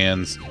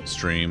stands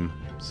stream,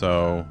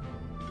 so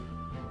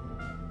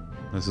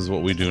this is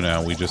what we do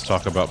now. We just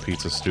talk about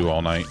pizza stew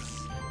all night.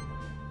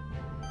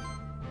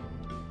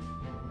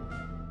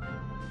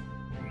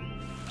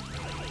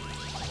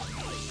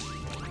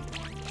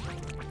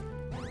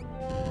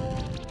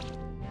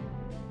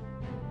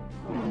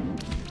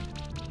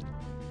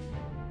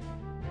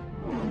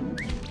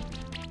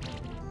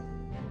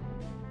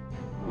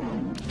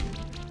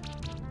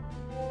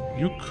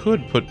 You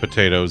could put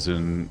potatoes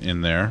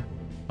in there.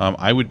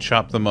 I would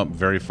chop them up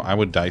I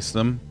would dice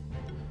them.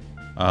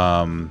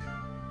 But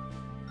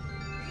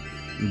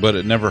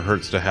it never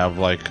hurts to have,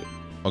 like,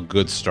 a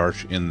good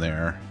starch in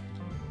there.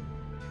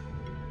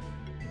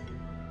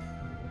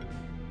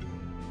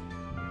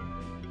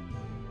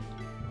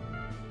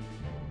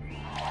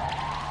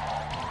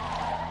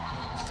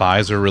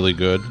 Thighs are really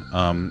good.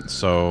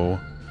 So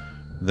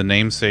the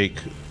namesake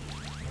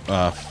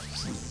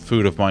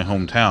food of my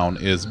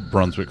hometown is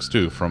Brunswick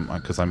stew,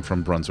 because I'm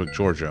from Brunswick,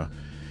 Georgia.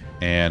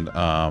 And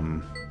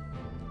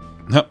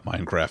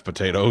Minecraft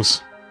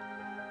potatoes.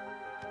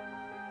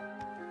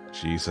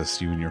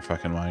 Jesus, you and your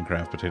fucking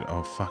Minecraft potato.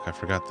 Oh, fuck, I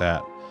forgot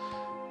that.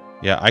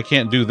 Yeah, I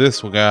can't do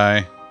this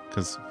guy,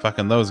 because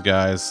fucking those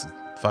guys,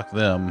 fuck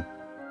them.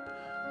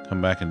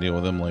 Come back and deal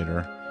with them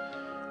later.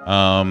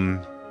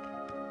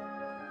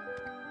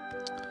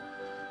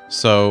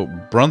 So,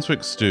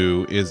 Brunswick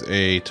stew is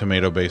a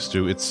tomato-based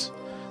stew.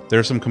 There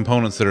are some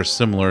components that are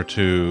similar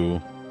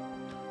to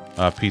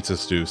pizza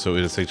stew. So,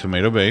 it is a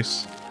tomato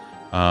base.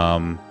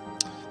 The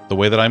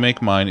way that I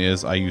make mine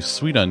is I use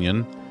sweet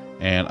onion,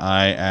 and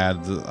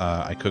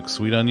I cook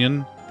sweet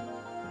onion.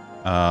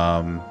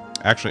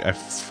 Actually, I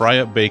fry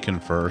up bacon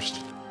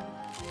first.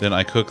 Then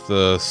I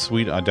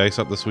dice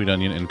up the sweet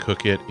onion and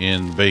cook it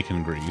in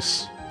bacon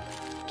grease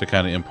to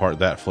kind of impart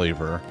that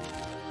flavor.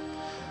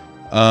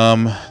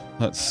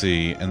 Let's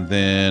see. And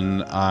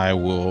then I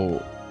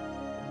will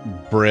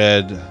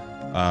bread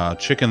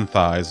chicken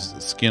thighs,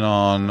 skin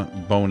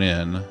on, bone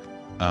in,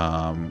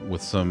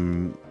 with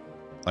some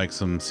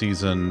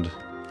seasoned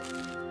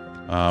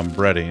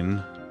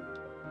breading.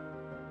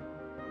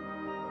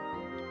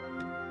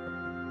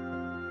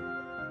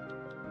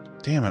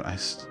 Damn it, I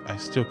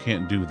still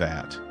can't do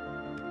that.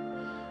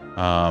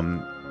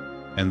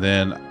 And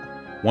then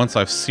once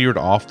I've seared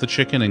off the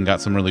chicken and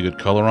got some really good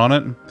color on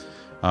it,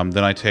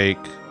 then I take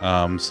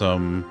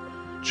some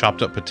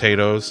chopped up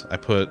potatoes. I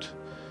put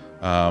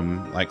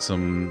like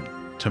some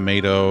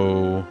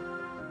tomato,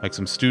 like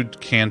some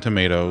stewed canned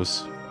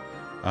tomatoes.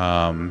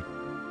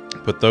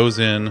 Put those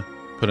in,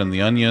 put in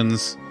the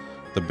onions,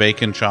 the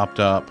bacon chopped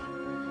up,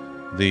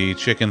 the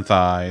chicken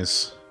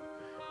thighs,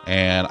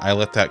 and I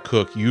let that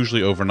cook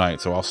usually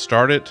overnight. So I'll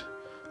start it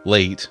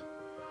late,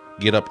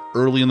 get up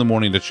early in the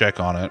morning to check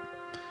on it,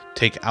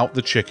 take out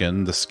the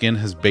chicken. The skin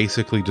has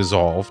basically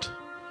dissolved.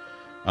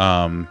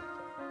 And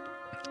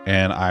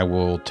I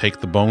will take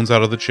the bones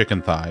out of the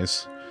chicken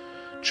thighs,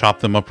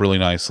 chop them up really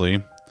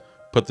nicely,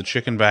 put the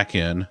chicken back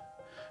in.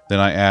 Then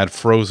I add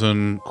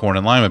frozen corn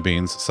and lima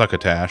beans,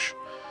 succotash,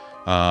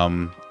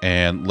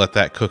 and let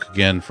that cook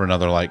again for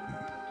another, like,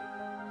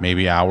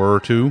 maybe hour or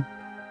two.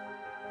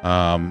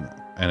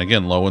 And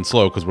again, low and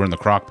slow because we're in the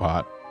crock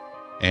pot.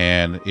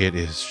 And it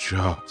is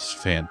just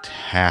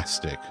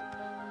fantastic.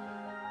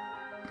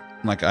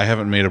 Like, I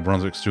haven't made a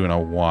Brunswick stew in a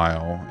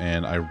while,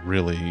 and I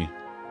really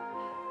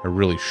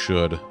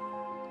should.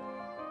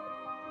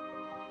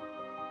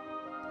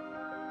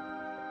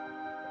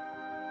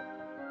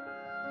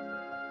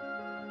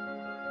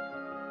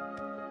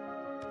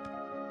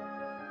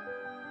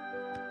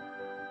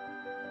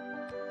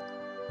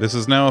 This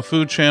is now a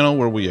food channel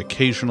where we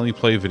occasionally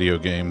play video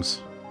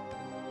games.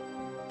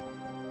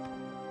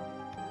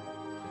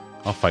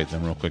 I'll fight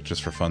them real quick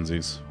just for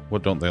funsies.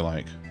 What don't they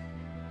like?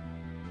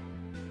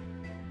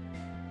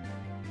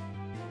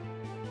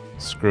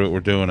 Screw it,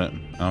 we're doing it.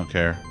 I don't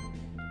care.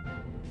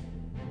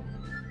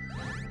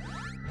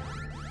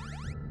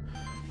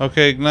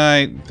 Okay,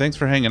 Ignite. Thanks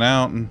for hanging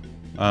out.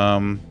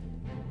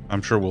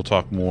 I'm sure we'll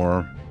talk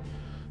more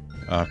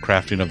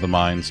crafting of the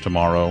mines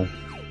tomorrow.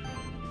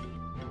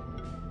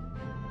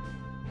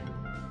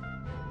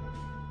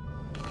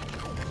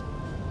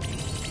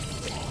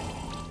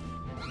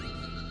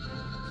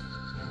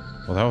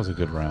 Well, that was a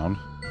good round.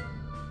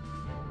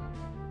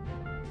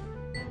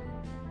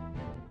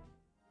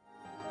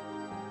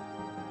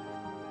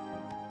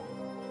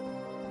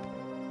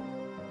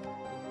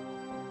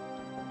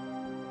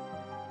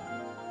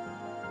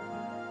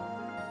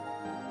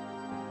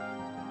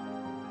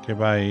 Okay,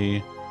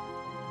 bye.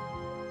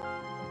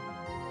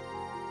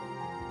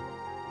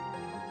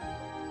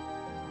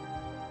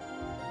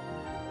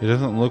 It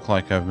doesn't look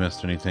like I've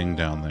missed anything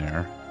down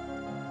there.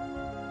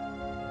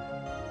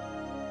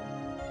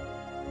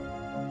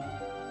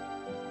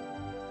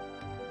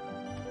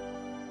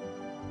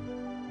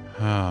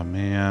 Oh,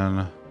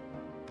 man.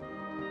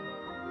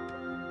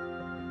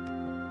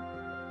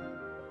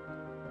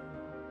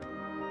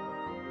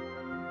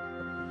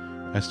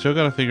 I still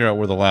gotta figure out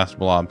where the last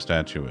blob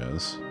statue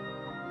is.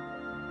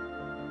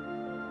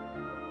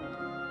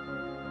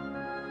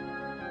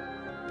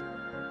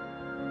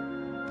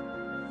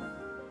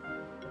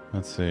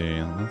 Let's see.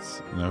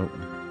 Nope.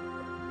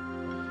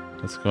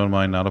 Let's go to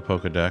my not a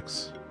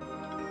Pokedex.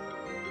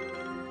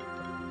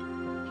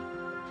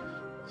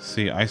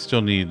 See, I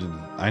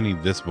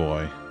need this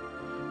boy.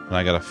 And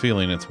I got a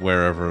feeling it's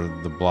wherever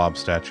the blob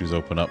statues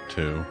open up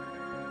to.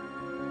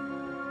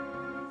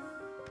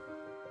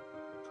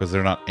 Because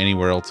they're not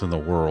anywhere else in the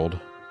world.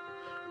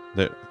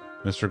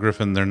 Mr.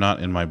 Griffin, they're not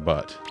in my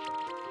butt.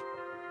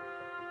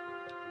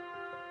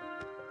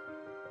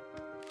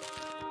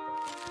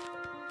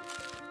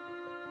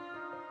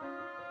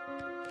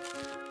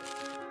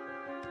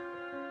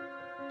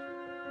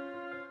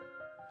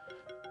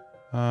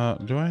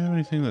 Do I have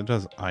anything that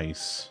does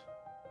ice?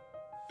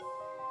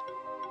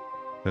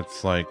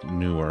 That's like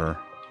newer.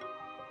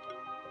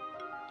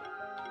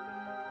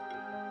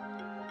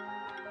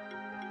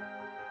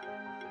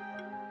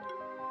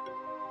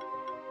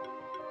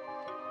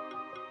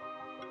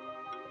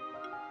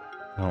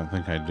 I don't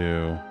think I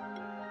do.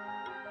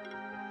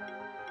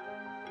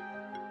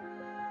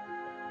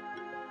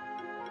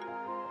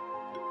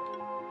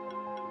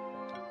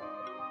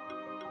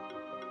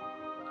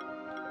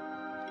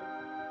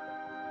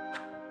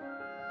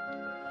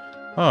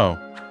 Oh.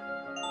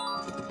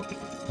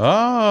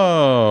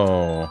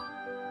 Oh.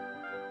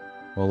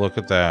 Well, look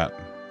at that.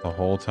 The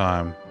whole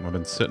time I've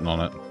been sitting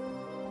on it.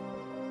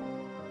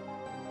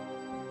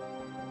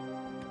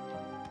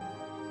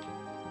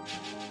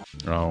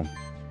 Oh.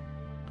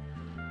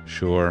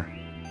 Sure.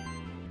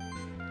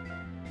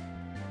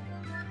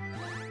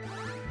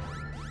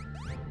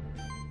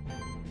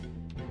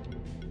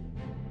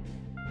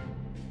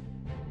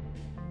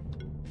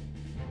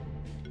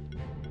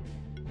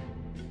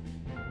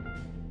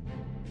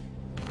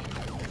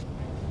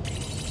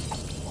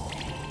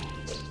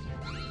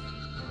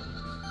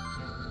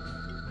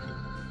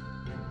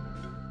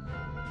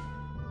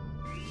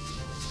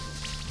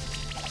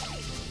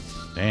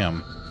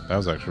 Damn, that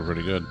was actually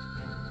pretty good.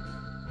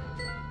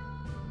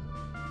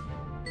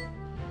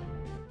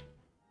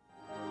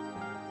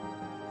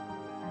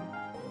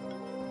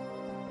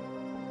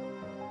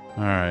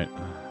 Alright,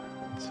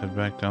 let's head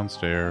back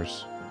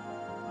downstairs.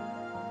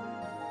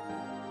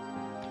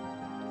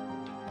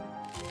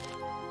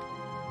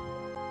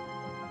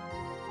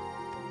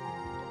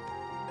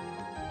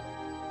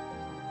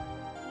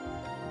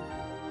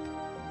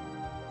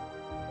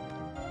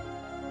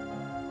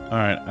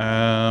 Alright,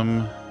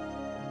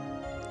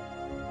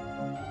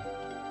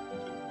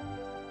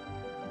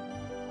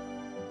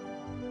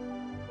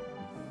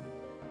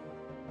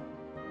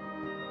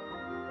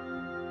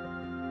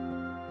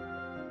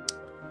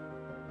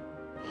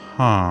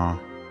 huh.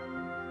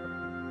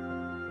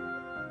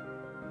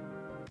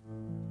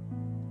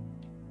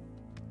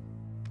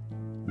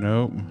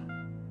 Nope.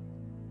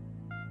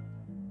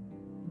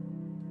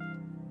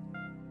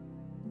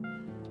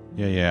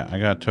 Yeah, I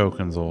got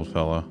tokens, old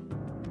fella.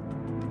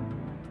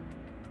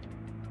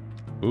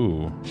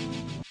 Ooh.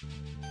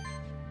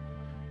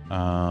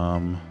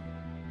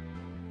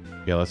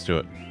 Yeah, let's do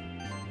it.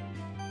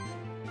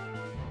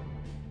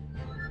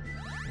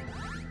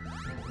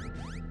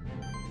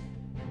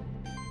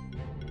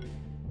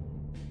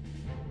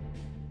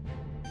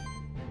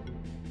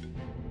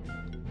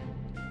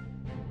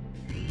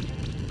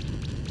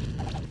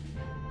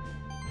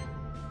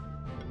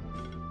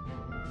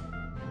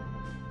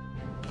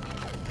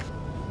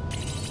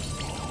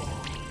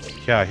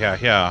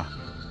 Yeah.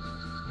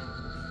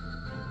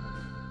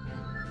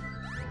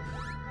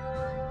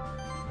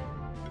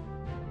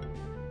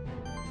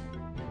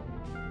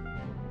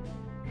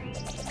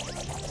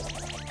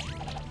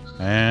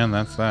 And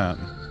that's that.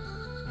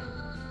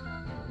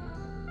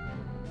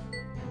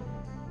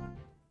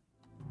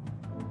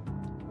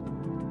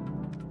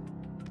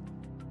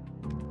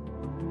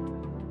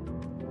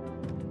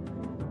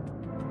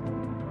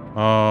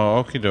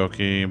 Oh, okie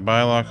dokie.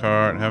 Bye,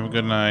 Lockhart. Have a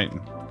good night.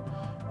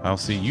 I'll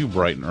see you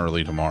bright and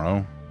early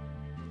tomorrow.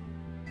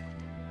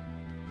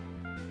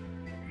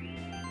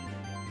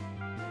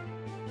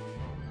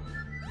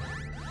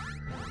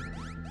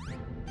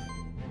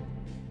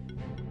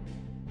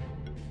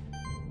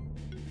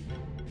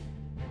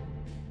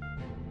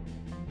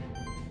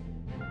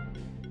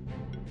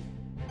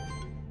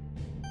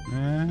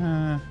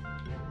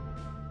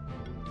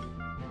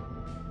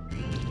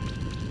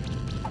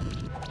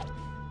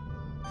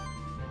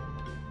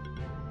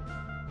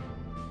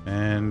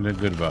 And a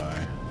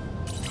goodbye.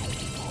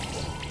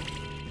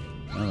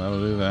 Well, that'll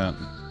do that.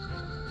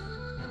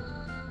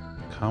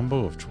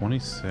 Combo of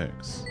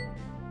 26.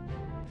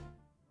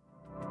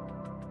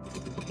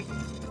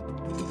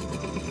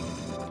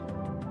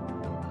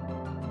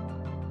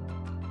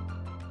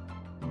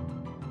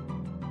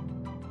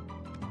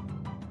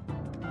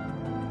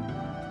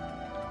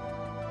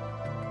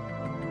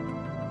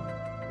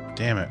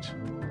 Damn it.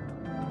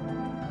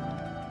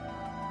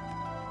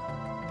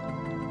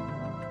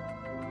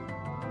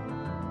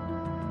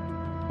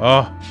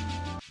 Oh,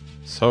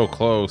 so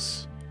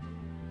close.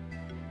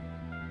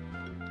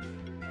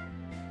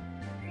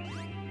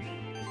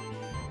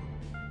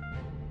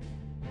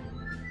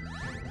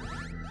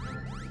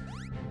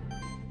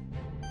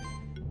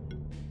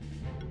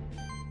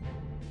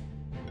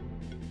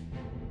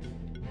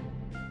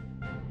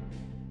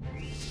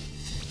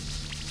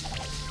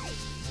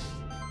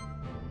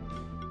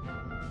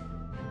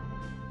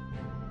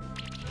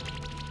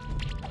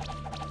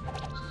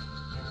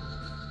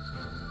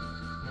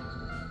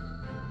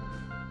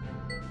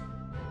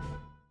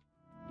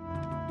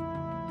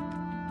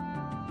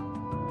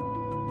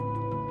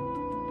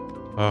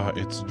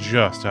 It's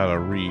just out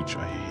of reach.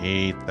 I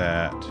hate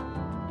that.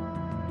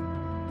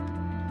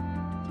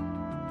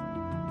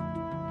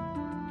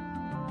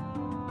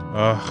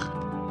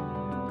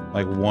 Ugh.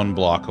 Like 1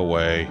 block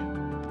away.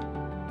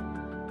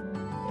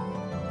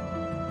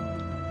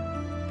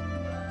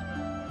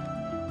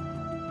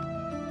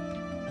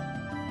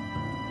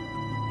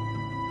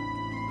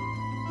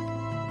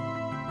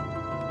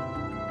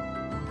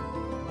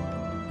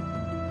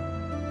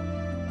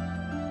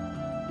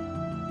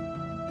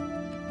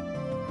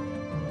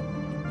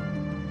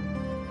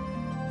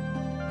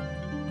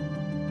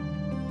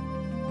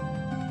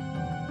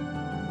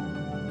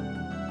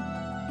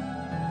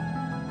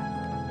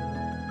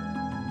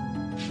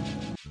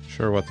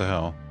 Sure, what the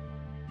hell?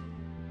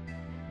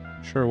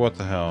 Sure, what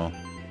the hell?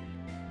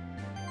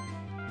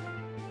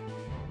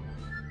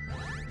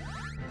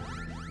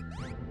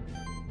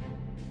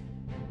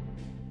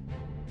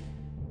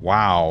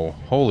 Wow.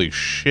 Holy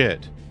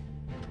shit.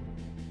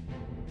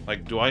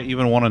 Like, do I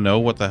even want to know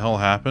what the hell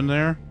happened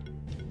there?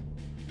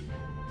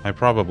 I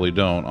probably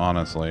don't,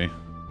 honestly.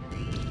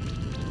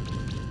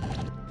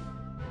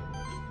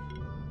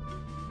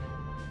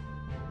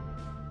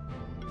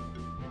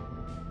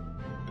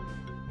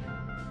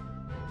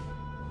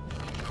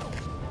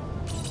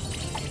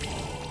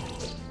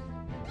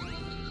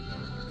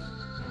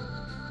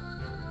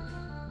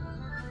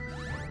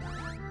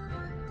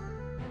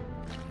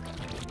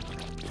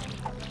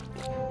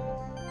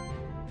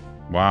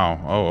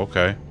 Wow. Oh,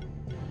 okay.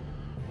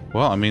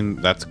 Well, I mean,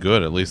 that's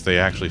good. At least they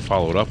actually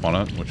followed up on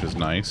it, which is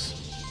nice.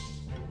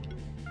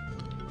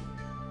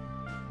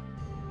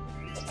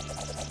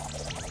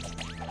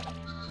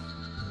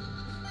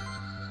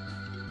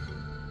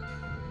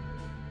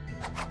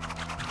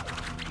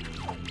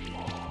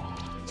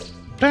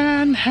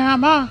 Dan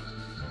Hammer!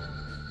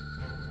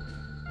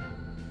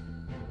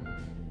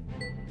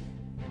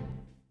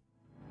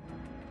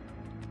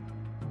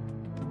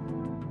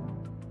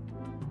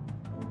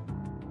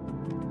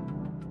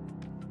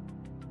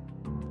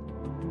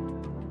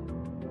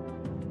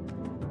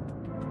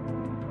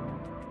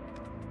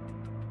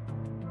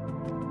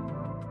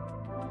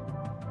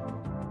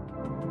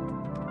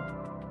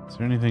 Is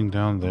there anything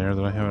down there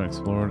that I haven't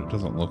explored? It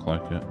doesn't look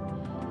like it.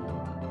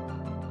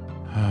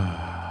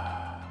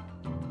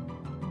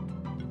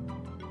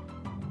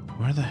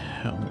 Where the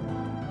hell?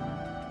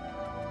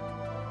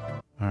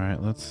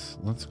 Alright, let's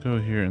go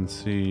here and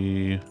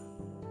see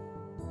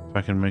if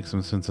I can make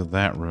some sense of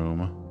that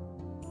room.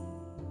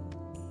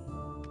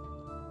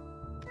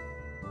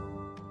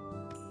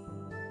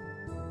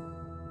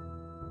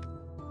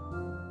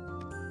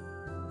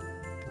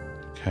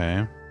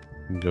 Okay,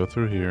 go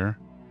through here.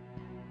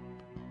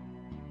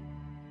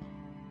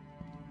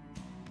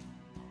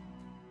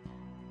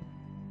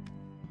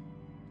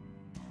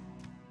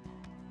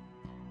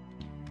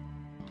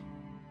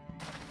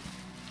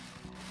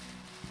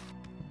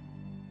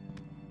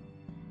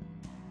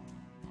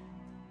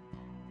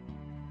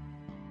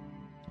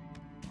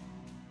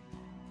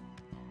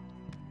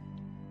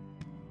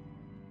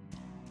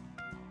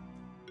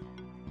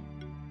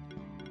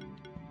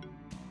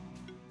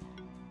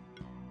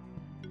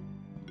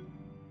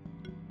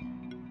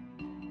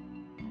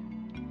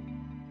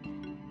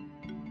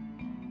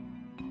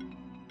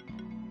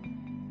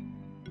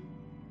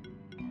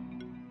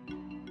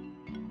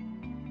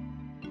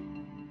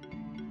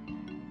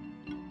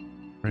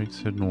 Breaks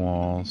hidden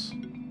walls.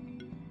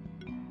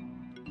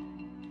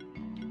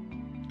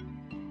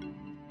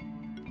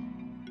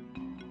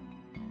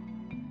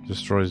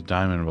 Destroys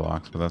diamond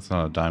blocks, but that's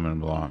not a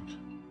diamond block.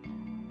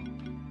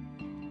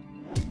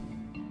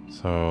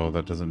 So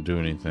that doesn't do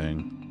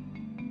anything.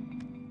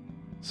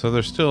 So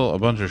there's still a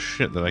bunch of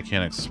shit that I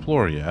can't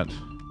explore yet.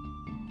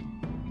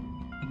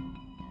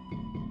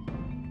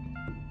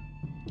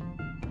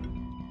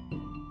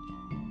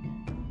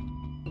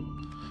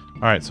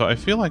 Alright, so I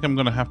feel like I'm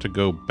gonna have to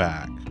go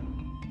back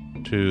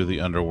to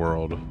the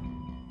underworld.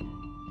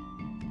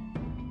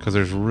 Because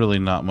there's really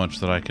not much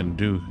that I can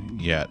do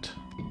yet.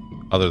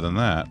 Other than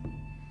that.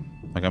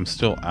 Like, I'm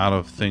still out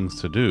of things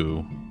to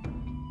do.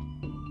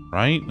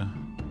 Right?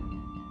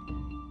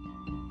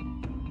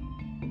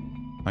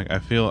 Like, I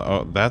feel...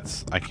 Oh,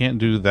 that's... I can't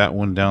do that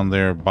one down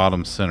there,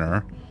 bottom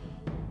center.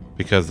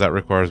 Because that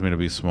requires me to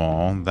be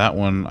small. That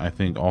one, I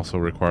think, also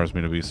requires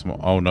me to be small.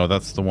 Oh, no,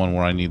 that's the one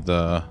where I need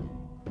the...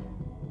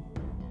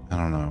 I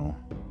don't know.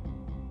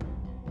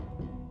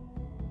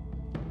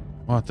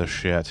 What the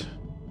shit?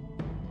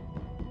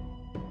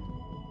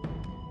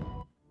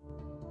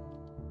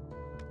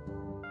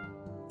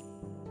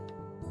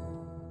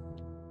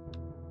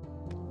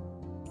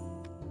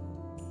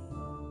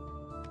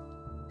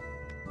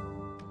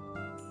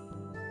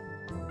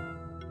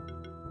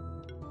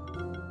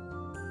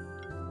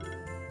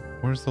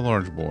 Where's the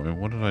large boy?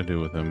 What did I do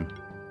with him?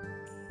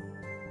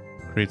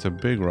 Creates a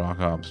big rock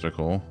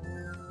obstacle.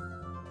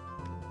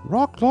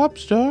 Rock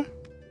lobster?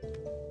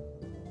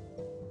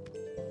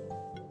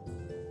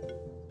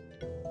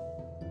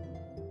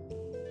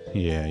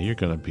 Yeah, you're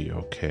gonna be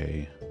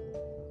okay.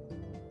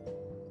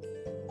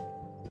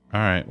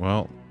 Alright,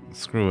 well,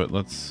 screw it.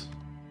 Let's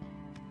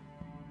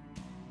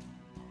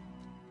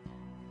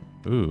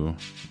Ooh.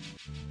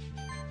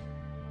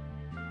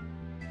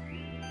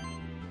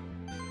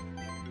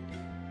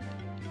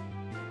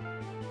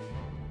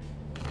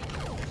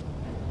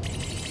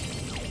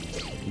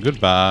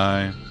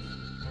 Goodbye.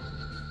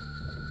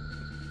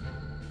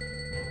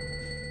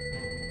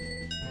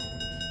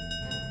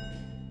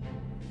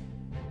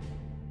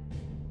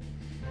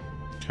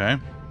 Okay.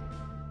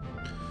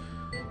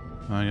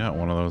 I got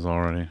one of those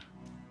already.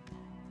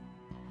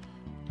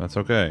 That's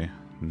okay.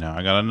 Now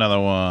I got another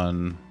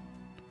one.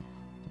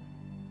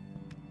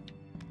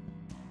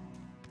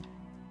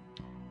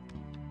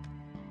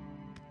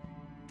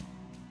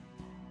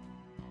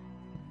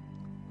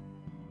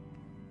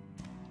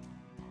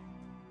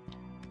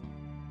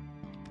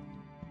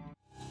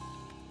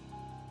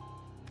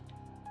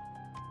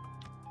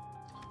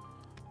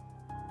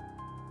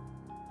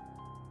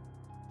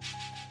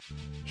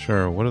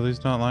 Sure, what are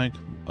these not like?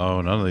 Oh,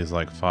 none of these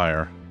like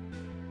fire.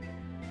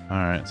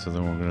 Alright, so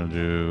then we're gonna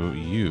do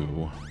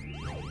you.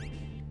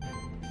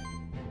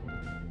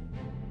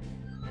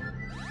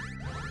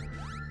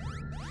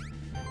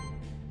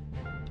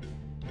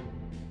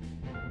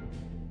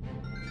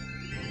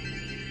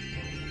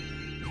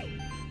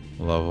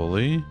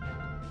 Lovely.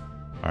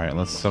 Alright,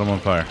 let's set them on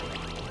fire.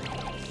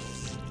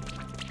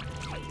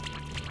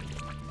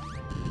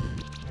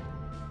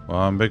 Well,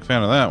 I'm a big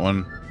fan of that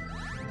one.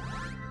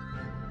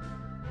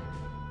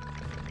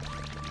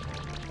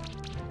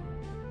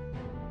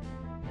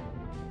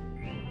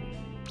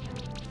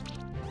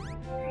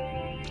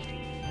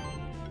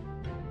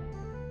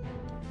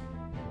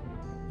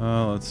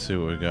 Let's see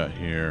what we got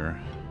here.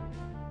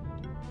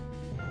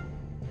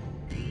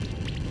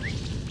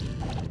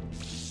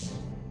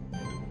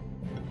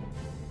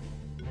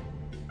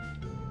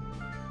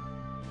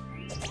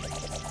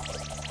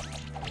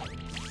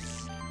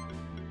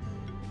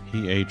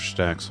 He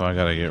H-stacked, so I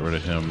gotta get rid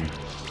of him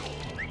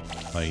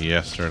like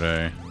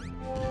yesterday.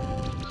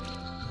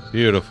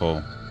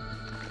 Beautiful.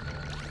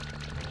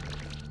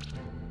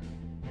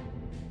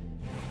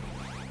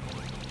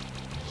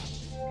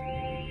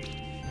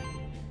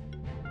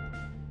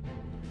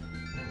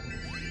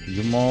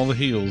 Give them all the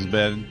heals,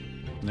 bed.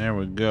 There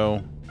we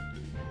go.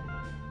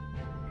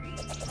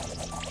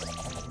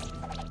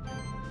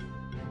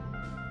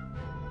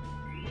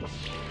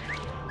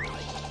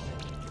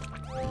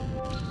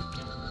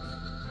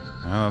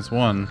 Ah, that's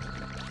one.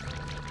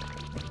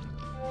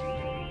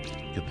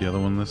 Get the other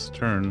one this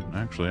turn.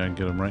 Actually, I can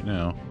get him right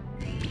now.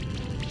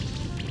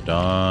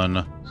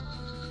 Done.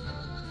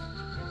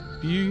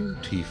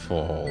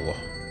 Beautiful.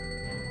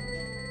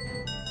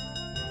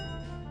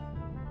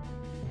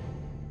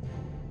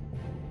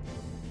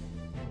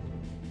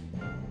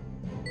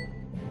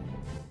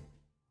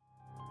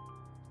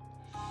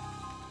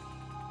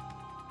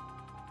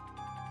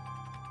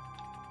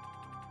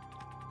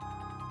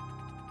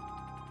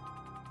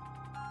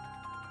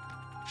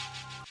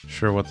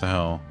 Sure, what the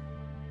hell?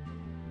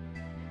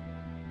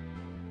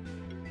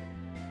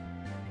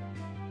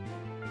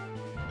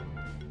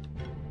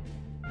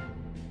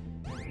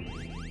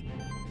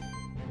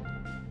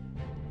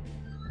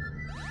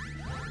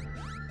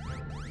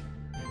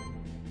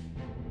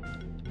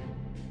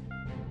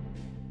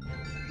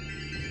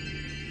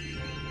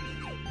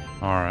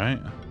 Alright.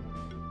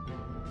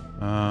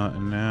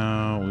 And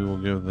now we will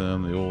give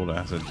them the old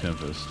Acid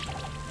Tempest.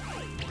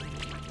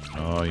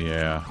 Oh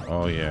yeah,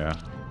 oh yeah.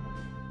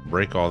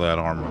 Break all that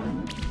armor.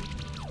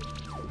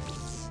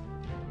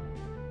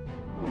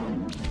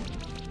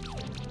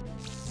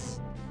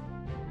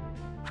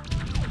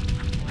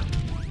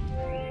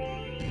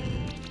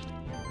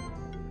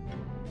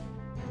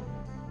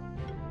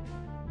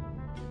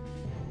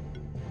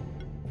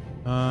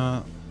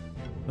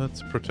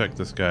 Let's protect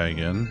this guy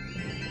again.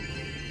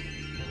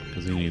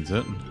 Because he needs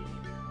it.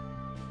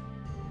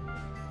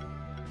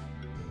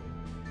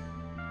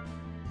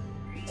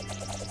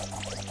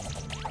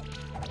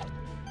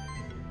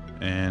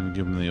 And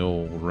give him the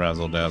old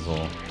razzle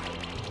dazzle.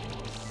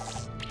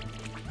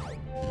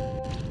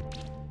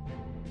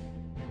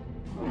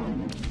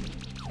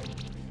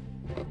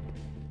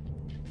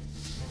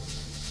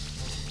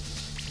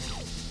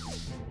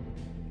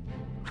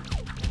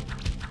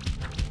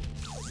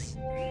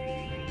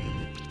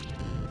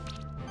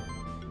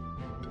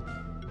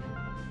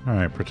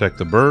 Alright, protect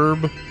the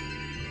burb.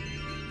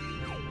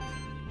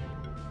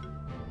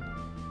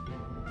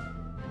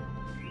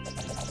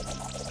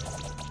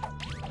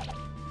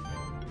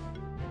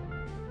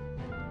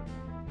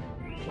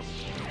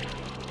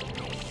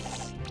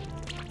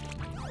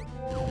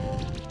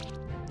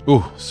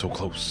 Ooh, so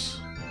close.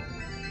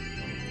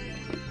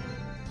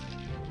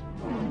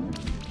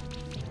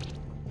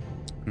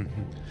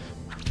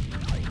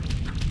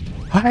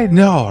 I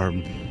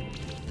know.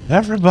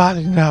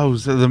 Everybody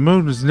knows that the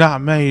moon is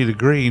not made of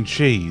green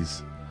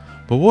cheese.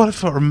 But what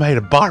if it were made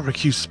of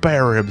barbecue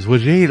spare ribs?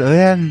 Would you eat it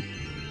then?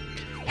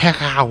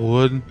 Heck, I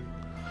would.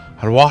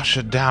 I'd wash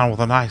it down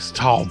with a nice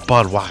tall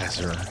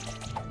Budweiser.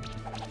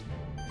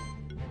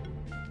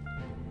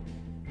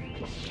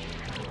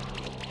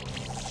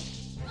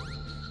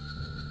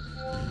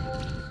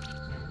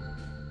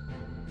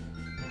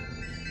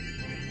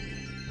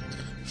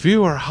 If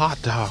you were a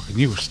hot dog and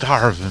you were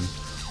starving,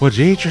 would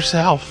you eat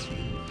yourself?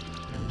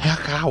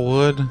 Heck, I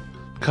would.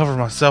 Cover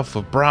myself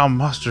with brown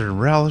mustard and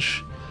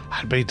relish.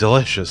 I'd be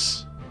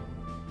delicious.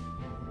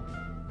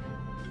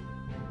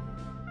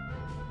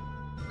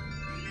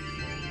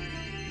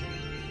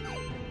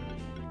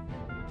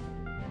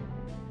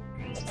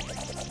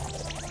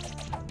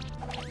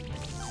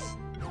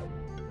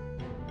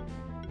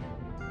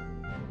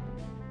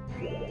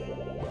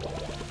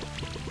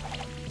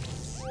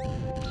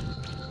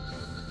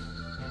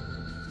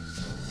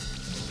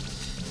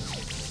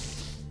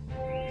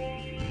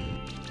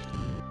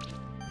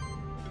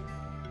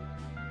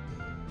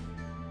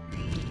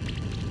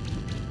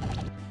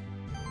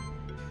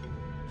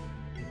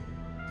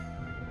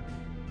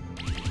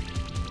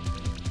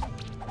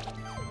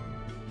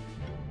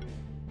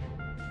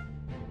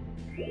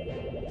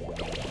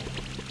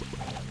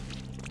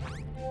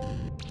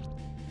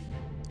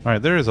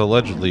 Alright, there is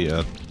allegedly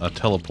a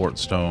teleport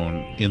stone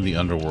in the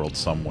underworld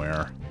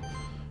somewhere.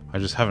 I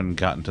just haven't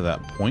gotten to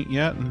that point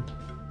yet.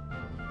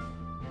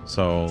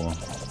 So,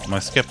 my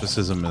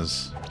skepticism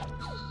is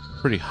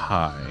pretty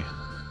high.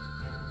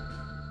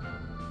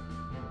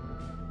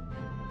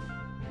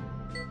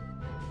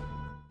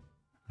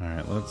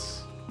 Alright,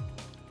 let's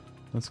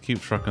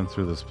keep trucking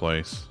through this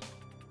place.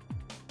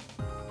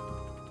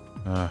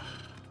 Oh,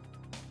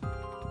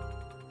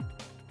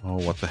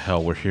 what the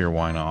hell, we're here,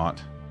 why not?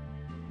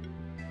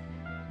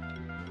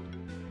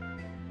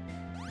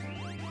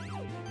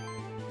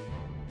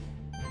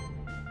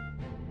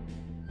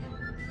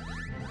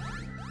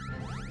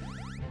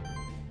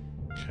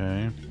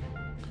 Okay.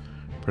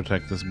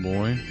 Protect this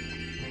boy.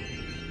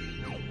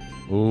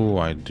 Ooh,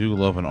 I do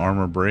love an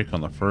armor break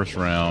on the first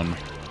round.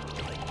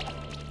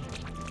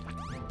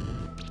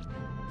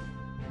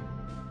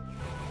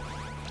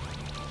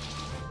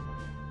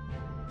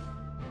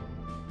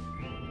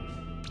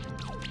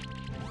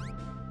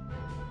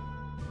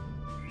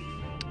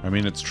 I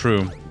mean, it's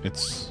true.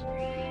 It's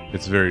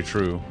very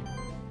true.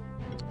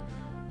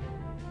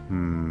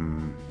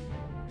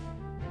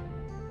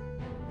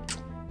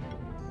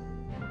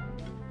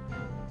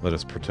 Let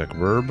us protect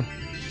Verb.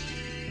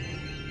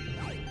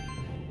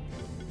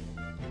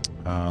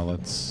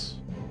 Let's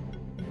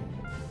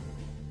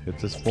hit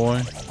this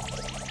boy.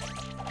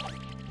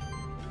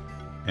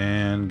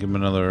 And give him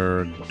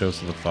another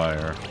dose of the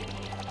fire.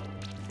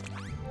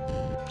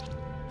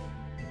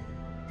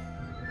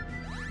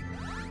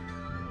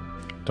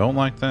 Don't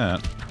like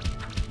that.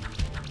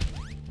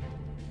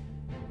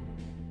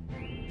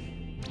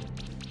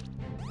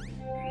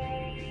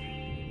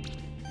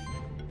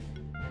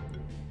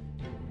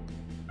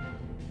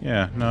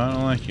 Yeah, no, I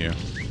don't like you.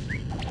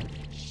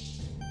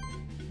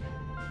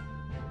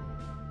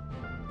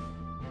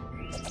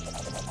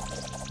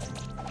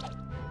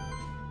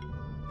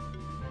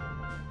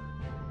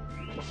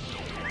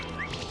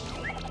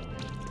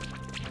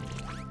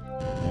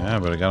 Yeah,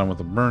 but I got him with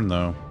a burn,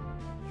 though.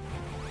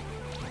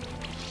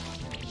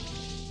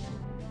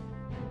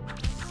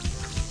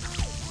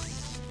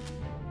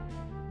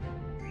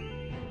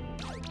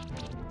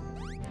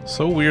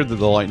 So weird that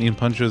the lightning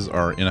punches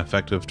are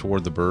ineffective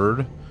toward the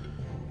bird.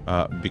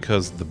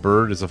 Because the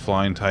bird is a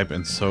flying type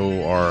and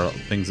so are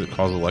things that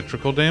cause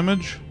electrical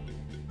damage.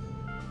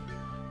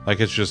 Like,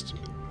 it's just...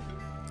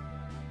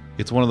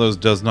 It's one of those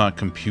does not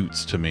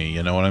computes to me,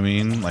 you know what I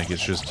mean? Like,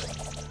 it's just...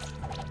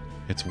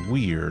 It's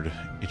weird.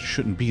 It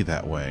shouldn't be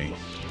that way.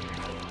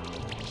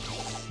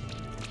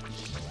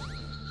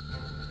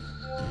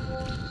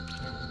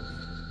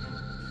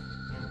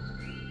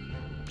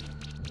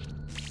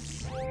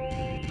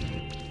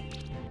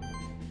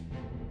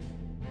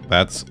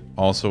 That's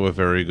also a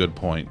very good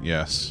point,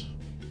 yes.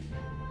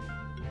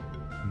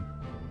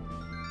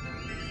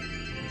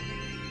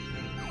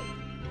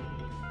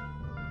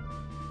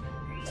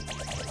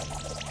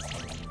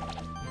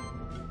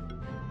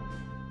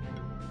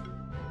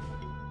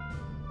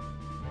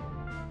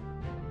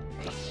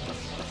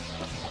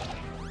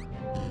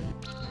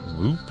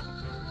 Whoop.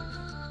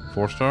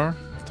 4-star?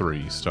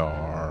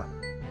 3-star.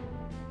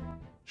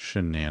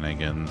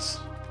 Shenanigans.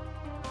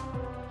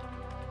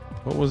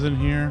 What was in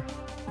here?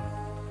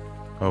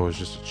 Oh, it was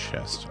just a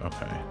chest.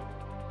 Okay.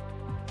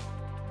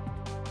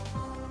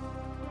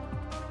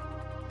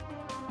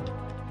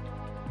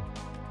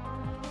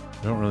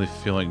 I don't really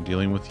feel like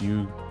dealing with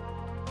you.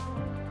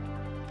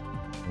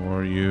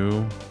 Or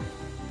you.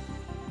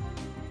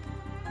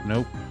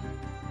 Nope.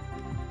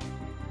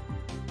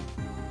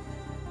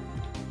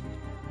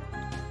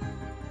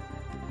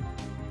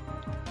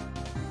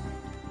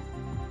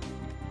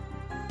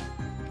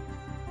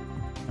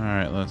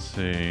 Alright, let's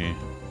see.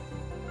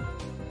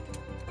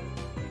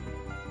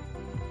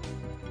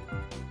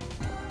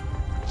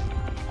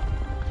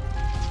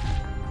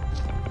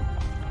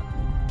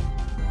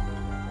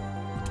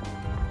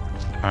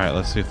 Alright,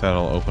 let's see if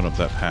that'll open up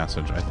that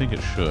passage. I think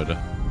it should.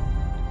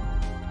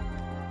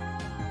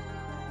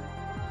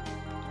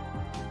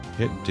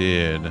 It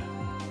did.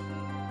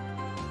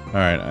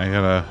 Alright, I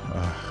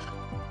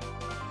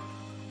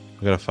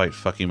gotta fight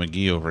Fucky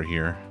McGee over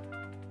here.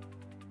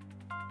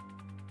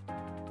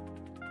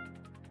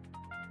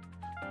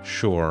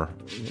 Sure.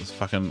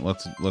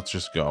 Let's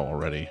just go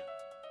already.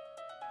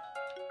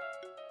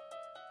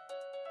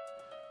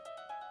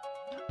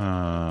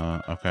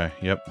 Okay,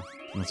 yep.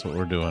 That's what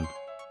we're doing.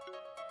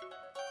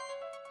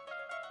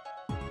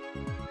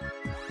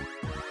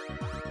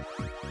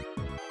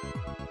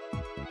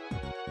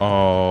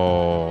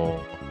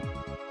 Oh.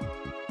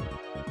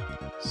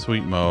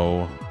 Sweet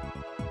Mo.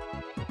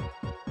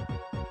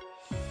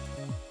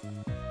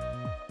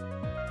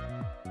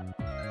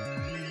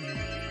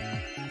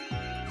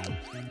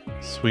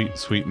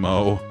 Sweet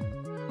Mo.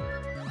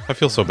 I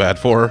feel so bad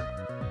for her.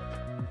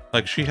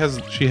 Like she has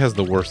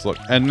the worst look.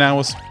 And now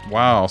it's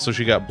wow, so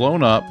she got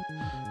blown up,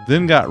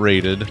 then got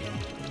raided,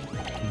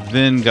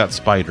 then got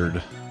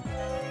spidered.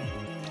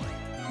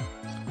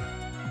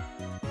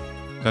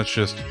 That's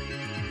just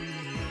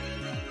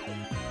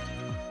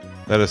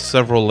that is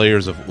several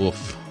layers of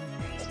oof.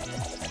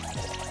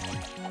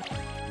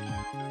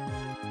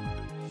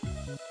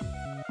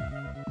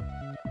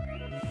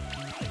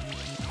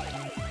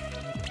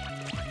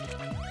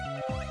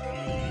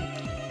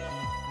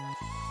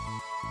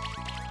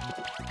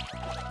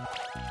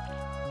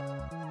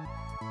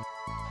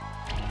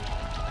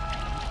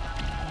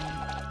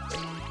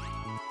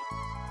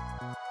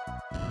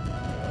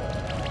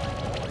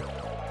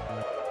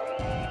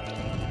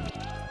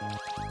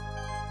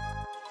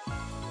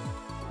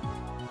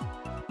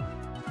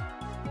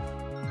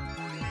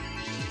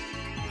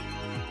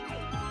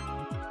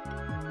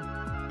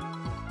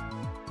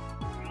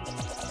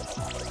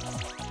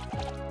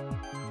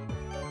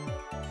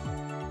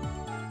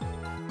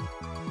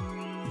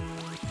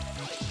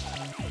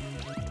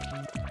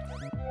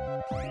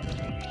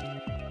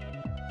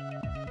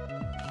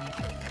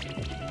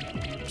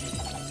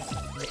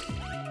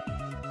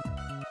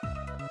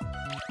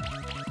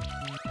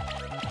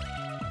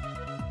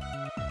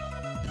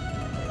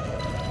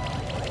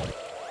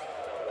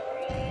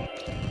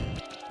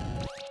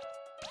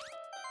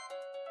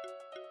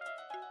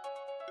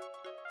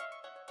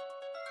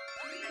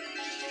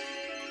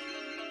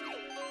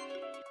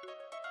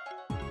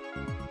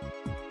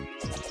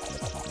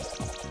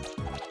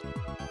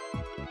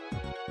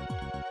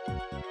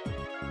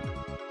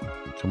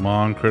 Come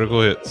on,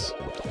 critical hits.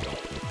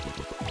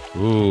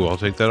 Ooh, I'll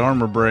take that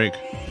armor break.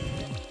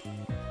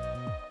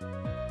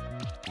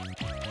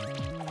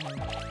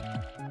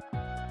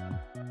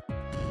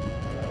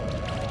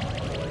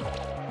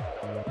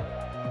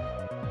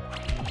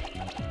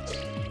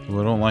 Ooh,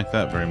 I don't like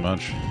that very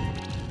much.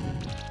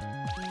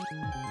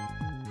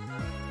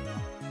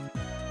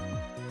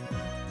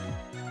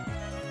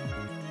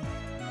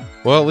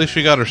 Well, at least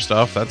she got her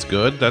stuff. That's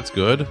good. That's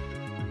good.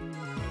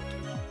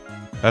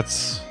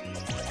 That's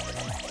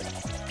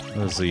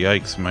a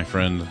yikes, my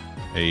friend.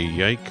 A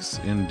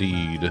yikes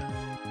indeed.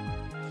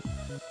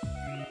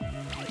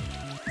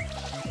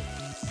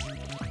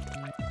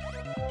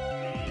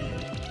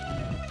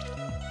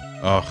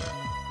 Ugh.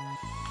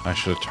 I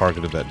should have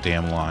targeted that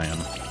damn lion.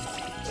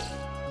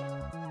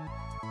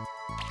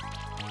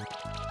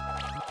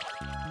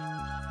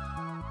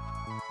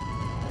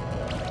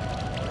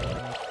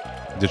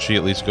 Did she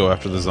at least go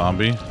after the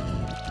zombie?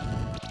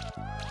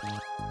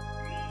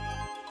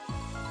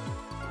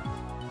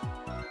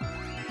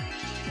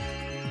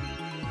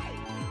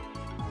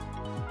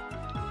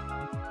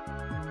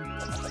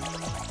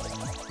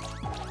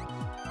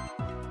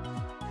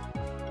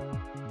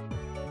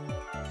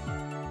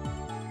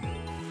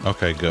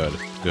 Okay, good.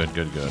 Good.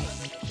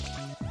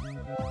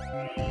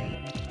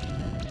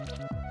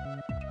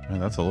 Man,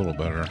 that's a little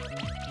better.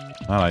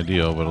 Not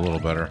ideal, but a little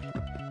better.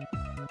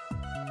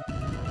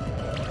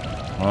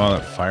 Oh,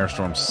 that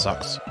firestorm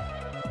sucks.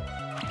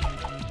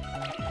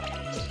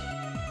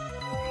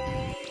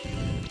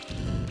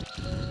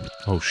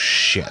 Oh,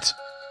 shit.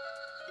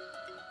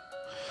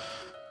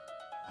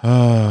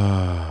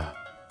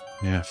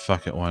 Yeah,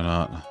 fuck it, why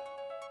not?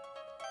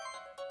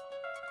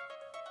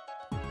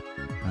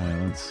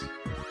 Alright, let's...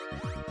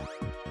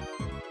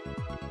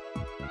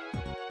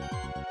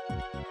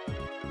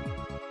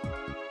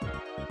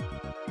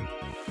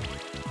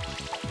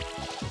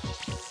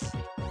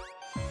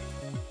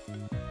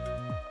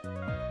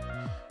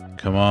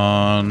 Come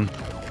on.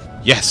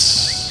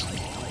 Yes!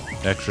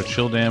 Extra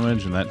chill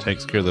damage, and that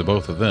takes care of the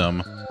both of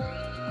them.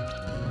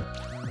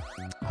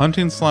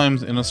 Hunting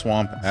slimes in a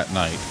swamp at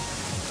night.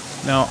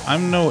 Now,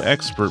 I'm no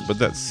expert, but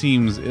that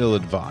seems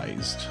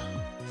ill-advised.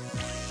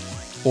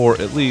 Or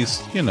at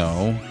least, you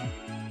know,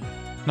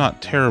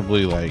 not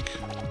terribly, like,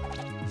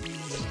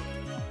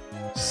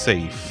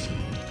 safe.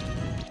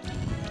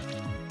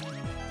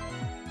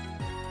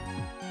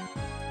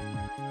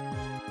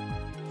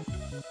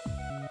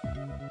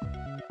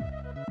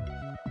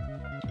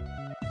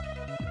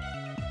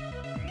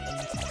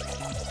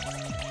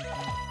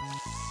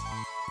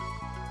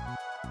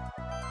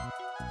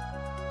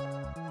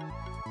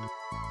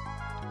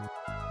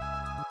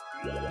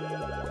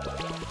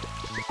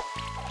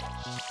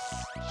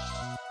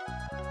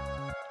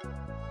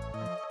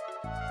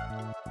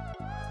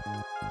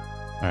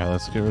 Alright,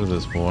 let's get rid of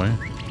this boy.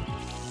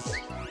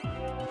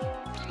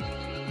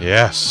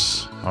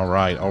 Yes!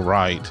 Alright,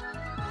 alright.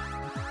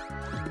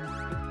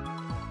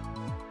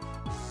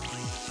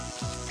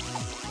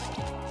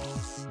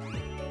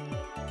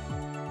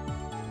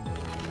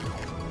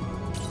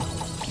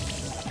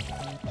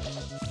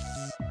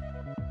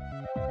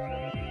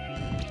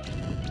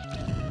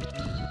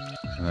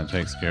 And that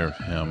takes care of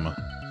him.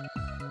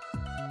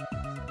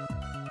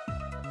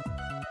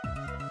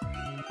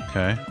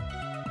 Okay.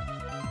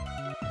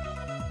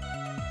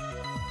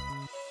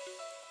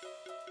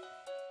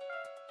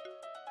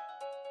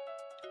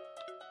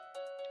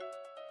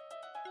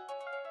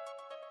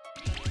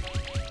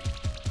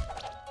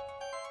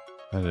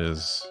 That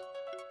is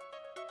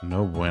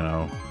no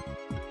bueno.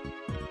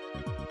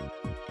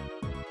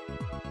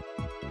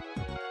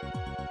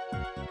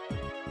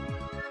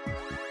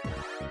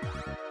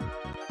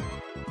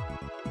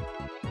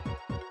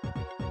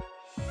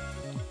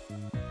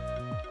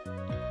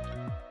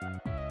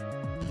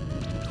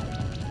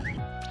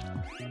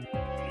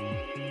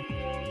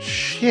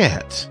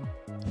 Shit.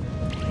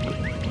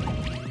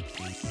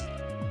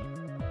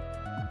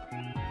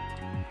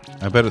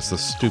 I bet it's the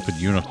stupid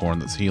unicorn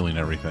that's healing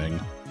everything.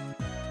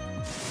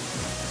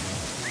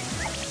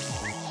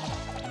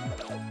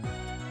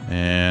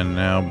 And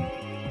now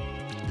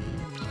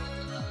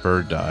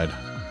bird died.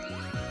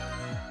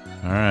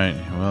 Alright,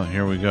 well,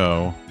 here we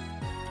go.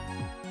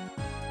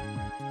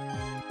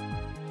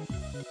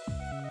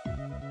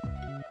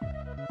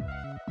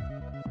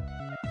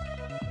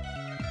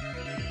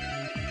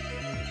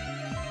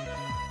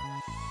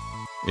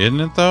 Isn't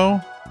it,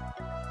 though?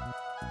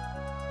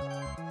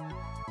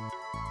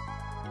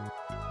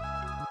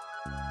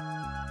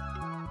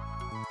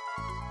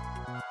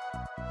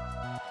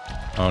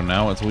 Oh,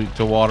 now it's weak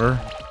to water?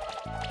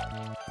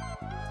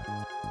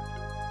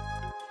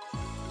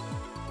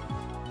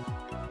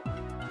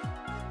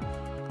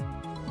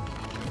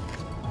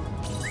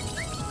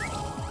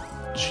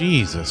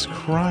 Jesus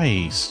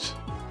Christ.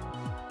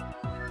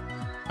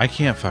 I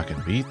can't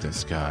fucking beat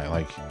this guy.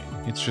 Like,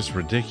 it's just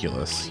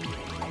ridiculous.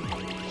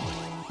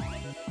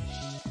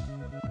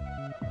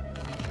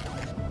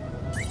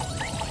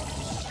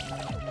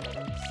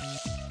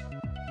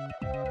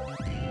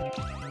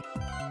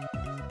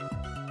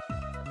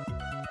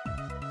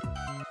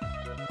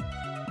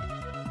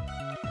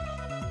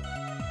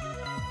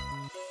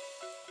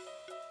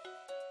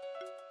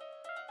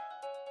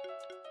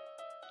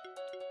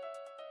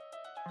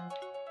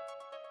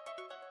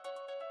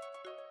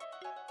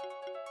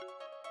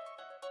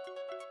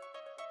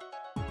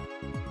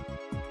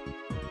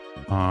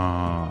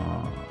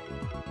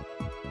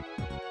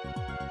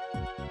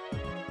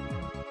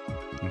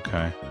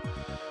 Okay.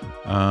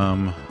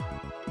 I'm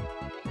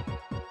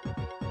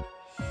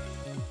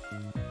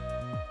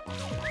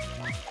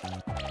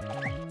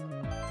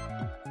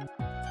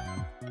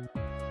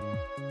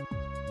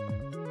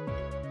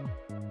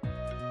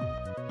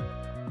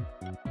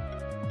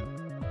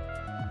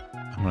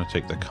gonna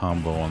take the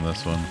combo on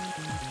this one.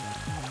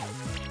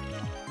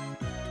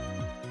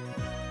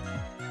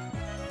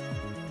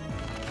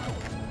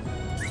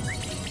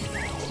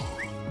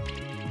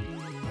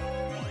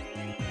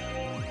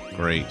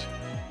 Great.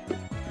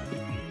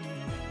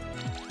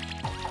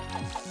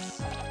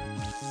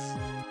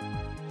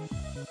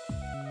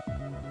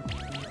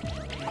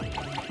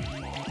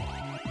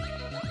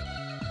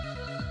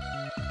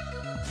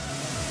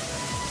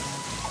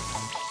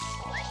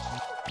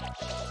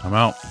 I'm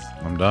out.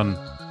 I'm done.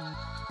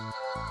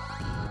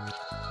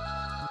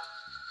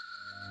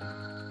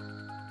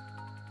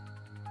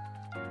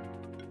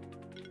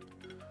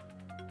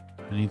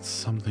 I need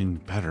something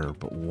better,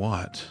 but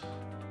what?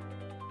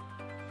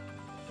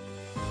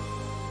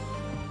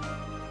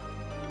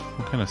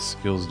 What kind of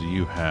skills do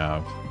you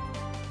have?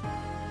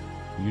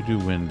 You do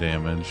wind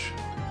damage.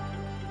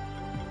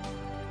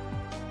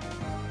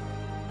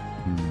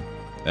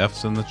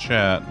 F's in the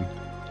chat.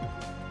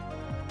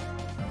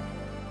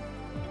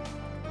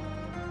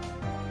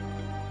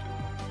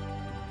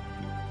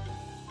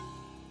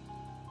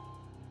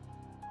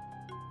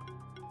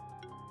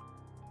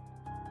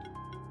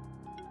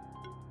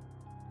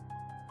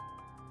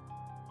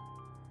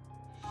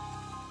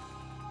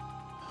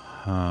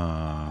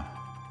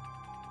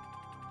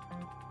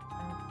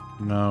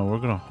 No, we're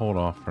gonna hold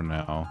off for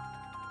now.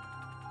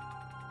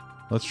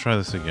 Let's try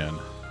this again.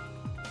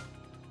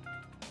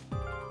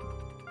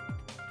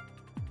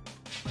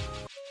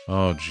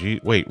 Oh,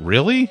 gee. Wait,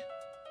 really?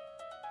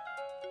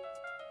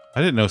 I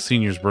didn't know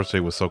Senior's birthday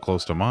was so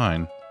close to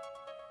mine.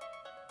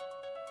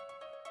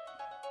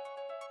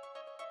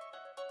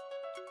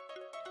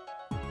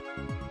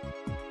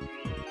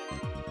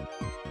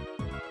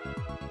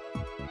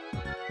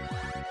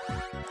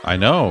 I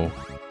know.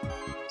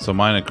 So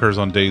mine occurs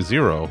on day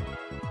 0,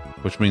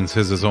 which means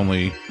his is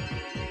only...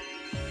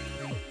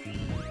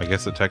 I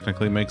guess it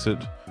technically makes it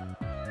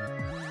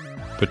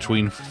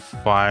between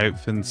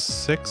 5 and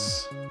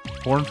 6?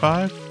 4 and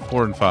 5?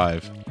 4 and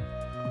 5.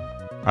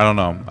 I don't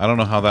know. I don't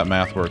know how that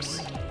math works.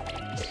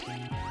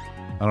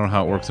 I don't know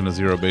how it works in a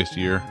 0-based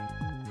year.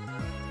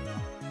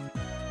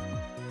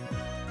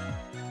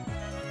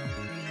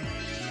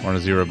 Or in a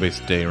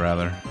 0-based day,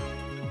 rather.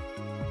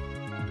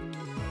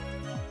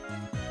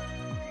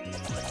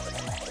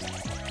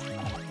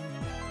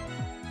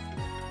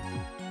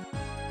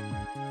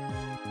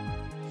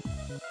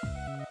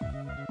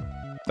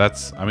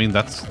 I mean,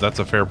 that's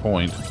a fair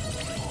point.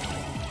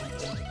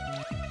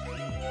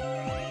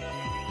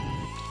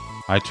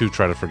 I too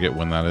try to forget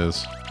when that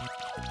is.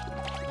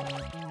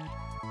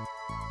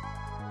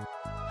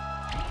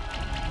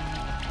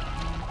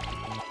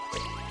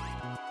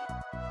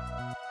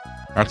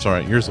 That's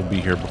alright, yours will be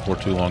here before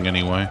too long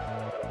anyway.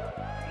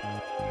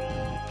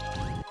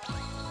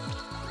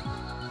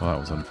 Well, that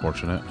was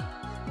unfortunate.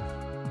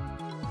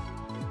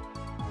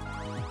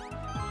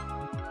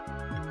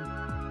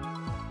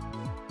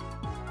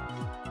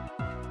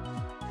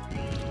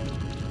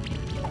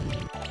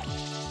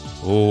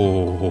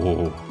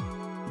 Oh.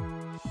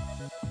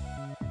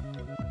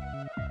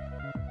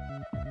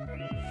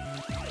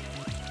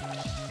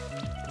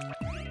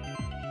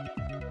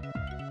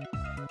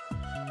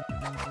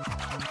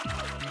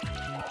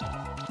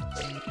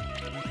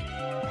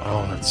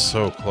 Oh, that's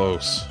so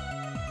close.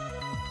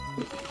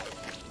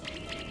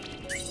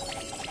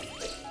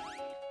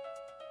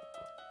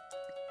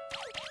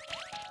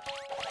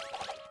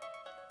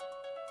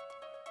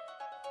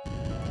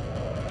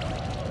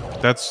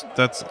 That's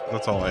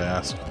all I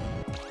ask.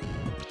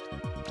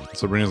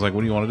 Sabrina's like,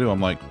 what do you want to do? I'm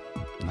like,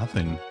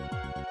 nothing.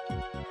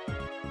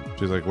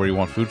 She's like, where do you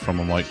want food from?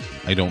 I'm like,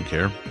 I don't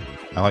care.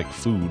 I like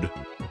food.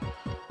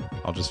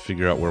 I'll just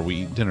figure out where we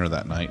eat dinner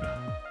that night.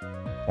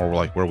 Or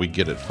like where we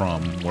get it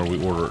from, where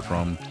we order it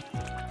from.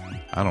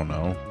 I don't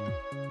know.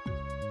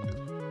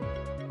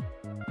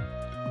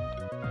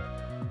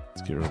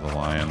 Let's get rid of the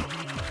lion.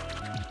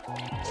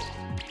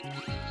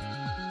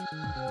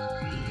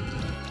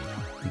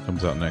 Who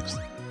comes out next?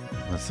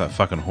 That's that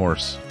fucking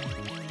horse.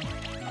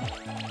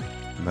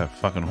 That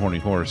fucking horny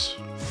horse.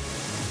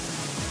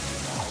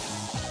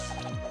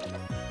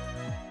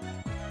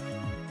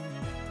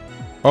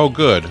 Oh,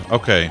 good.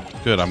 Okay,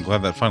 good. I'm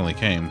glad that finally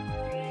came.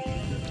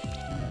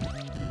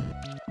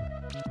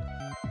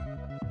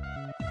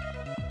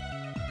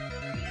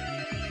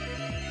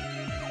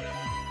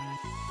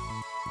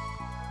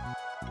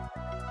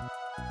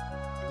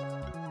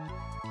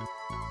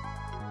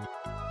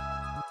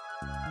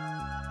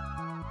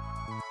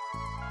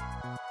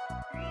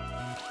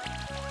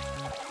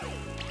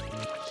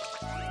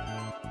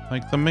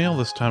 Like, the mail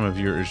this time of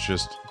year is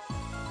just...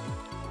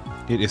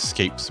 It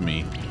escapes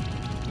me.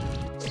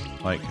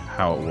 Like,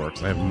 how it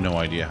works. I have no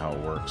idea how it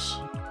works.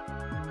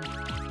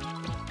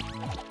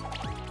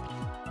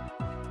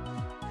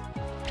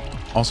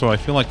 Also, I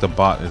feel like the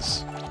bot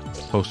is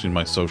posting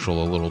my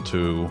social a little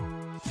too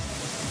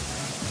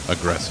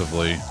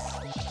aggressively.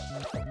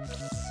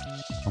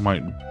 I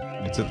might...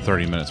 It's at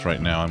 30 minutes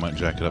right now. I might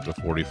jack it up to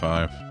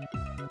 45.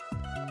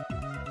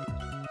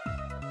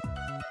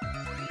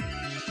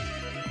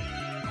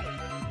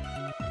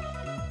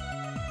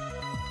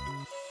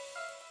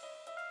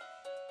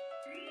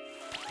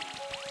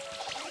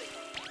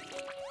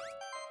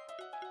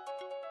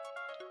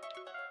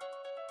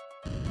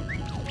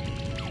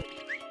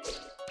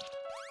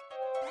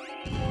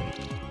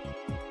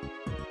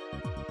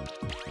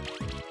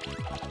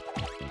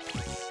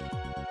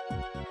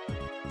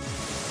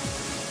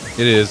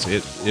 It is.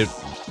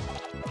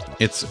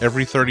 It's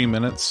every 30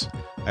 minutes,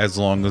 as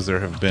long as there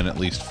have been at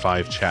least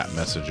 5 chat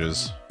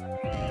messages.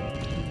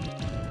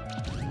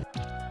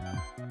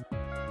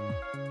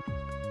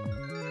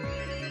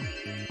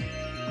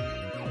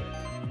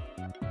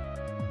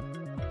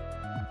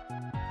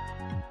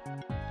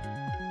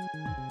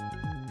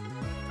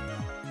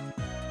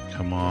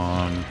 Come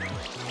on.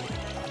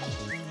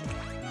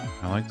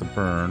 I like the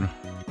burn.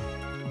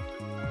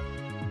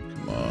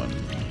 Come on.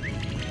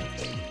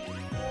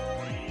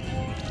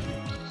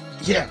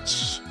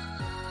 Yes!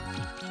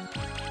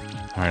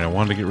 Alright, I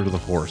wanted to get rid of the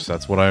horse.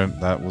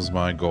 That was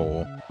my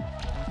goal.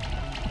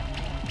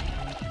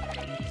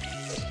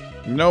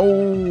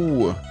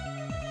 No!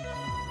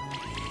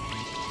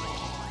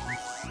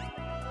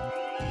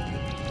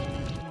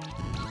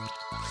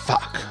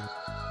 Fuck.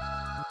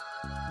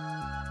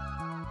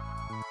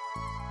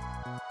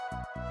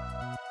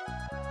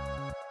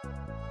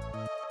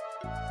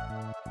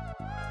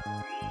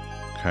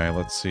 Okay,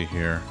 let's see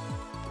here.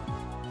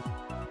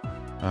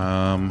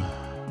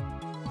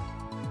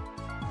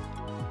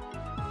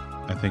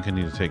 I think I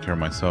need to take care of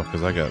myself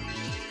because I got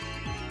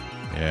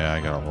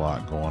a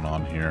lot going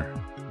on here.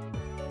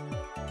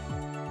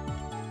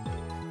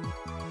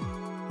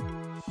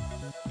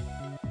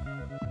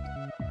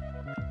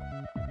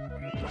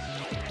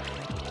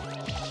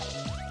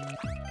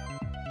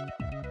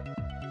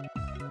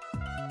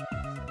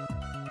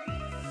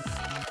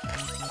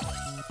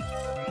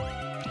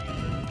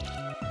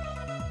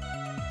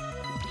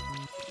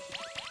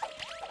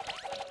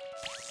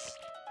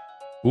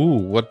 Ooh,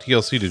 what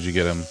DLC did you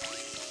get him?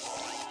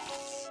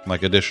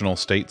 Like additional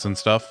states and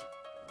stuff?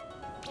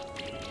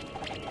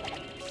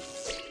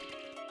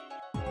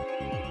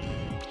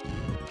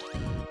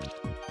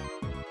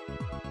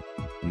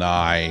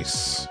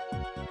 Nice.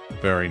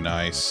 Very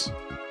nice.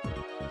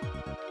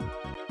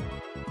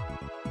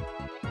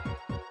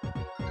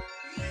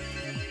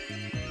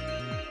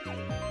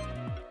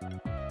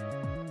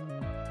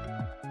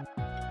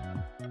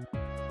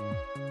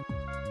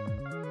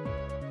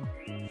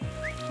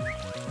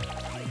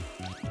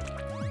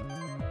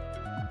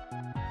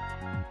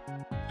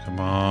 Come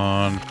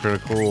on,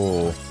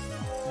 critical.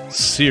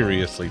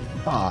 Seriously,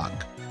 fuck.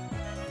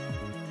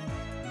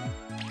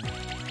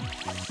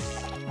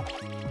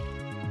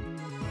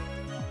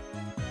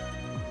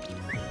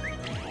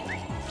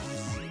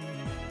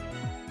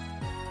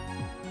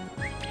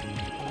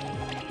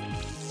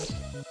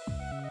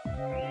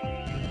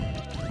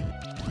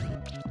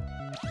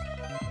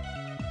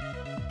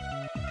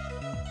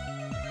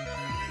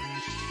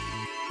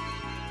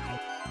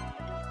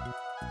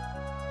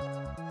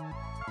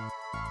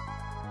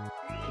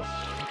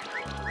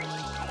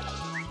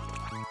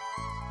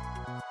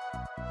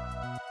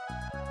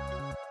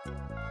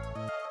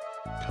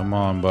 Come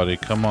on, buddy,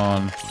 come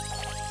on.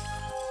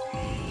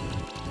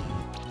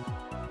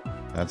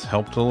 That's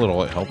helped a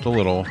little, it helped a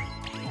little.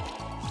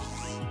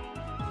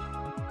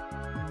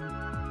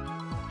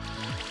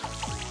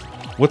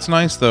 What's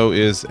nice, though,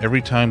 is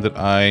every time that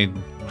I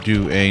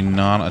do a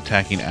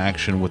non-attacking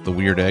action with the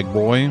weird egg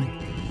boy,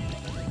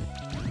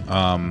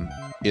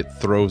 it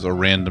throws a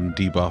random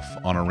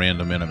debuff on a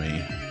random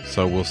enemy.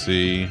 So we'll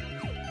see.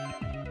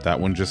 That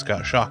one just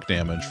got shock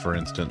damage, for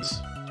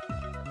instance.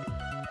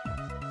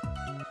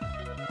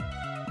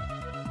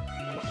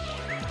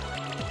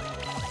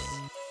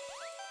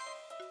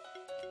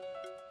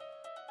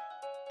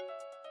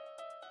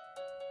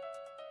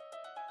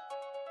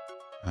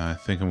 I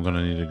think I'm going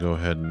to need to go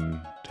ahead and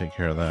take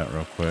care of that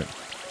real quick.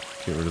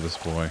 Get rid of this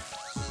boy.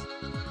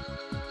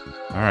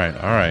 Alright,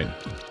 alright.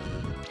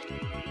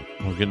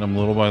 We're getting them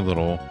little by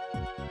little.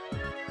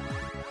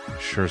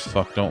 Sure as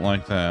fuck don't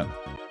like that.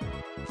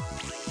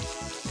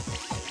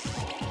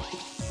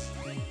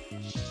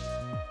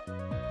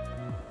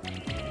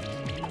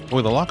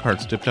 Boy, the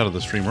Lockhart's dipped out of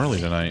the stream early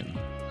tonight.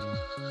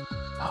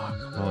 Fuck,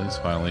 well, he's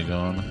finally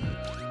gone.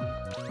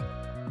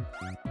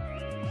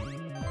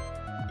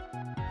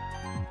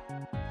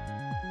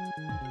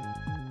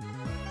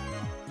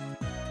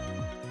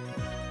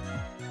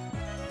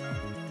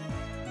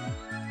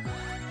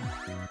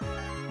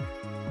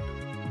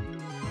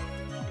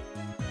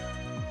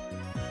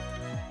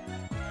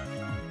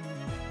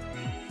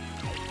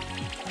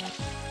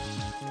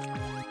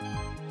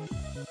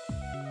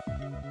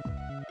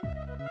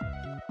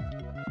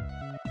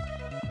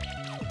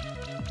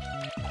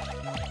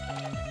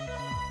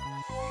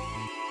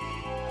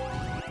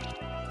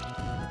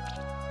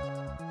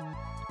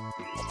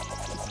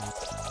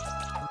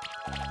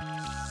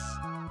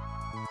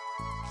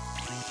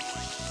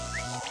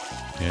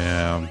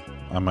 Yeah,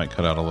 I might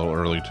cut out a little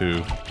early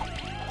too.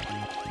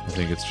 I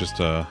think it's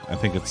just I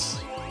think it's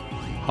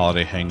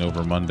holiday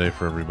hangover Monday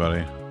for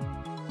everybody.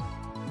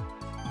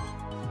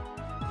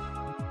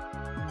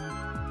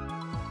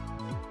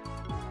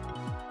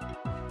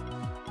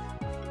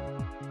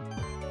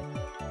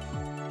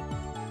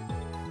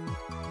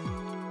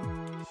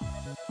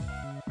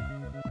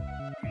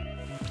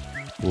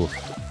 Oof,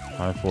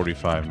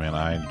 5:45, man.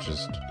 I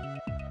just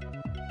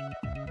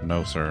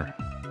no, sir.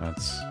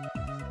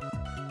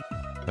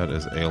 That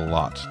is a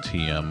lot,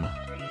 TM.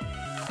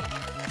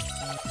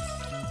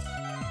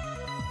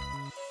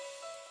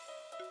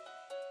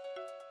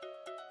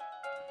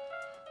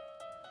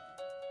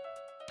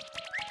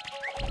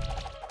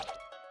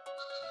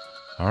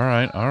 All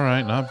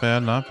right, not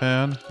bad, not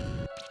bad.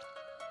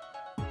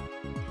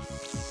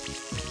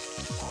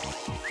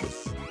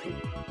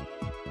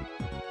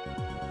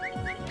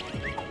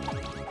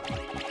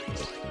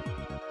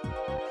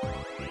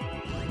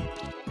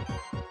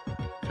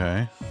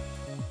 Okay.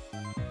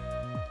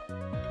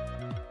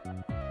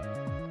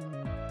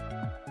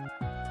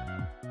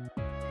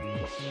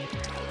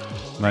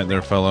 Night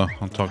there, fella.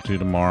 I'll talk to you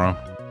tomorrow.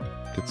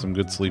 Get some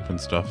good sleep and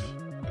stuff.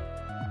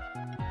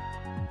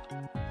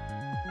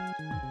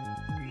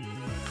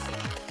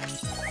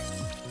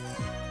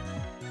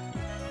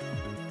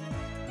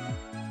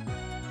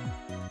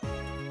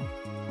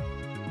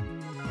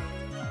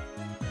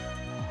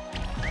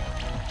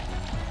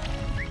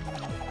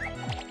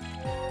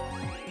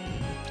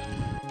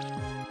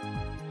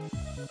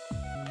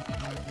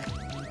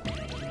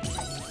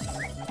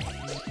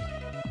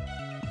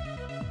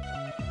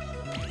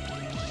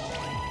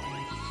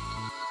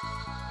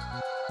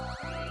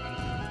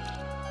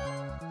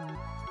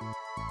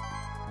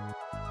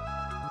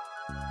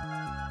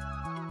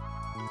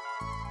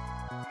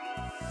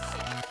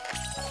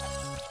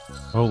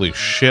 Holy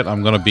shit,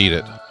 I'm gonna beat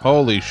it.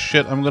 Holy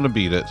shit, I'm gonna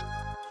beat it.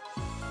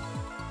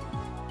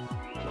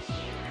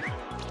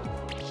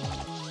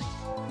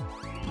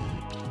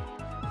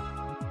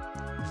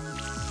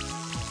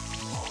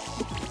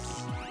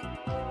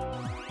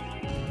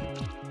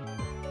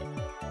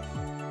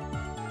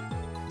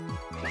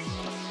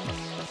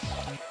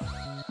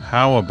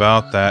 How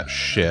about that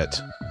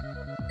shit?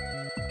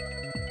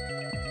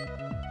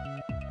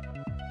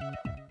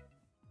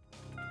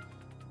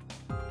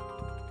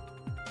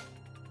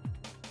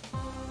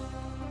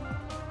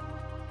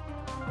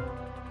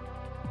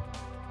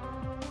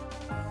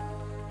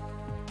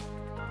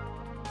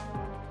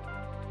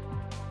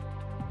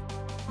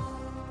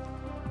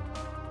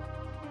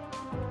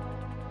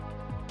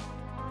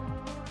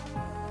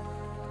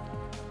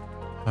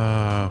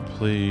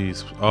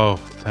 Please. Oh,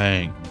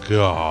 thank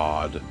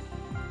God.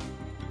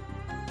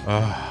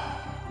 Ah.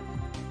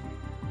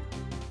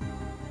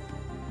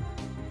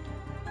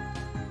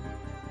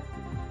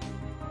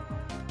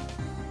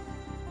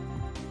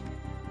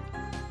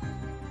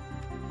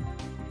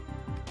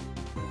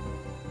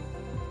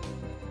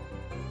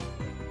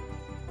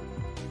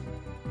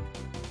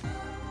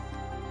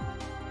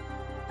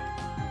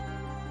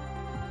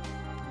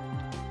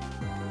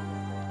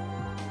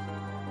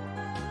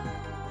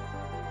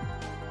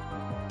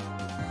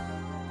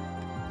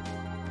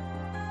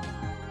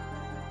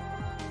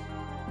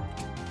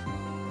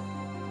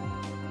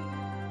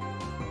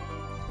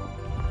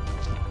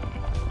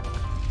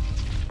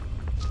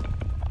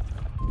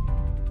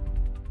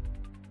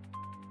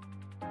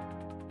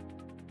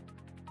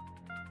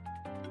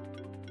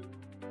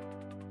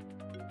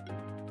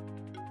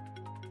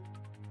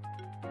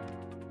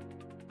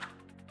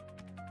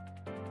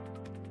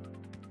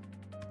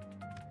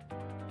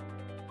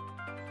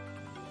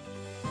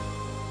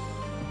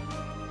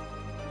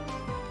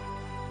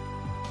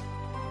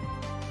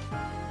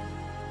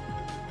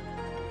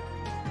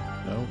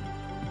 Nope.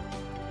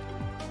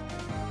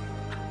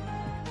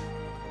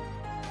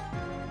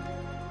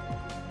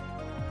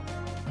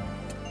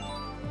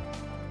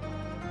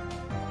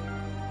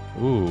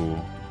 Ooh.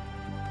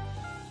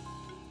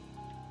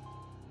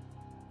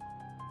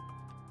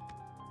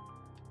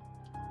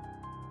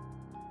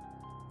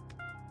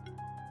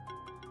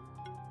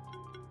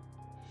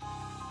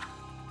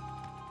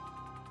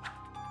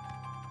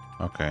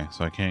 Okay,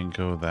 so I can't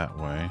go that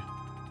way.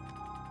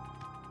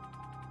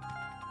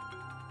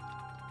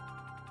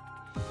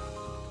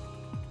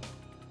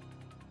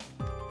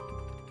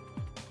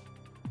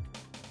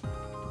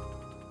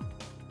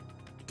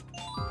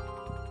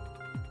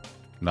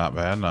 Not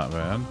bad, not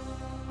bad.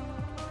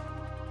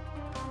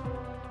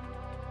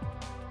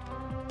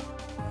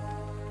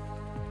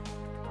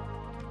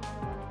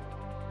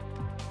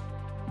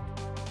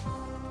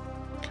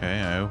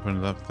 Okay, I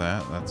opened up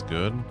that. That's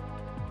good.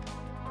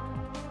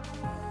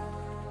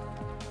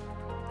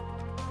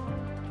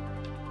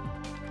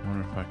 I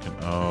wonder if I can...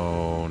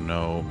 Oh,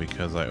 no,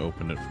 because I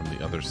opened it from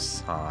the other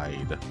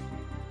side.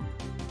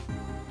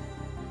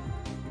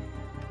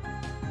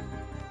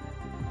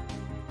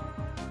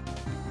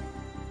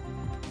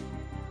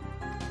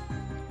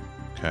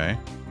 Okay.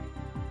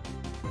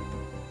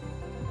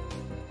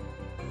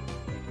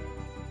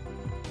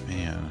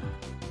 Man.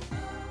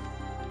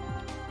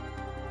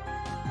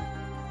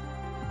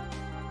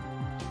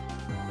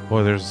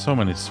 Boy, there's so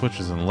many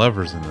switches and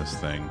levers in this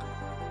thing.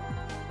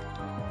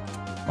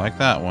 Like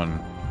that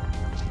one.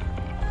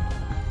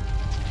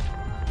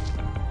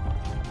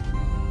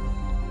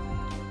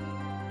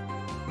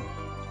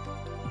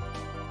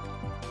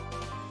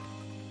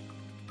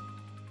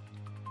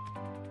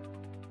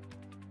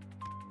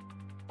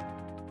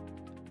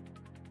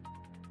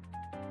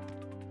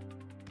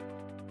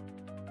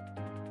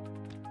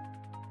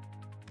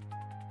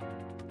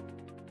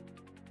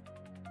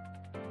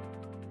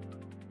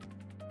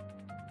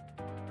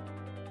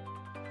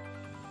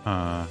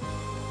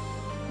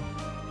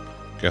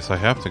 Guess I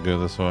have to go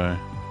this way.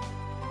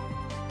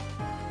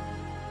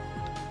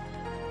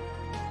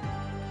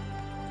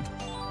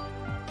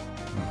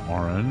 An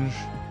orange.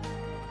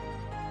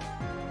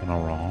 An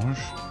orange.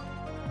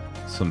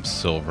 Some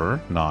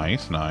silver.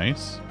 Nice,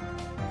 nice.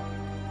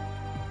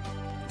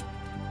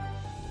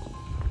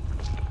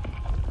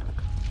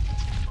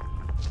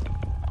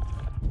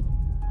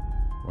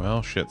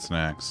 Well, shit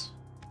snacks.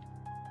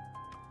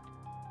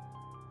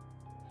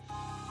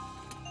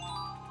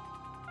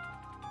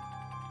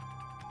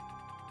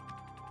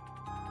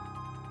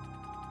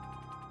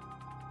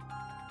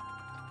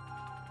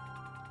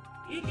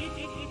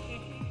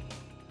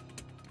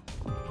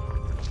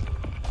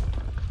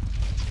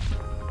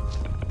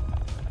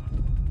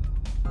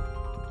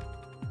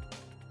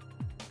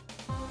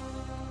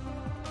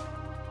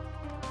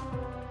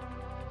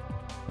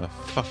 The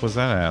fuck was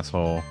that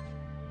asshole?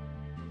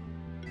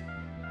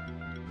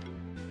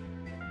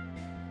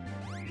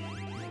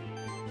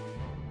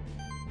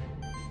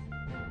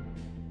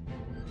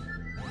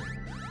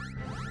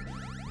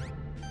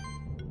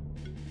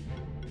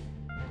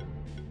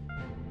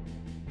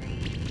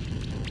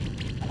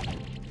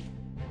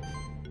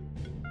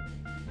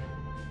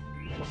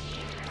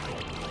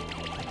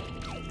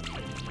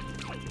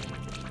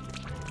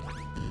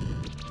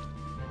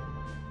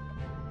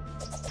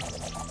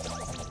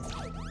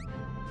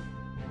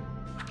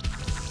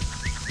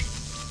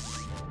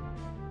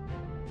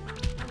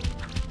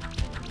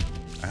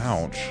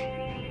 Ouch.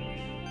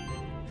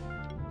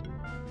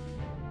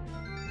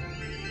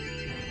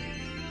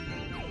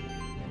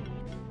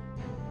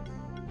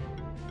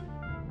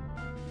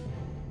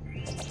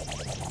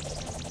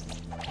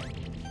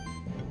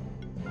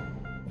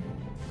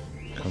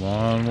 Come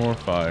on, more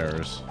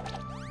fires.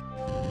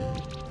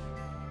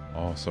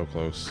 Oh, so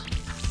close.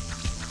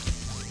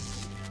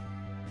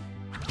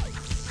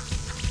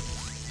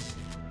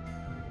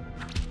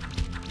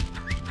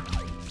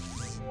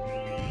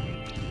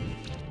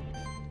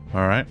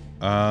 All right.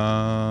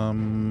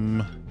 I'm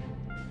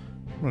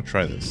gonna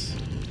try this.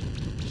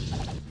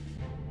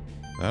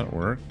 That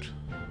worked.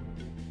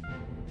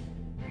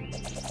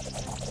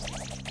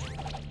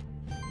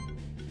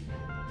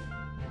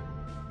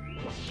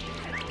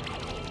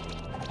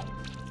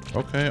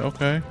 Okay,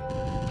 okay.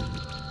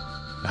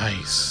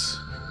 Nice.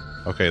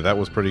 Okay, that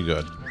was pretty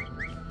good.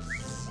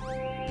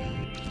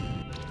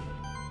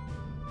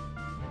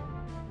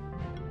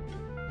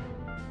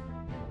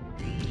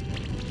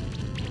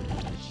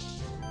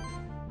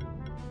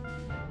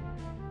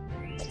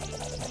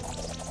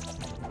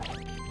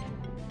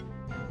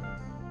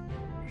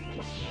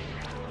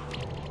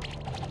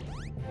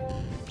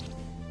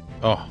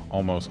 Oh,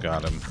 almost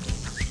got him.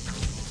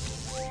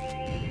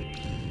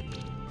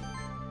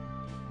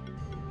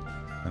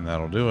 And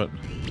that'll do it.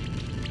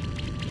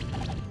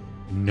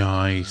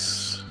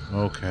 Nice.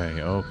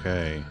 Okay,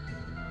 okay.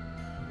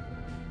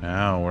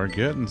 Now we're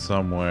getting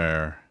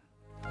somewhere.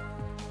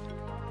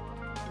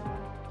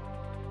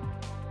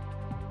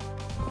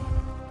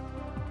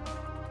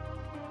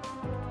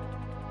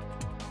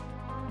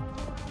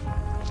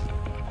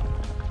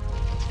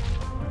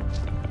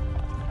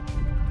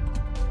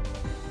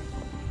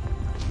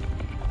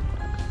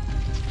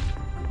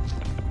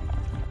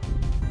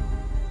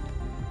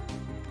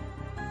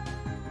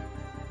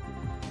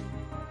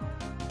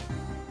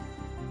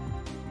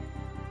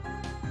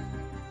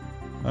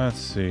 Let's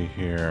see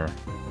here.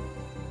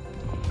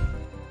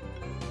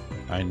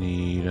 I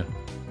need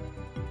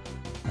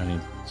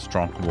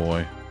Strong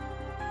Boy.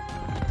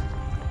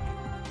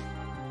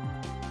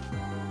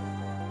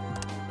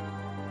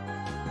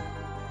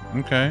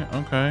 Okay,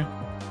 okay.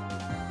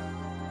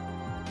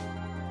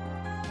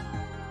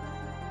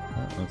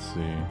 Let's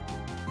see.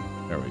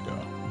 There we go.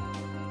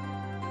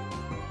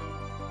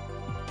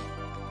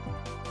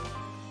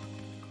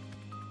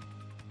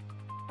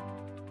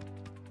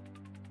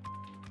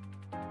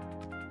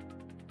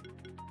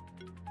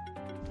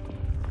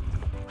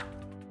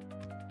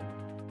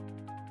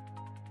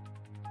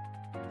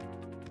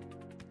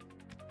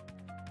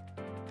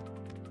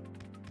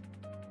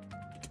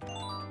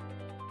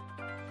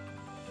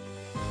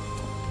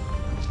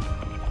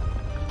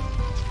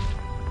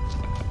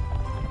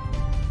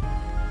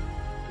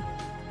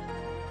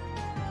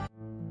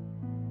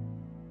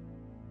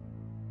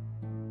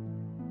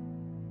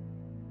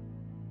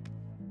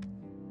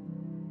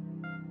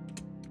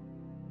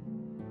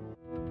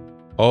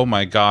 Oh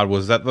my god,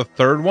 was that the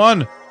third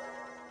one?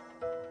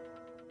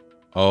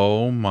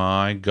 Oh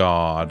my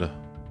god.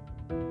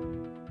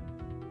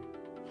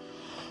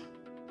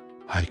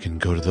 I can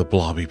go to the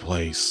blobby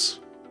place.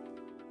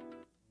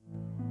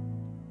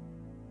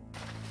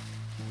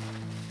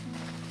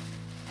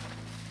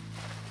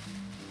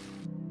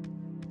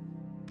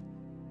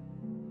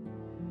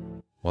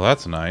 Well,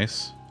 that's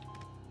nice.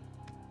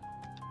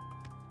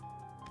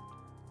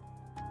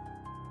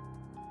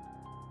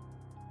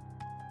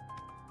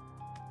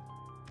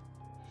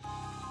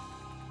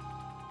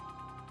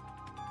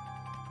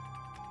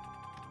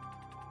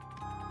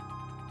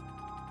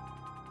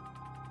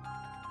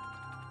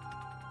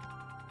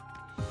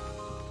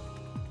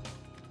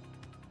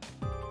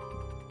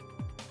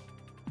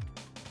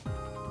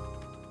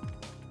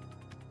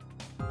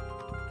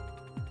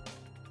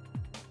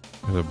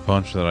 There's a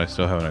bunch that I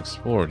still haven't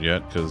explored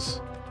yet,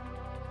 because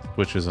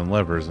switches and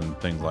levers and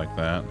things like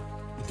that.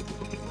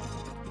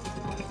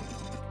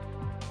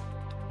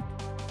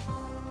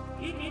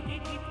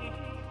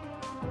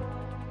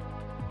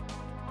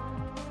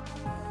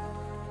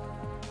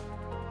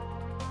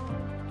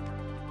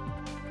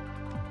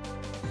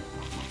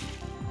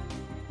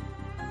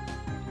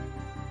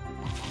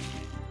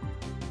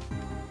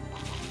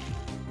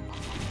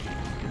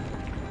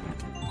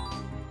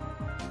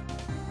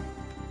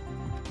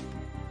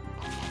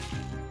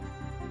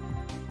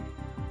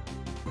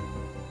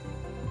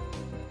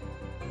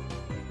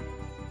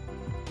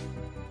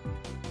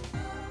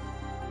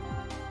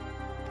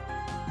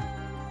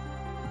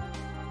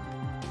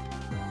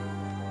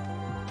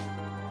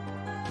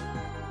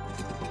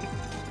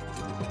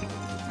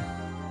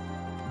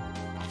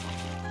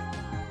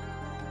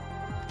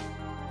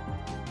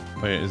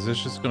 Wait, is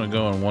this just gonna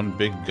go in one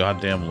big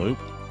goddamn loop?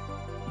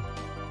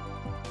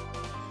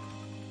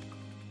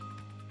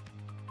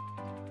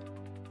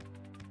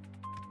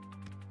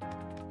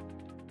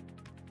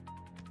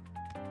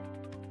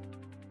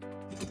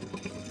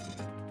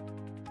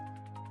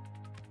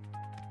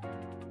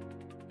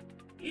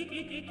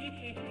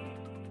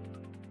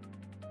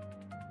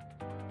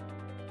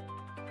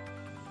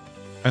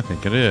 I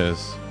think it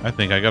is. I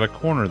think I gotta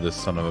corner this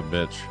son of a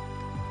bitch.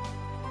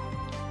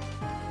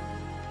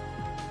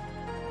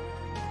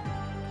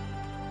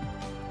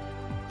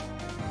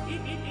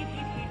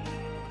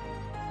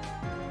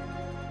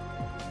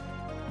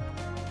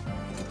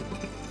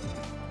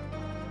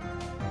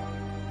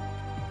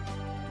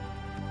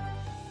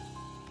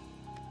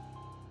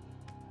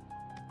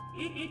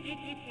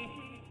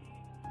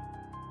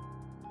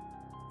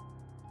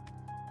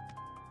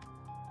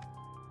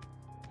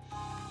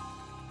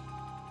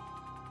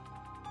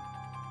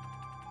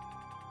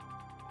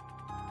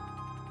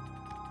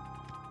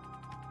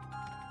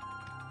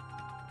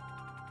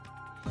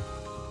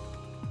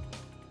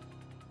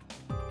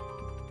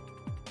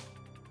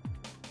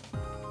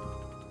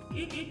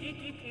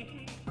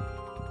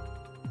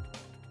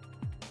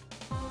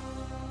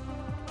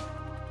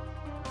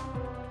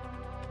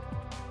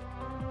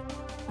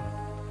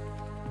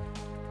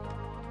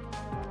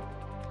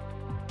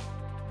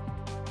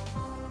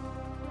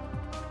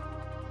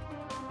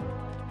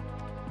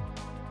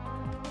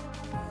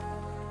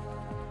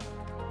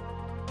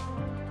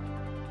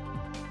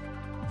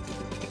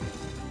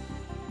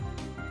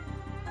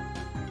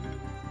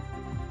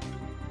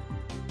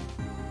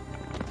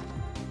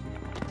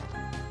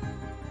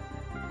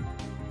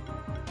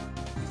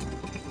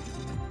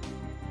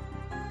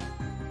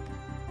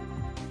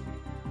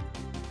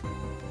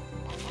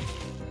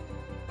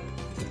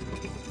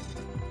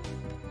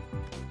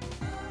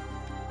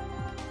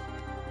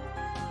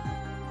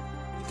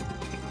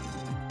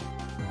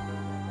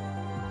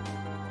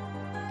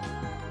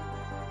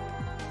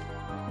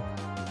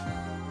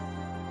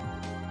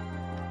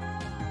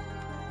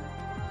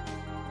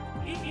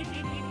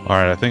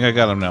 Alright, I think I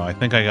got him now. I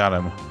think I got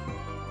him.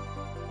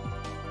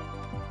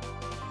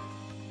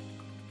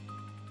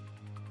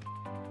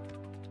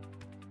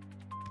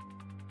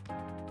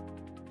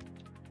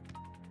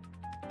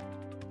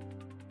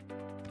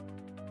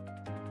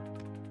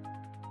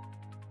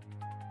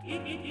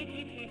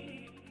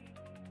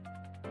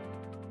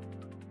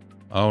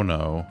 Oh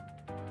no.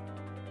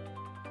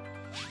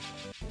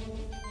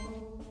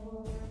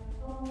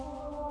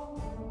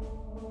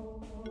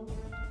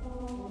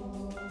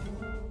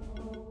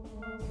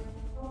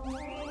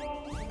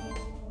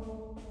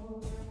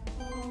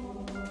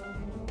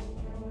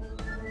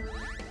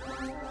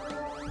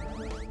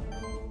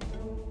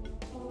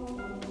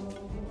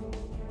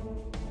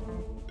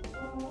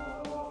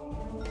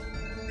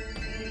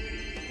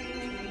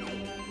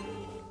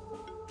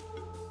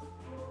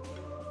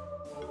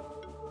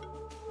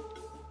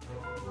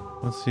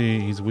 Let's see,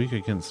 he's weak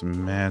against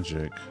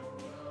magic.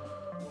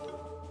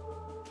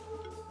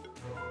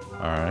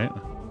 Alright.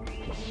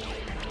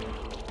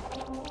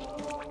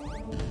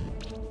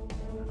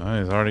 Oh,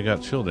 he's already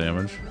got chill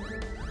damage.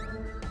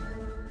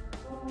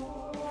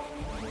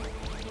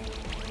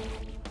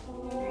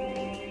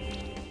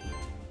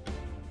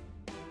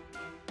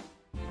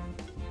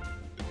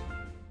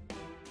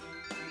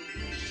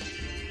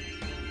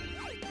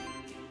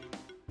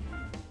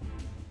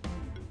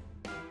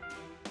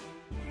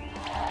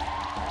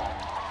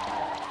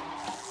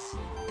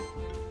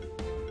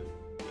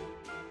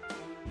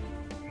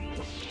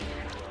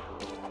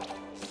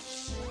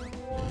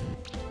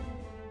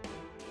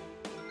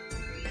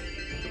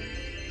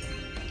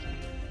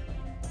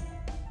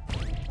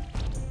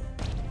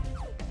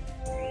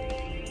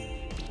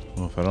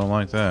 Well, if I don't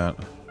like that.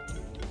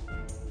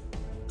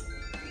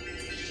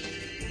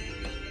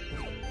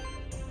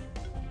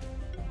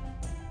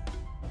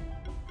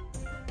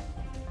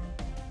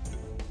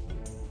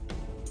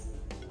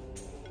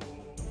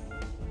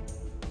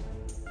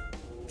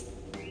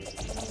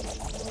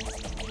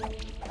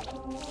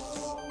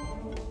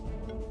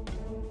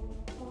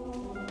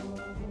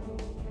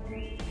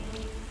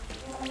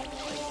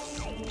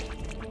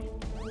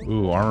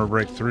 Ooh, armor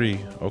break 3.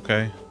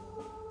 Okay.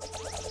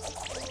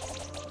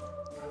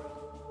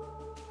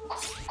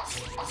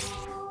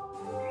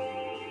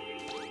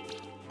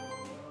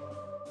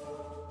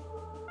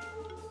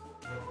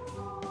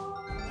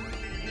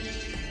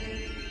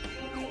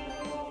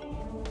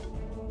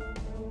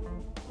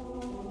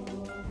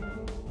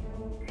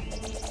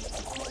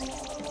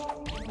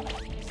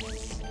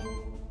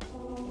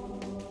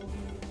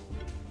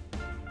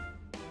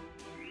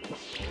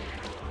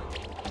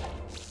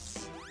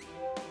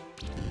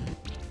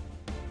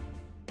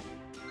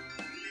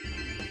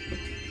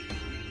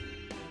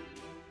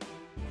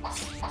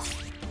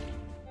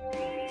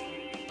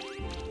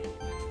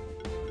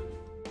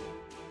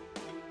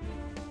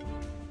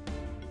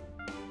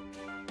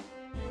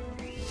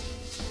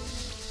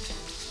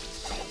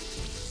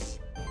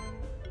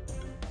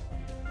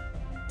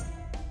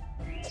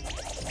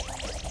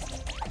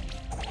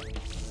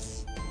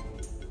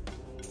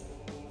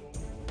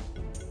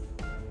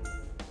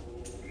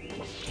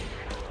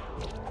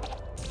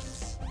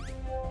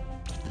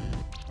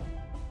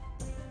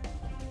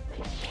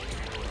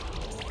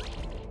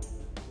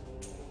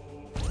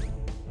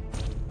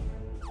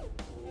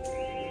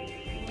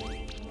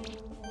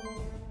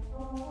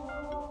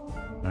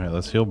 Alright,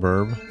 let's heal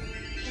Burb.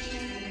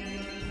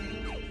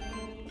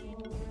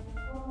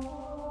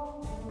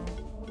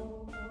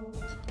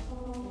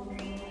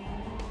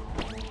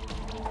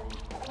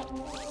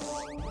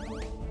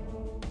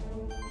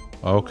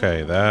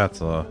 Okay,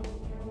 that's a...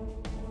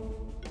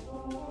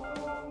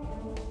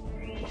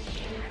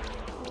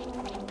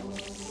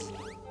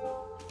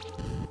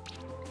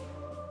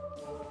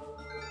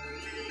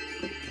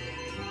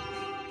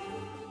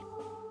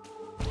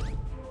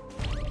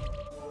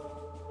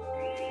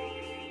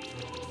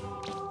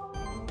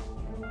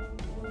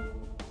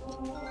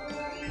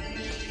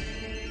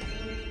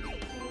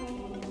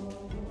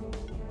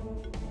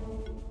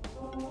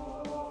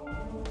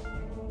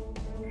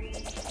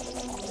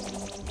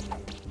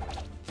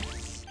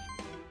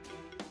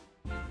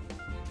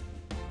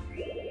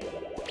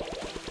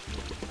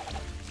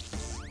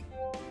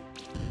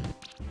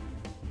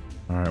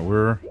 Alright,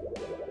 we're...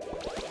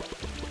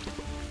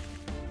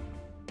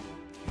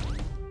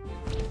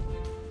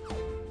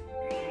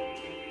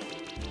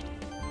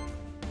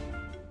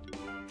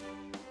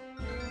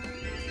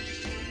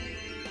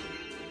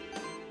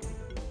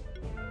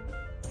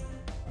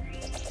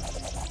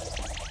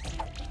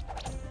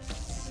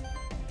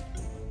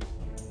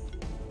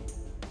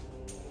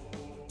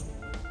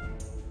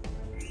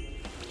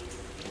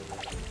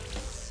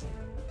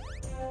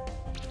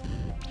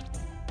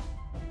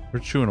 We're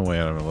chewing away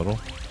at him a little.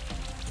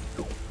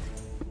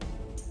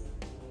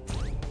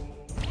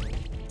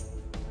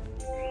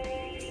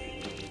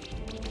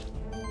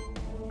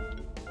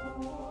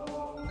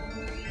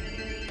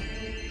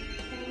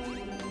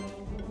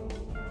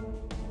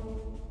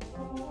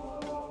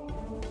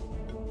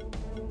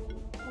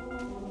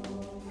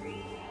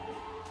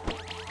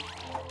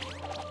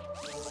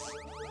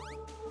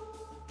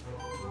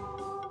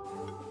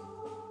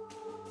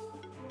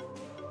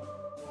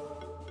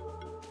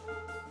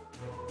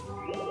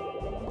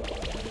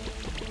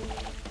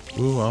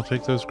 Ooh, I'll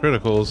take those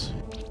criticals.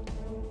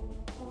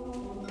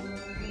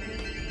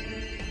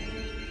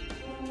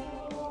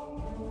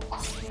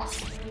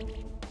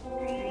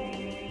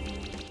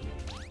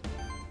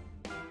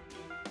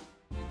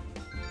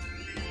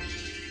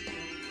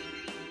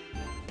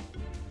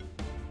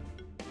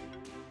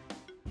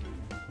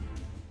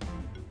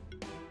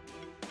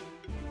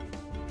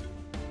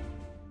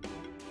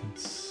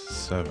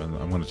 Seven.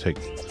 I'm gonna take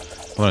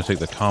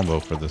the combo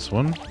for this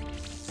one.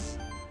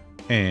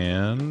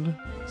 And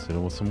let's hit it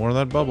with some more of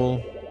that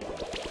bubble.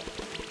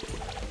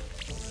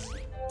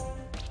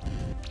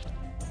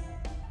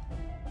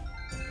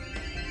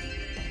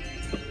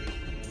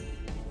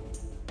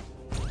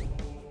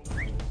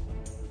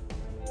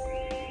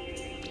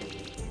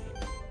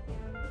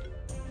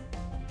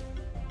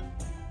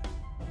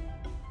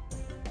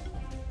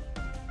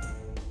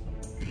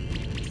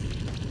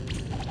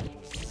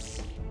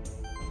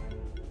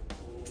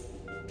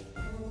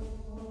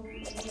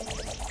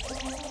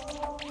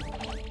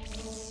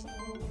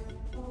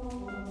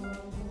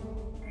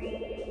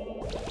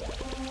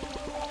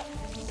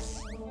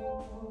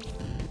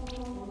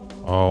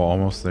 Oh,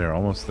 almost there,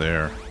 almost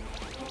there.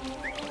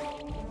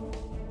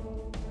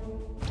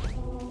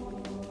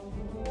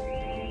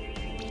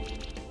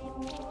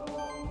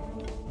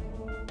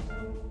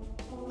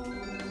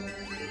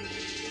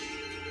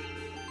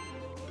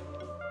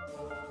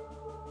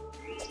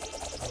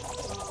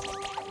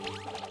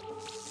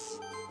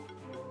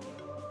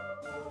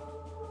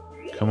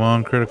 Come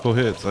on, critical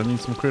hits. I need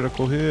some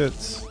critical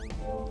hits.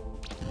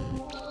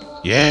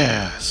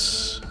 Yes!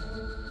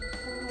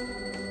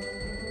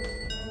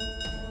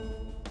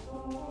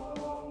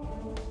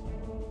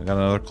 I got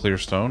another clear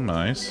stone.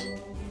 Nice.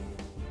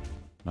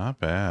 Not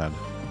bad.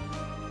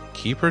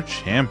 Keeper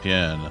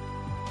champion.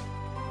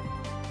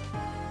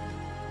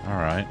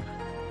 Alright.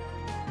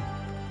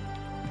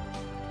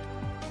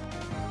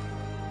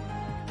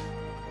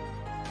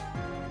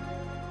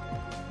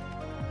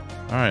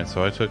 Alright,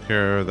 so I took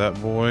care of that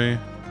boy.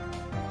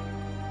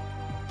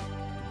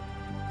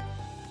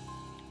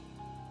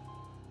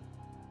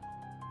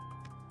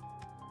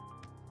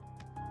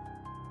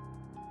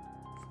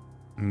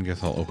 I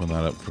guess I'll open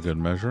that up for good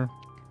measure.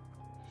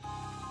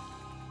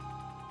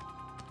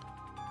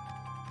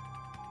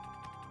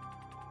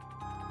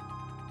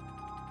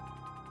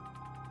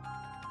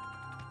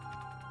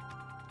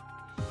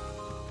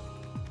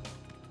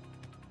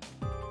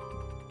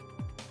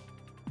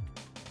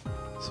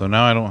 So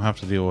now I don't have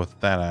to deal with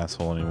that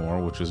asshole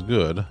anymore, which is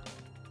good.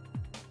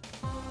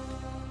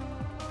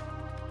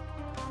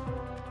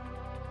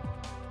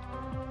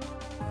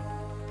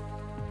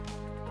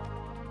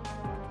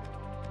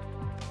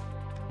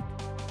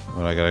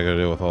 But I gotta go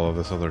deal with all of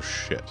this other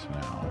shit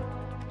now.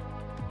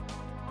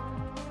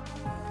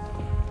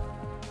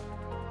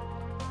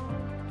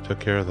 Took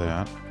care of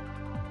that.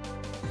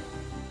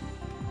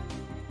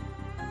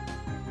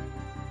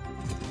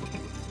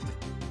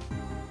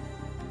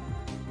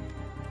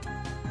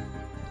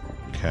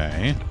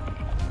 Okay.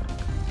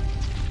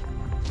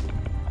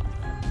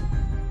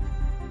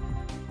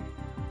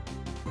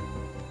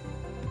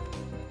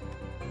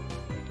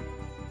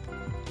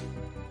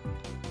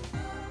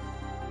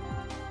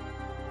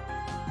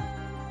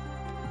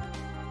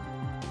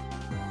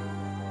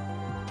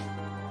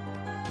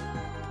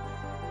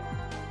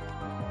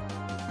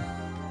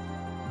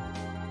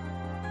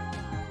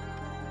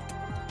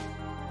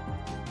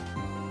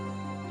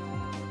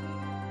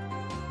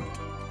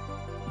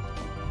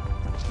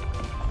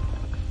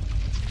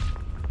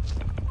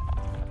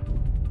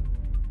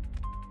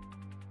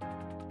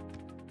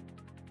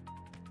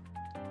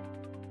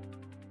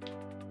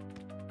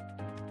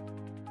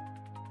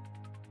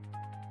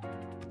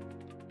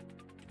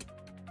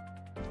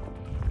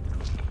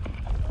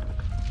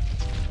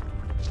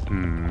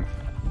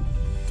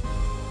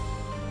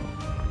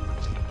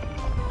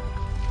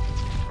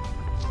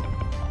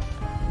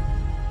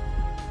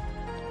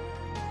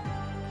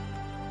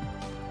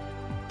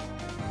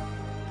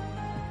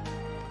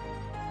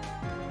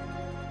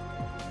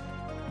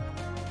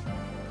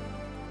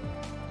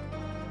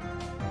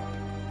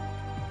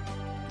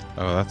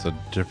 Oh, that's a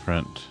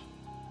different...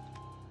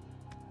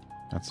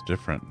 That's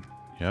different.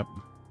 Yep.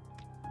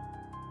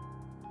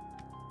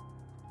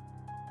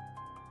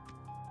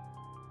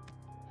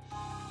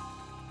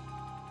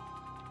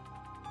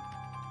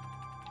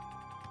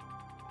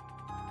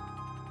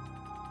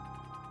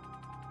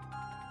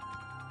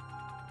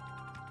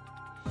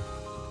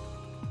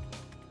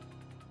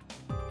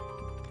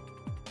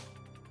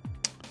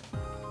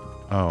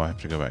 Oh, I have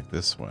to go back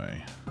this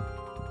way.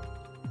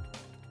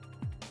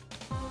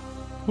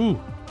 Whew.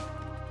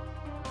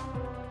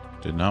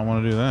 Did not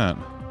want to do that.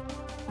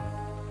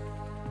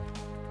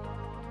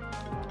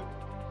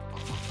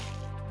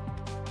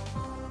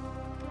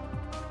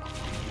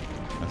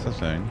 That's a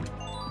thing.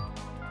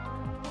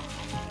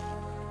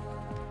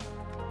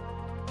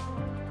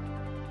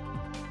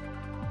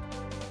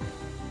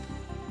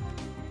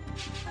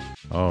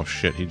 Oh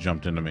shit, he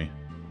jumped into me.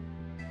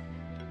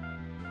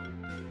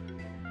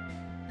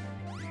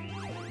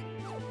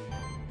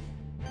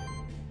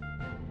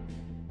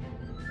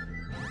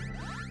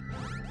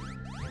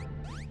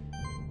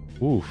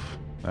 Oof,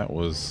 that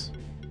was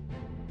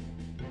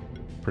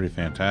pretty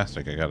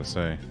fantastic, I gotta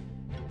say.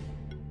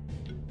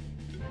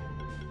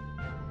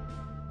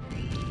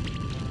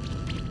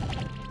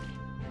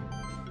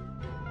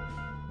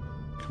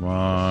 Come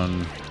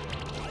on.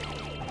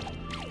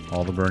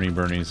 All the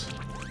Bernies.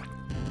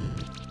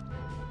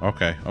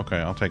 Okay, okay,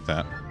 I'll take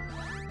that.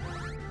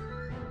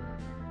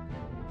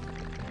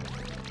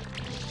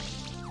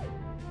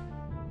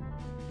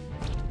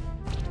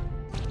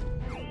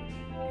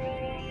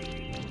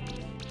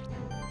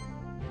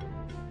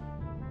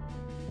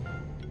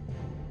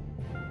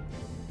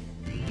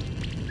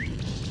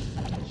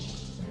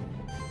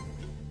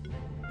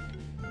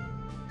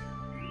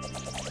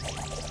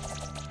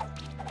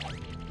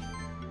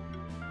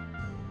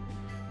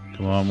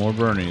 Come on, more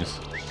Bernies.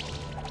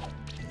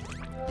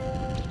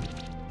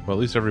 Well, at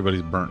least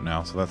everybody's burnt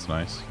now, so that's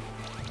nice.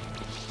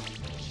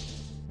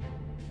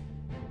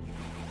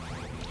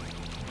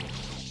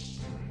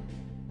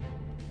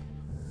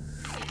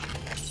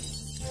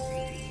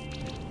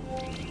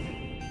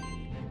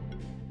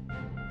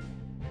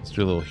 Let's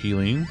do a little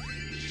healing.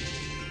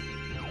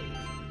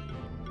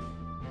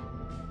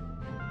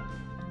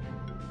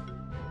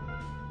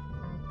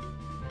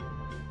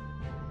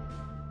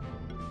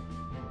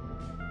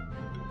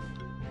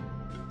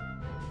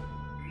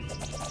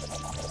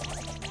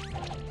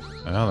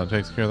 Well, that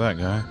takes care of that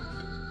guy.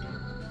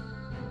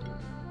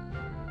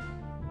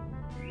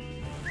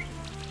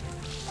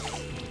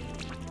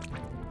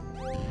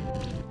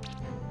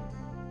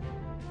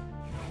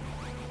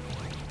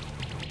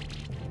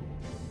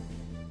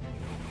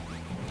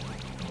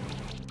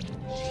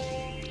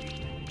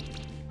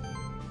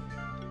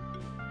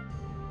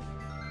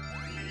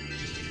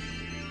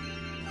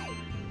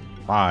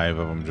 Five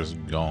of them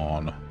just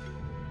gone.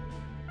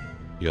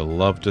 You'll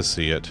love to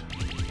see it.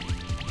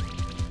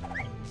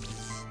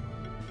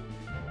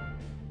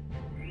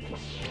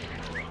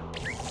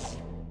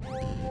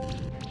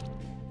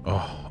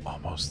 Oh,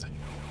 almost.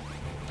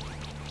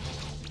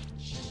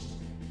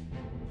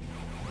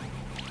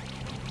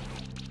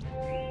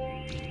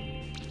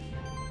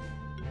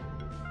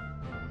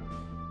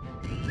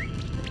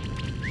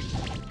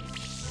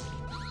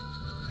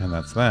 And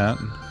that's that.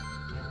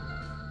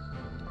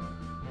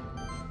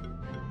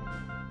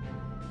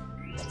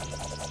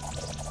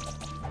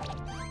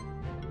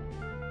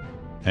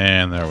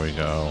 And there we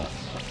go.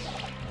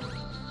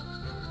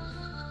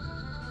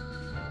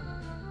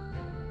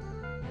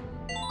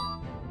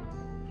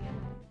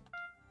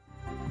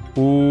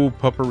 Ooh,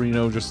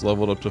 Pupperino just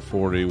leveled up to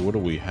 40. What do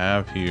we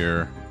have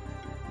here?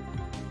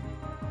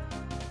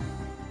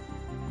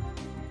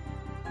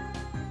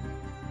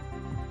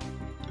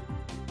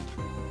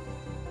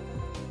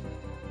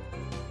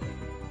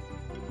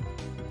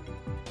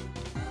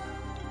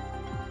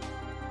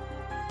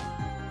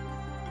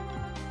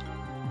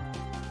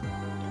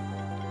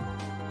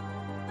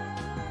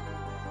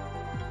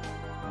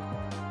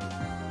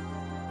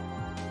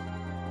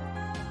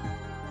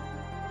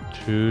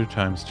 Two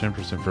times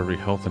 10% for every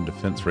health and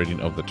defense rating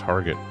of the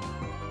target.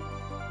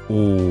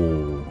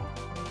 Ooh.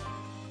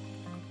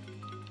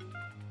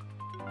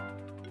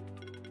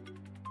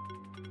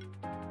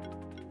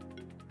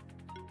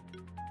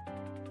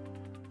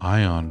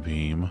 Ion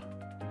beam.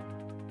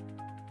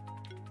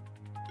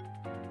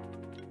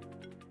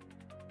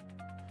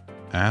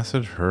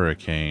 Acid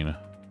hurricane.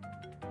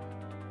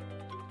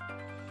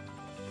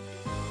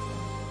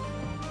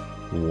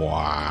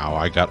 Wow,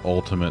 I got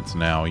ultimates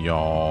now,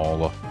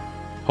 y'all.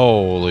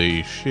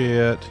 Holy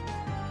shit.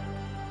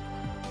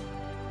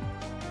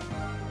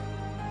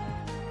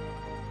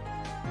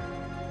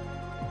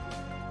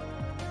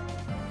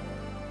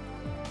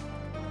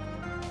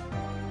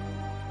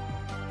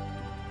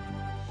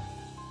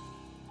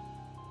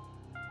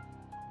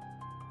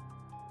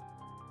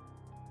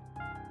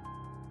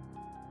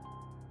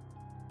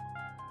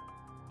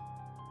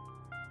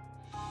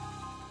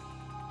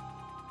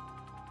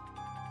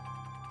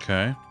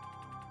 Okay.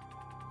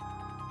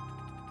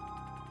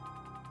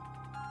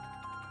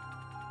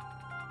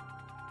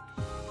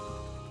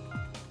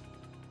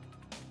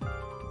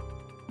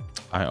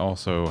 I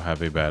also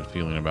have a bad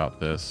feeling about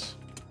this.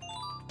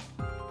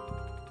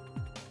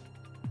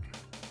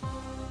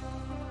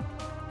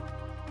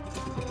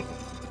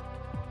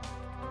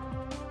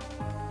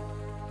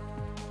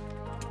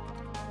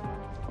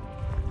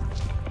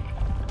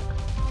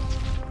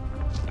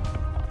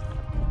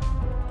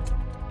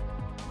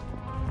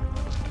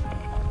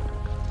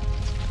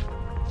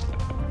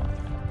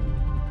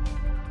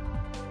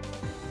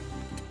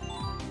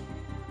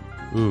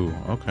 Ooh,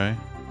 okay.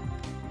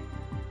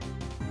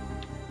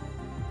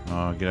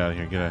 Oh, get out of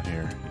here, get out of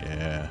here.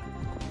 Yeah.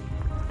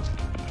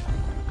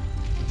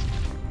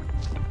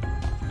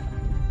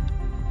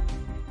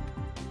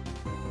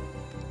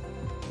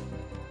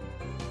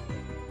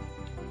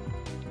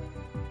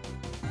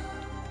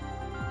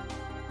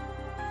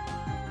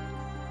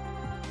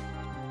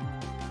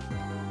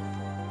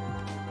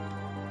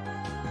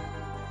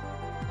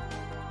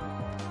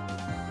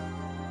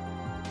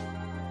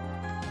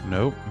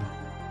 Nope.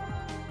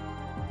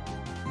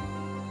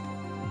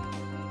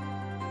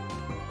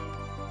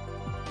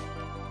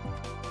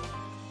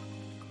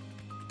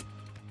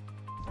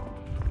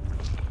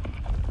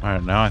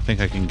 Alright, now I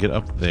think I can get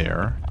up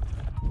there.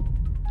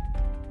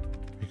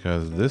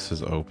 Because this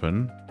is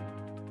open.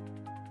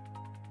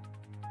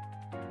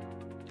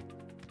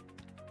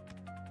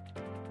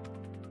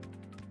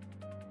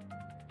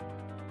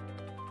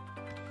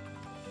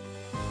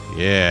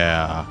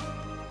 Yeah.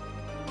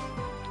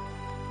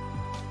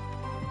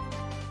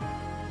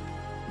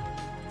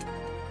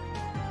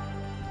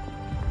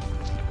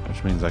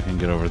 Which means I can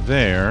get over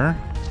there.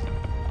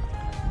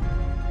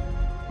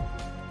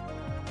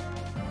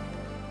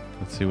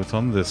 Let's see what's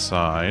on this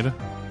side.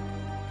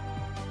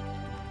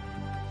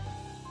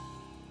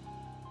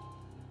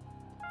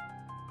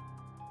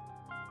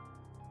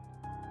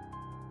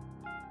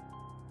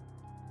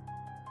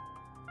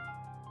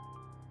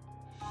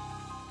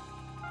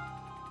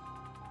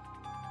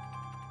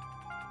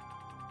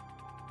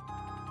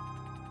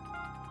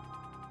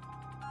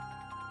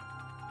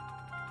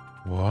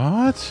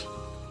 What?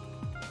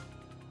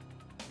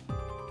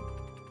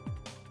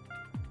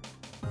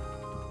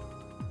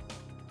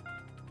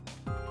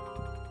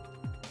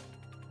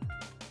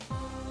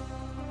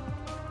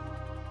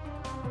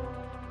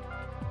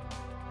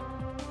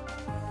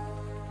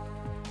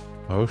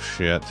 Oh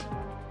shit.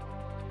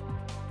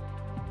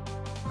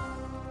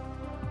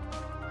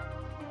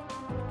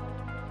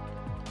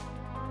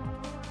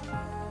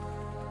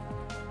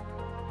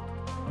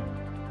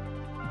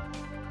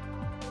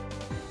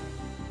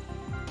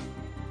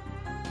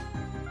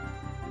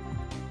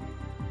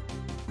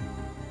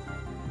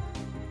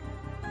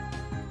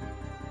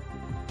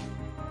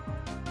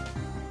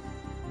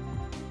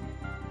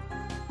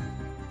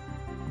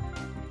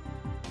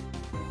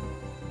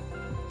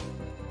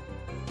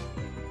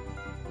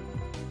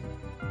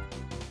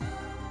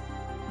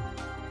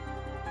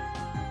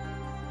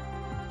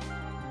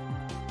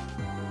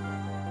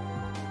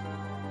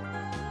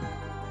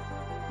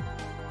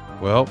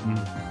 Well,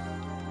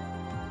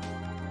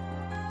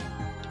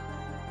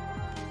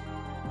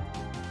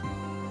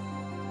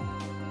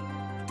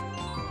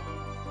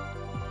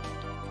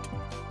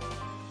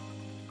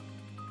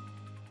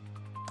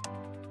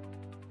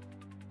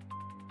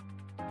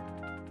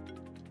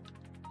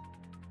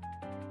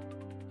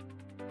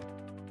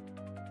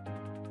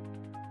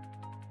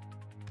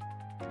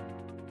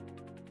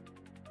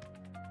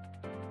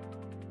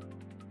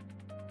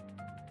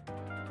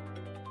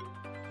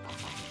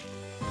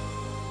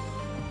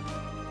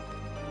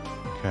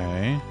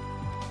 okay.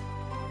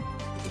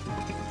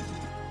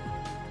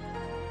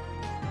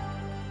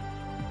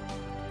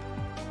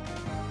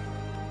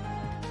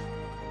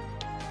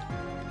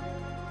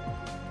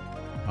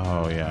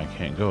 Oh yeah, I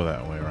can't go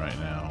that way right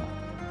now.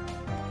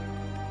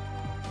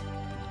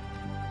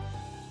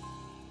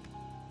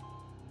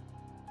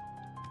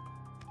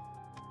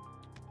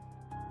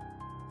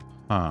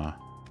 Huh.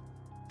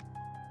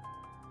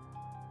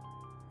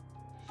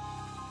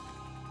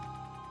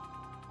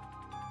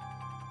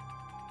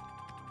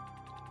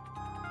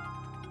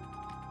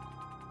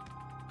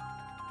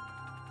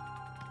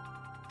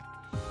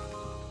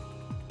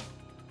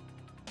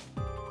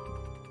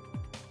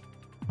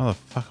 How the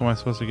fuck am I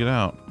supposed to get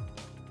out?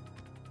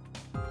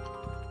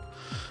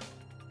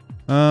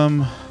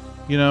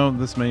 You know,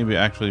 this may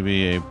actually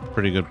be a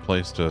pretty good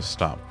place to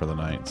stop for the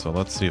night. So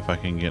let's see if I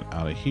can get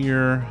out of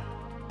here.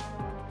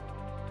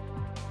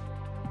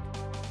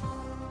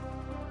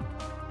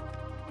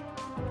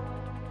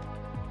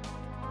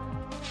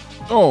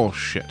 Oh,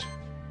 shit.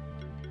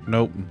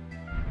 Nope.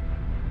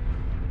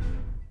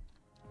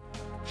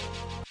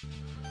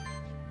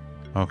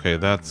 Okay,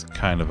 that's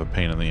kind of a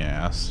pain in the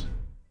ass.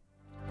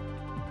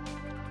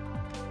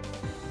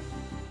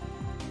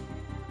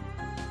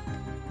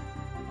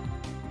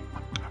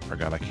 I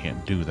forgot I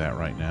can't do that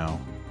right now.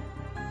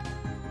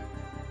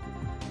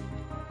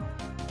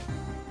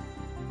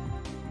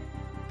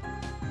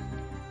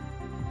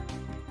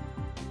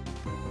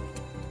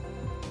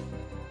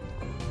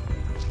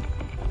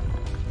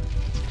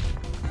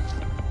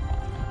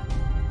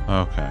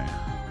 Okay.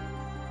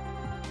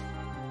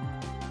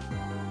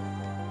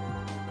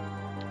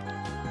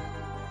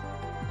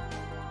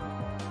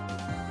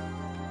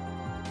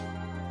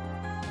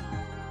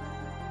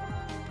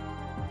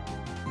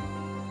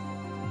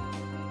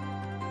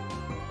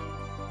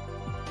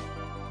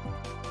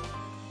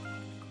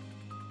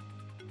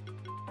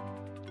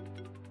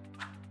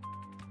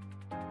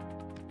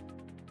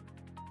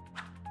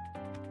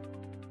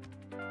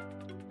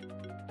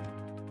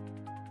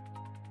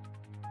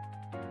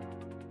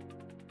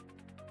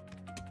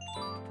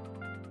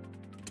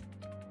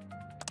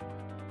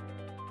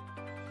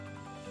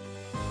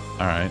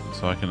 Alright,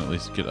 so I can at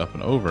least get up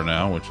and over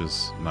now, which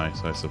is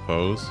nice, I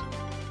suppose.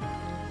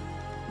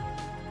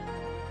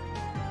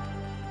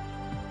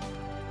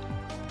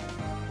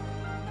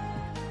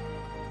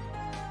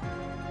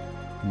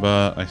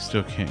 But I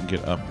still can't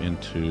get up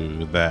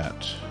into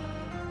that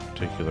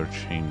particular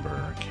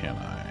chamber, can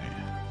I?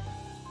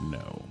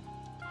 No.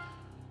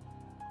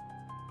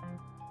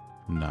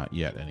 Not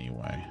yet,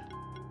 anyway.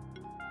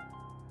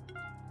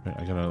 Wait,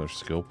 I got another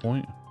skill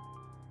point?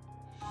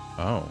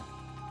 Oh.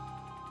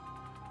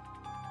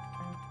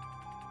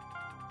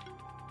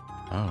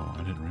 Oh, I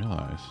didn't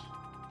realize.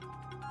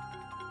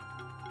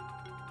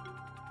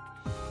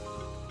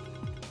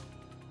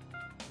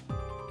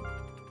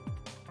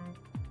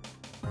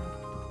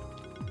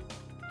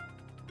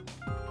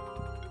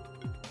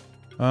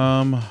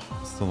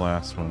 What's the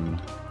last one?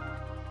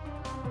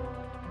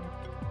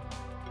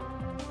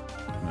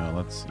 No,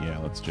 let's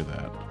do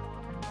that.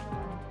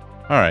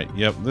 All right.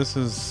 Yep. This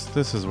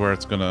is where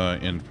it's gonna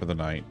end for the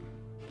night.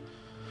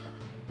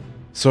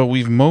 So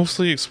we've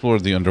mostly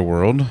explored the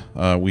underworld.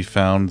 We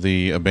found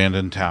the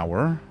abandoned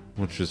tower,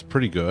 which is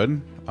pretty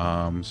good.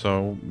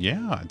 So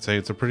yeah, I'd say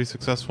it's a pretty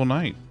successful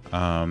night.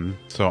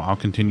 So I'll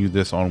continue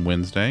this on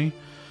Wednesday,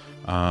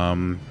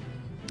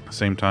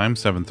 same time,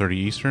 7:30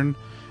 Eastern,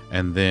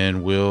 and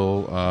then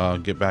we'll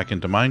get back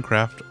into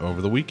Minecraft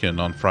over the weekend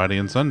on Friday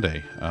and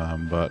Sunday.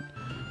 But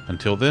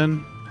until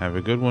then, have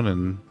a good one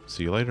and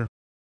see you later.